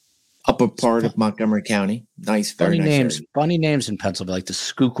 Upper part of Montgomery County. Nice, very nice names. area. Funny names in Pennsylvania, like the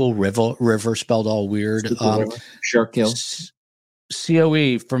Schuylkill River spelled all weird. Schuylkill.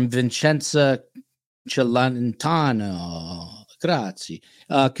 COE from Vincenza Celentano. Grazie.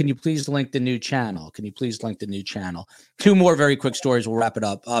 Can you please link the new channel? Two more very quick stories. We'll wrap it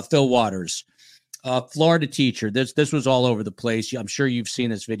up. Phil Waters, Florida teacher. This was all over the place. I'm sure you've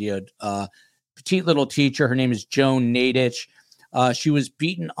seen this video. Petite little teacher. Her name is Joan Nadich. She was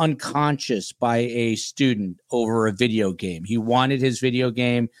beaten unconscious by a student over a video game. He wanted his video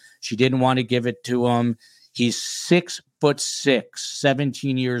game. She didn't want to give it to him. He's 6'6",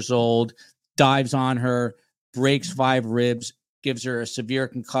 17 years old, dives on her, breaks 5 ribs, gives her a severe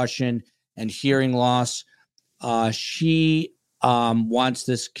concussion and hearing loss. She wants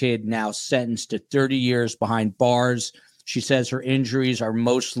this kid now sentenced to 30 years behind bars. She says her injuries are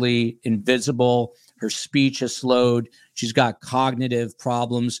mostly invisible. Her speech has slowed. She's got cognitive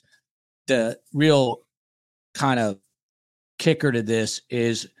problems. The real kind of kicker to this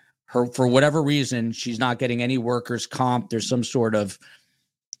is her, for whatever reason, she's not getting any workers' comp. There's some sort of,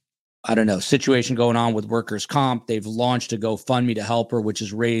 situation going on with workers' comp. They've launched a GoFundMe to help her, which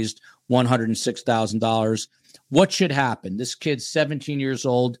has raised $106,000. What should happen? This kid's 17 years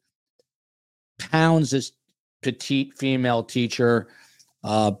old, pounds this petite female teacher,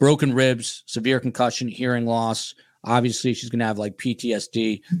 broken ribs, severe concussion, hearing loss. Obviously, she's going to have like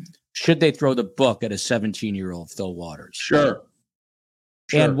PTSD. Should they throw the book at a 17-year-old Phil Waters? Sure.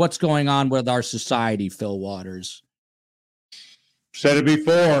 And what's going on with our society, Phil Waters? Said it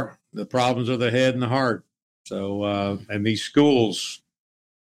before, the problems of the head and the heart. So, and these schools,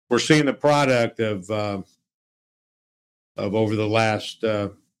 we're seeing the product of over the last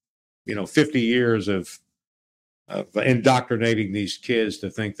 50 years of indoctrinating these kids to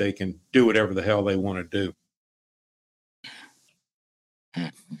think they can do whatever the hell they want to do.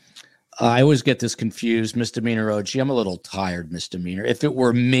 I always get this confused, Misdemeanor OG. I'm a little tired, Misdemeanor. If it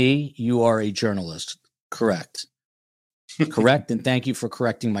were me, you are a journalist. Correct. Correct. And thank you for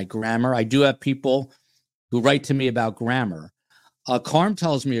correcting my grammar. I do have people who write to me about grammar. Carm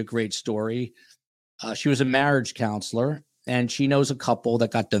tells me a great story. She was a marriage counselor, and she knows a couple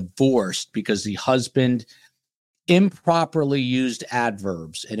that got divorced because the husband improperly used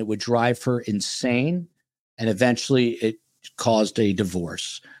adverbs, and it would drive her insane. And eventually it caused a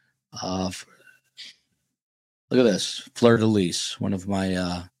divorce. Look at this, Fleur-de-Lis, one of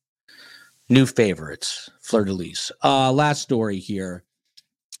my new favorites, Fleur-de-Lis. Last story here.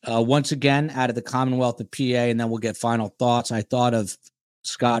 Once again, out of the Commonwealth of PA, and then we'll get final thoughts. I thought of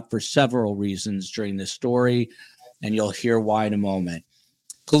Scott for several reasons during this story, and you'll hear why in a moment.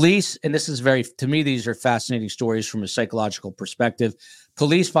 Police, and this is to me, these are fascinating stories from a psychological perspective.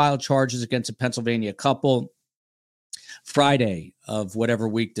 Police filed charges against a Pennsylvania couple Friday of whatever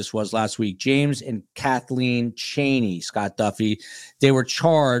week this was last week. James and Kathleen Cheney, Scott Duffy, they were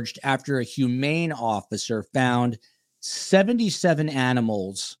charged after a humane officer found 77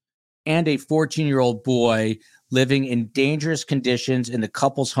 animals and a 14-year-old boy living in dangerous conditions in the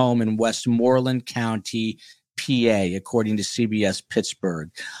couple's home in Westmoreland County, PA, according to CBS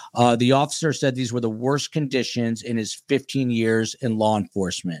Pittsburgh. The officer said these were the worst conditions in his 15 years in law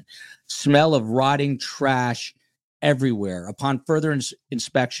enforcement. Smell of rotting trash everywhere. Upon further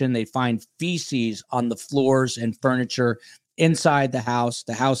inspection, they find feces on the floors and furniture inside the house.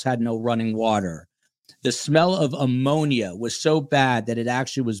 The house had no running water. The smell of ammonia was so bad that it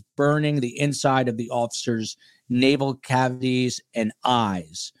actually was burning the inside of the officer's navel cavities and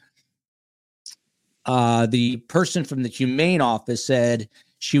eyes. The person from the humane office said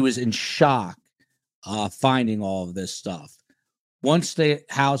she was in shock finding all of this stuff. Once the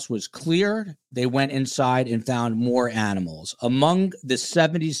house was cleared, they went inside and found more animals. Among the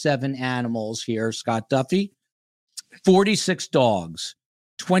 77 animals here, Scott Duffy, 46 dogs,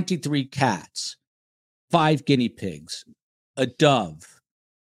 23 cats, 5 guinea pigs, a dove,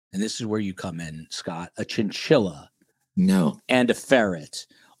 and this is where you come in, Scott, a chinchilla, and a ferret.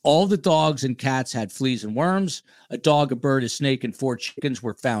 All the dogs and cats had fleas and worms. A dog, a bird, a snake, and 4 chickens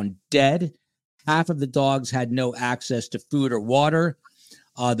were found dead. Half of the dogs had no access to food or water.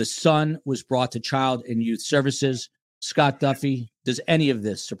 The son was brought to Child and Youth Services. Scott Duffy, does any of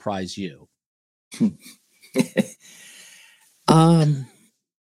this surprise you? No.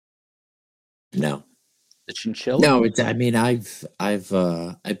 The chinchilla? No,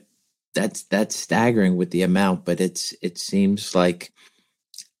 that's staggering with the amount, but it seems like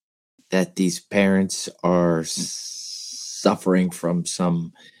that these parents are suffering from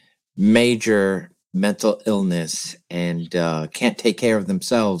some major mental illness and can't take care of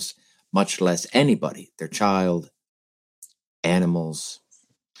themselves, much less anybody, their child, animals,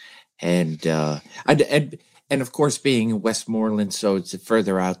 and of course, being in Westmoreland, so it's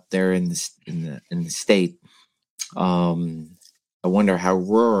further out there in the state. I wonder how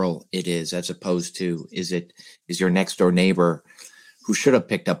rural it is, as opposed to is your next door neighbor who should have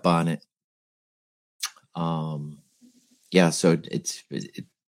picked up on it. So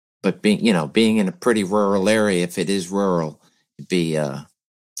but being in a pretty rural area, if it is rural, it'd be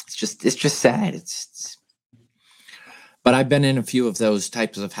it's just sad. But I've been in a few of those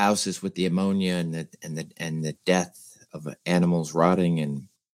types of houses with the ammonia and the death of animals rotting, and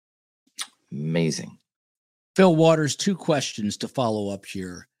amazing. Phil Waters, 2 questions to follow up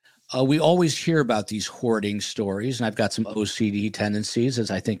here. We always hear about these hoarding stories, and I've got some OCD tendencies, as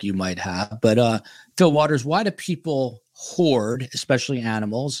I think you might have. But Phil Waters, why do people hoard, especially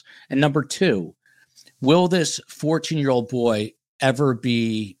animals? And number 2, will this 14-year-old boy ever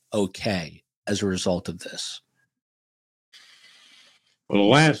be okay as a result of this?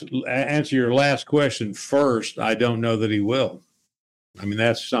 Well, answer your last question first. I don't know that he will. I mean,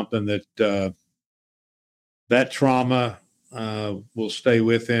 that's something that that trauma will stay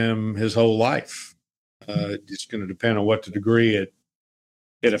with him his whole life. It's going to depend on what degree it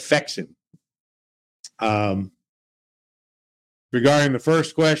affects him. Regarding the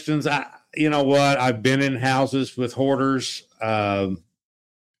first questions, you know what? I've been in houses with hoarders. I've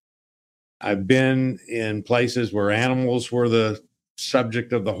been in places where animals were the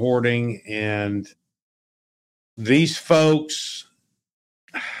subject of the hoarding, and these folks,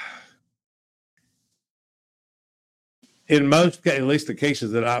 in most, at least the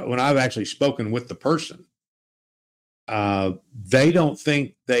cases that when I've actually spoken with the person, they don't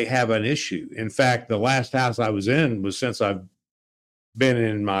think they have an issue. In fact, the last house I was in was since I've been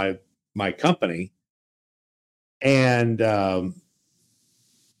in my my company. And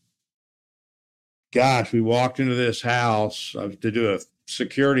gosh, we walked into this house to do a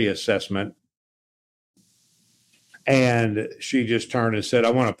security assessment. And she just turned and said,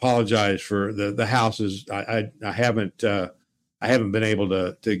 "I want to apologize for the houses. I haven't been able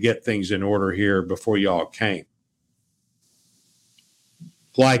to get things in order here before y'all came."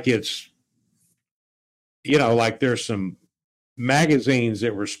 Like it's, like there's some magazines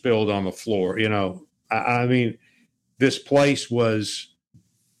that were spilled on the floor. I mean, this place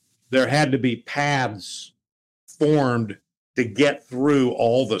there had to be paths formed to get through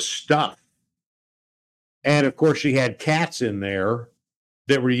all the stuff. And of course, she had cats in there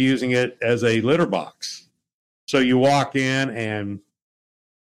that were using it as a litter box. So you walk in and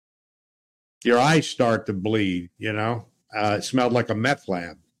your eyes start to bleed, it smelled like a meth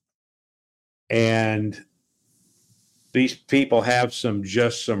lab. And these people have some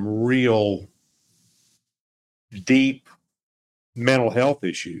real deep mental health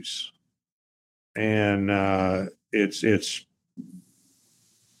issues. And it's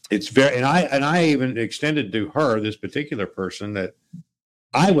very, and I even extended to her, this particular person, that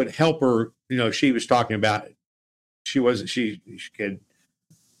I would help her. She was talking about she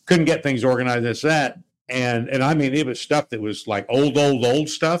couldn't get things organized, this, that. And I mean, it was stuff that was like old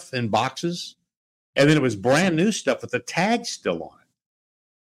stuff in boxes. And then it was brand new stuff with the tag still on it.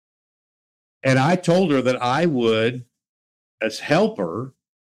 And I told her that I would, as helper,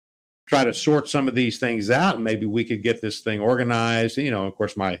 try to sort some of these things out, and maybe we could get this thing organized. Of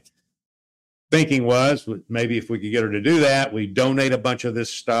course, my thinking was maybe if we could get her to do that, we donate a bunch of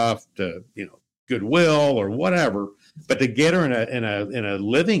this stuff to, Goodwill or whatever, but to get her in a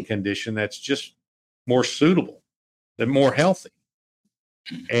living condition that's just more suitable, and more healthy.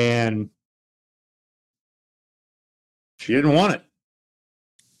 And she didn't want it.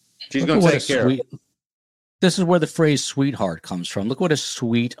 She's going to take care of it. This is where the phrase "sweetheart" comes from. Look what a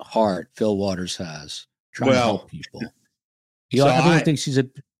sweetheart Phil Waters has, trying to help people. Everyone thinks he's a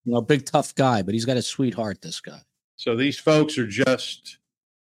big tough guy, but he's got a sweetheart, this guy. So these folks are just,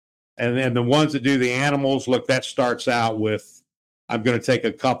 and then the ones that do the animals, look, that starts out with, I'm going to take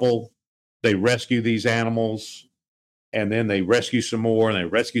a couple, they rescue these animals, and then they rescue some more, and they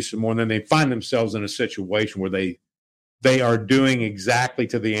rescue some more, and then they find themselves in a situation where they are doing exactly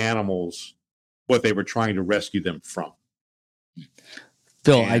to the animals what they were trying to rescue them from.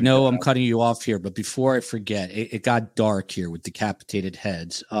 Phil, I know I'm cutting you off here, but before I forget, it got dark here with decapitated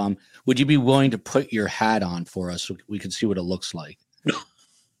heads. Would you be willing to put your hat on for us so we can see what it looks like?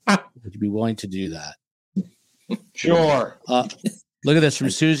 Would you be willing to do that? Sure. Look at this from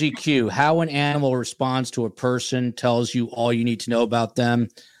Susie Q. How an animal responds to a person tells you all you need to know about them.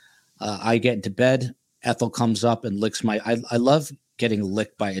 I get into bed. Ethel comes up and licks I love getting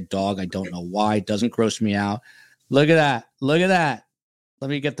licked by a dog. I don't know why. It doesn't gross me out. Look at that. Look at that.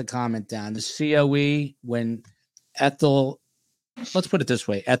 Let me get the comment down. The COE, when Ethel, let's put it this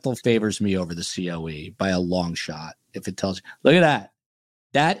way. Ethel favors me over the COE by a long shot. If it tells you, look at that.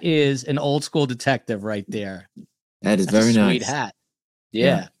 That is an old school detective right there. That's very nice. Sweet hat.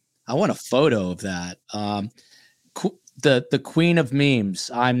 Yeah. I want a photo of that. The queen of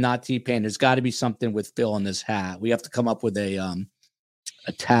memes. I'm not T-Pain. There's got to be something with Phil in this hat. We have to come up with a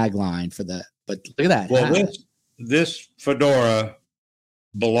tagline for that. But look at that. Well, this fedora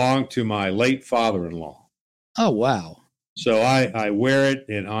belonged to my late father-in-law. Oh, wow. So I wear it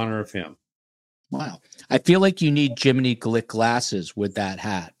in honor of him. Wow. I feel like you need Jiminy Glick glasses with that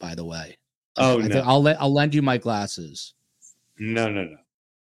hat, by the way. Oh, no. I'll lend you my glasses. No.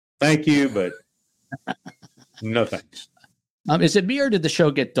 Thank you, but no thanks. Is it me or did the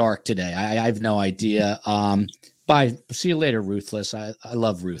show get dark today? I have no idea. Bye. See you later, Ruthless. I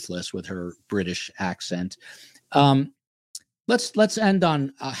love Ruthless with her British accent. Let's end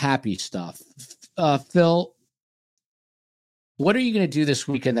on happy stuff. Phil, what are you going to do this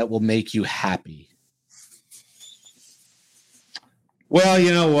weekend that will make you happy? Well,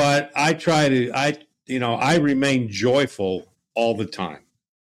 you know what? I remain joyful all the time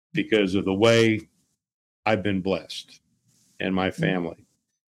because of the way I've been blessed and my family.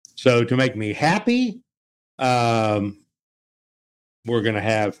 So to make me happy, we're going to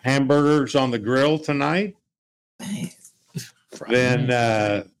have hamburgers on the grill tonight.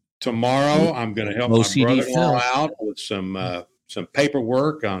 Then tomorrow, I'm going to help my brother-in-law out with some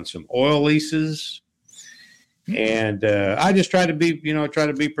paperwork on some oil leases. And I just try to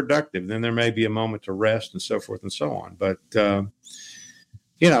be productive. Then there may be a moment to rest and so forth and so on. But,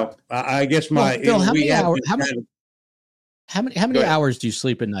 I guess Phil, how many hours do you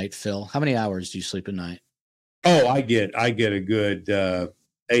sleep at night, Phil? How many hours do you sleep at night? Oh, I get a good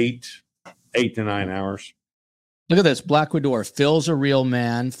 8 to 9 hours. Look at this. Black Widow. Phil's a real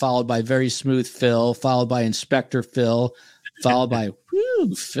man, followed by Very Smooth Phil, followed by Inspector Phil, followed by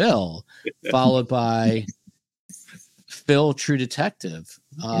Phil, followed by Phil True Detective.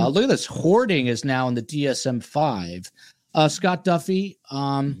 Look at this. Hoarding is now in the DSM-5. Scott Duffy,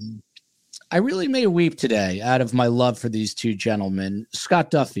 I really may weep today out of my love for these two gentlemen.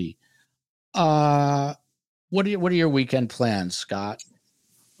 Scott Duffy, what are your weekend plans, Scott?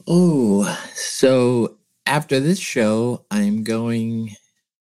 Oh, so after this show, I'm going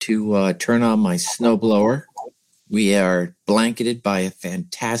to turn on my snowblower. We are blanketed by a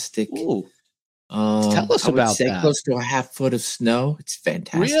fantastic. Ooh. Tell us about that. Close to a half foot of snow. It's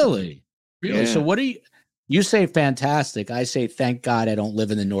fantastic. Really? Yeah. So what do you say fantastic? I say, thank God I don't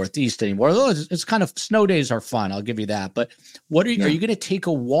live in the Northeast anymore. Although it's kind of, snow days are fun. I'll give you that. But are you going to take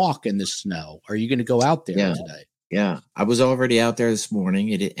a walk in the snow? Are you going to go out there today? Yeah. I was already out there this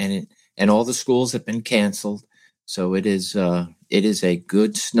morning and all the schools have been canceled. So it is a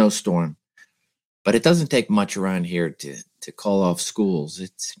good snowstorm, but it doesn't take much around here to call off schools.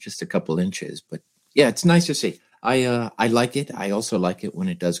 It's just a couple inches, but yeah, it's nice to see. I like it. I also like it when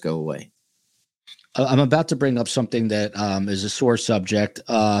it does go away. I'm about to bring up something that is a sore subject.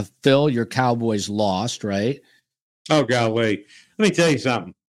 Phil, your Cowboys lost, right? Oh, golly. Let me tell you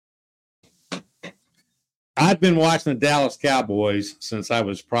something. I've been watching the Dallas Cowboys since I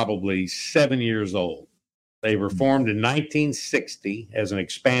was probably 7 years old. They were formed in 1960 as an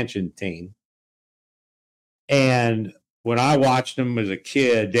expansion team. And when I watched them as a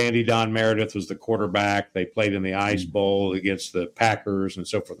kid, Dandy Don Meredith was the quarterback. They played in the Ice Bowl against the Packers and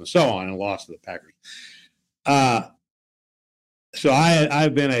so forth and so on and lost to the Packers. So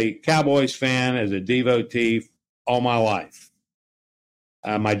I've been a Cowboys fan as a devotee all my life.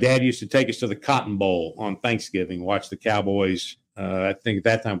 My dad used to take us to the Cotton Bowl on Thanksgiving, watch the Cowboys. I think at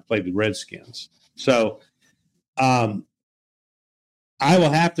that time played the Redskins. So I will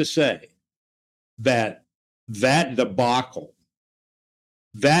have to say that debacle,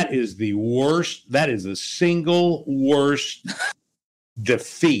 that is the worst, that is the single worst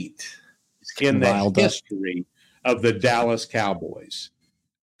defeat in the history of the Dallas Cowboys.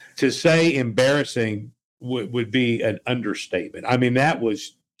 To say embarrassing would be an understatement. I mean, that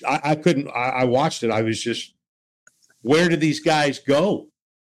was, I watched it. I was just, where did these guys go?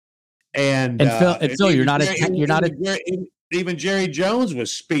 And Phil, you're not even Jerry Jones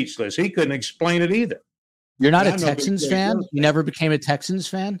was speechless. He couldn't explain it either. You're not a Texans fan? You never became a Texans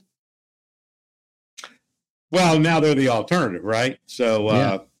fan? Well, now they're the alternative, right? So,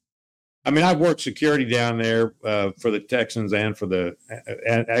 I mean, I've worked security down there for the Texans and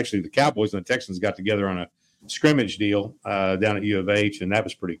actually the Cowboys and the Texans got together on a scrimmage deal down at U of H, and that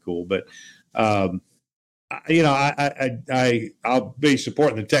was pretty cool. But, I'll be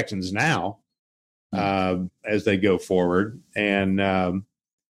supporting the Texans now as they go forward. And I'm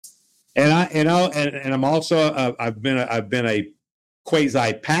also I've been a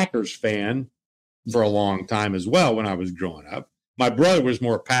quasi Packers fan for a long time as well when I was growing up. My brother was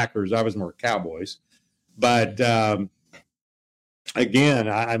more Packers, I was more Cowboys. But again,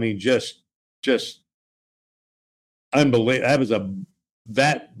 I mean, just unbelievable.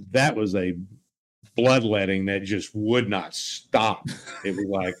 That was a bloodletting that just would not stop. It was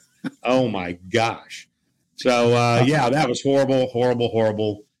like, oh my gosh. So that was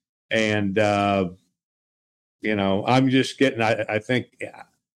horrible. And, I'm just getting, I think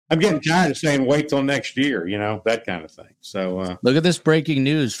I'm getting tired of saying, wait till next year, that kind of thing. So look at this breaking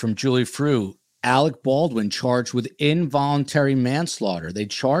news from Julie Frew. Alec Baldwin charged with involuntary manslaughter. They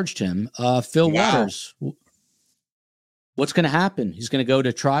charged him. Phil Waters. What's going to happen? He's going to go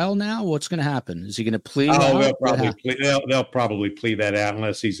to trial now? What's going to happen? Is he going to plead? Oh, they'll probably plead that out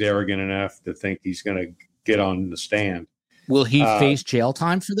unless he's arrogant enough to think he's going to get on the stand. Will he face jail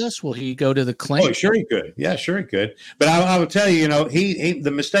time for this? Will he go to the clink? Oh, sure he could. Yeah, sure he could. But I will tell you, he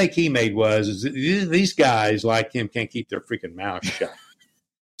the mistake he made is these guys like him can't keep their freaking mouth shut.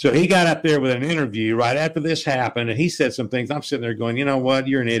 So he got up there with an interview right after this happened, and he said some things. I'm sitting there going, you know what?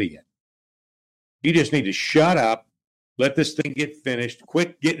 You're an idiot. You just need to shut up, let this thing get finished,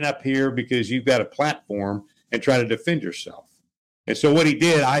 quit getting up here because you've got a platform and try to defend yourself. And so what he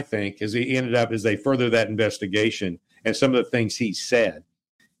did, I think, is he ended up as they further that investigation and some of the things he said,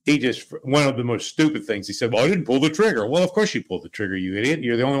 one of the most stupid things he said, well, I didn't pull the trigger. Well, of course you pulled the trigger, you idiot.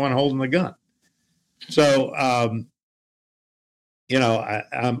 You're the only one holding the gun. So, I'm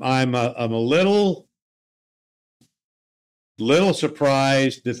a little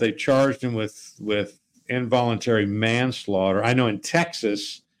surprised that they charged him with involuntary manslaughter. I know in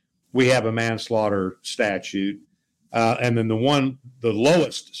Texas, we have a manslaughter statute. And then the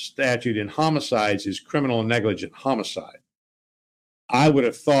lowest statute in homicides is criminal and negligent homicide. I would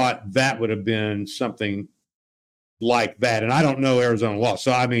have thought that would have been something like that. And I don't know Arizona law.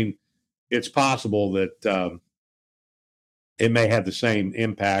 So, I mean, it's possible that it may have the same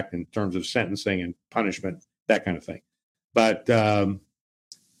impact in terms of sentencing and punishment, that kind of thing. But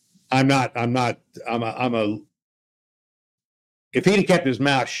if he'd have kept his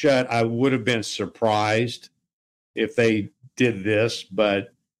mouth shut, I would have been surprised if they did this.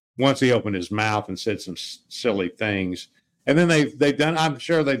 But once he opened his mouth and said some silly things, and then I'm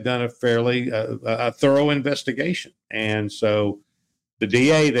sure they've done a fairly a thorough investigation. And so the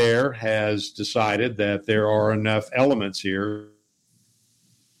DA there has decided that there are enough elements here.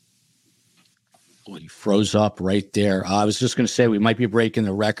 Well, he froze up right there. I was just going to say we might be breaking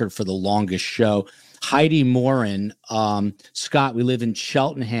the record for the longest show. Heidi Morin, Scott, we live in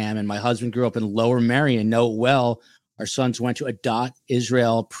Cheltenham, and my husband grew up in Lower Merion. Know it well. Our sons went to Adat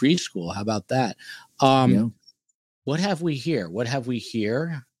Israel preschool. How about that? Yeah. What have we here?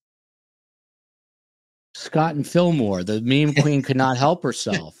 Scott and Fillmore, the meme queen could not help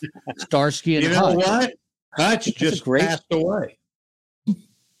herself. Starsky and You know Hutch. what? Hutch just passed away.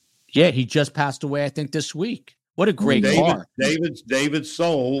 Yeah, he just passed away, I think, this week. What a great car. David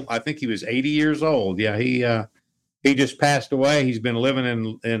Soul, I think he was 80 years old. Yeah, he just passed away. He's been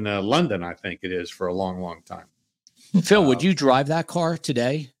living in London, I think it is, for a long, long time. Phil, would you drive that car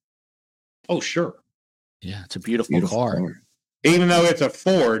today? Oh, sure. Yeah, it's a beautiful car. Even though it's a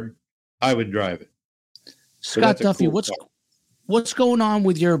Ford, I would drive it. Scott Duffy, what's going on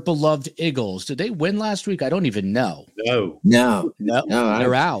with your beloved Eagles? Did they win last week? I don't even know. No,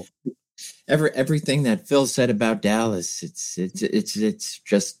 they're out. Everything that Phil said about Dallas, it's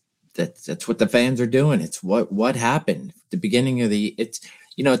just that's what the fans are doing. It's what happened at the beginning of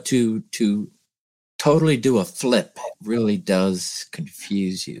to totally do a flip really does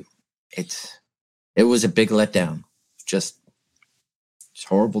confuse you. It was a big letdown. It's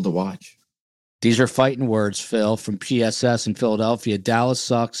horrible to watch. These are fighting words, Phil, from PSS in Philadelphia. Dallas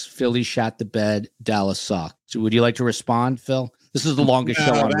sucks. Philly shat the bed. Dallas sucks. So would you like to respond, Phil? This is the longest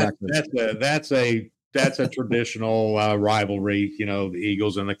show on record. That's a traditional rivalry, the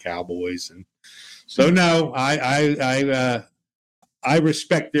Eagles and the Cowboys, and so no, I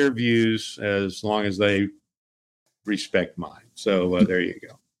respect their views as long as they respect mine. So there you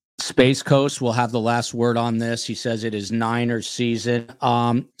go. Space Coast will have the last word on this. He says it is Niners season.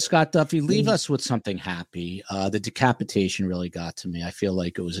 Scott Duffy, leave us with something happy. The decapitation really got to me. I feel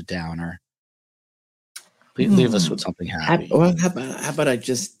like it was a downer. Leave us with something happy. Well, how about I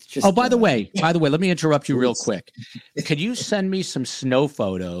just Oh, by the way, let me interrupt you real quick. Could you send me some snow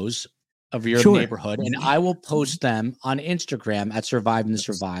photos of your neighborhood, and I will post them on Instagram at Surviving the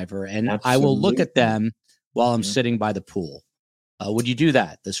Survivor, and I will look at them while I'm sitting by the pool. Would you do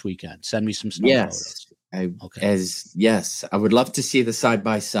that this weekend? Send me some snow photos. Yes, I would love to see the side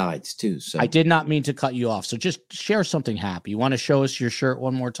by sides too. So I did not mean to cut you off. So just share something happy. You want to show us your shirt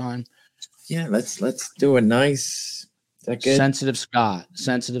one more time? Yeah, let's do a nice. Is that good? Sensitive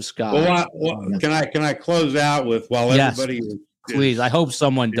Scott. Well, can I close out with everybody? Please. I hope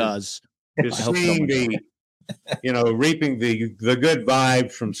someone does. Is seeing reaping the good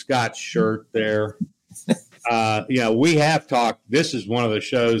vibes from Scott's shirt there. We have talked. This is one of the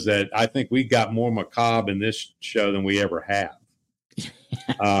shows that I think we got more macabre in this show than we ever have.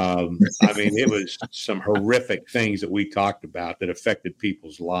 I mean, it was some horrific things that we talked about that affected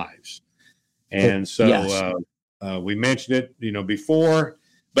people's lives. And so we mentioned it, before,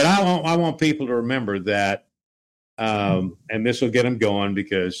 but I want people to remember that, and this will get them going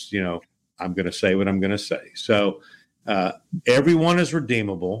because, I'm going to say what I'm going to say. So everyone is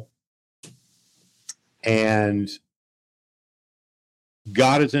redeemable. And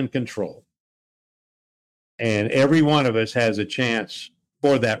God is in control. And every one of us has a chance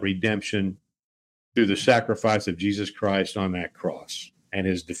for that redemption through the sacrifice of Jesus Christ on that cross and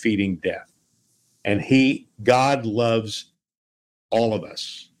his defeating death. And God loves all of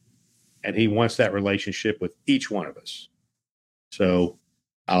us. And he wants that relationship with each one of us. So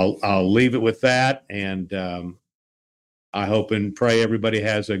I'll leave it with that. And I hope and pray everybody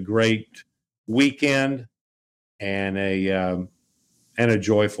has a great weekend and a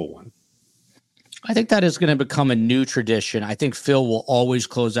joyful one. I think that is going to become a new tradition. I think Phil will always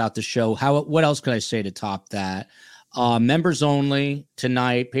close out the show. What else could I say to top that? Members only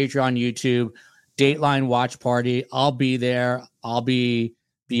tonight, Patreon, YouTube, Dateline watch party. I'll be there. I'll be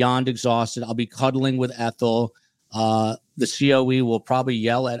beyond exhausted. I'll be cuddling with Ethel. The COE will probably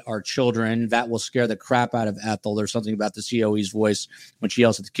yell at our children. That will scare the crap out of Ethel. There's something about the COE's voice when she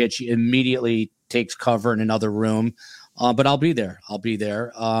yells at the kids. She immediately takes cover in another room. But I'll be there.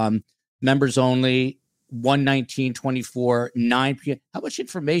 Members only, 119.24, 9 p.m. How much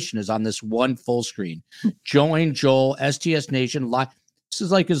information is on this one full screen? Join Joel, STS Nation live. This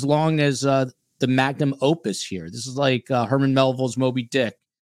is like as long as the magnum opus here. This is like Herman Melville's Moby Dick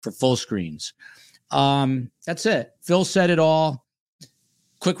for full screens. That's it. Phil said it all.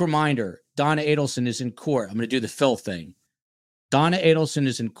 Quick reminder, Donna Adelson is in court. I'm going to do the Phil thing. Donna Adelson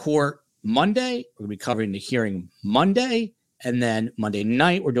is in court Monday. We're going to be covering the hearing Monday. And then Monday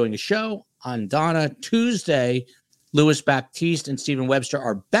night, we're doing a show on Donna. Tuesday, Louis Baptiste and Stephen Webster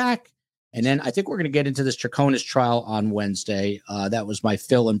are back. And then I think we're going to get into this Traconis trial on Wednesday. That was my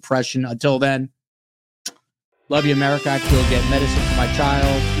Phil impression. Until then, love you, America. I have to go get medicine for my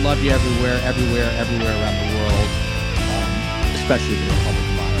child. Love you everywhere around the world, especially the Republic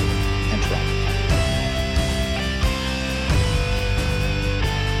of Ireland and Trump.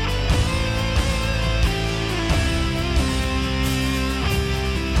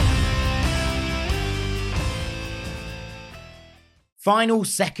 Final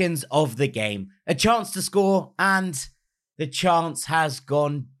seconds of the game. A chance to score, and the chance has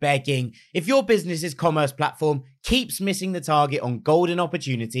gone begging. If your business's commerce platform keeps missing the target on golden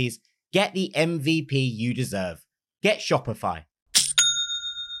opportunities, get the MVP you deserve. Get Shopify.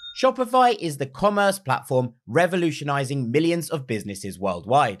 Shopify is the commerce platform revolutionizing millions of businesses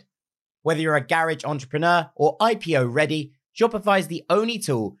worldwide. Whether you're a garage entrepreneur or IPO ready, Shopify is the only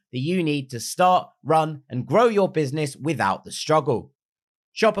tool that you need to start, run, and grow your business without the struggle.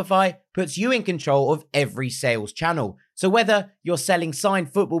 Shopify puts you in control of every sales channel. So whether you're selling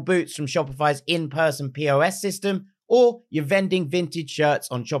signed football boots from Shopify's in-person POS system, or you're vending vintage shirts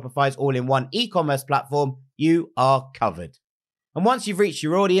on Shopify's all-in-one e-commerce platform, you are covered. And once you've reached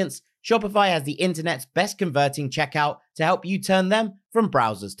your audience, Shopify has the internet's best converting checkout to help you turn them from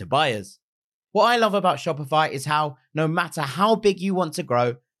browsers to buyers. What I love about Shopify is how, no matter how big you want to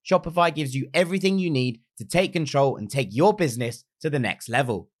grow, Shopify gives you everything you need to take control and take your business to the next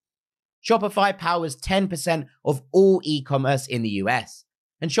level. Shopify powers 10% of all e-commerce in the US.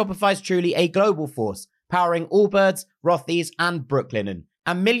 And Shopify is truly a global force, powering Allbirds, Rothy's, and Brooklinen,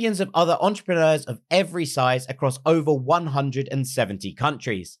 and millions of other entrepreneurs of every size across over 170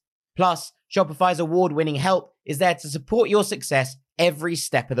 countries. Plus, Shopify's award-winning help is there to support your success every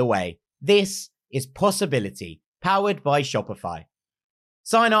step of the way. This is Possibility, powered by Shopify.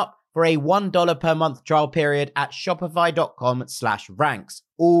 Sign up for a $1 per month trial period at shopify.com/ranks,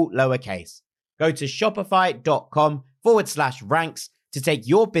 all lowercase. Go to shopify.com/ranks to take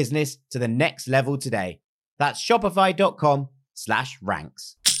your business to the next level today. That's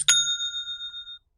shopify.com/ranks.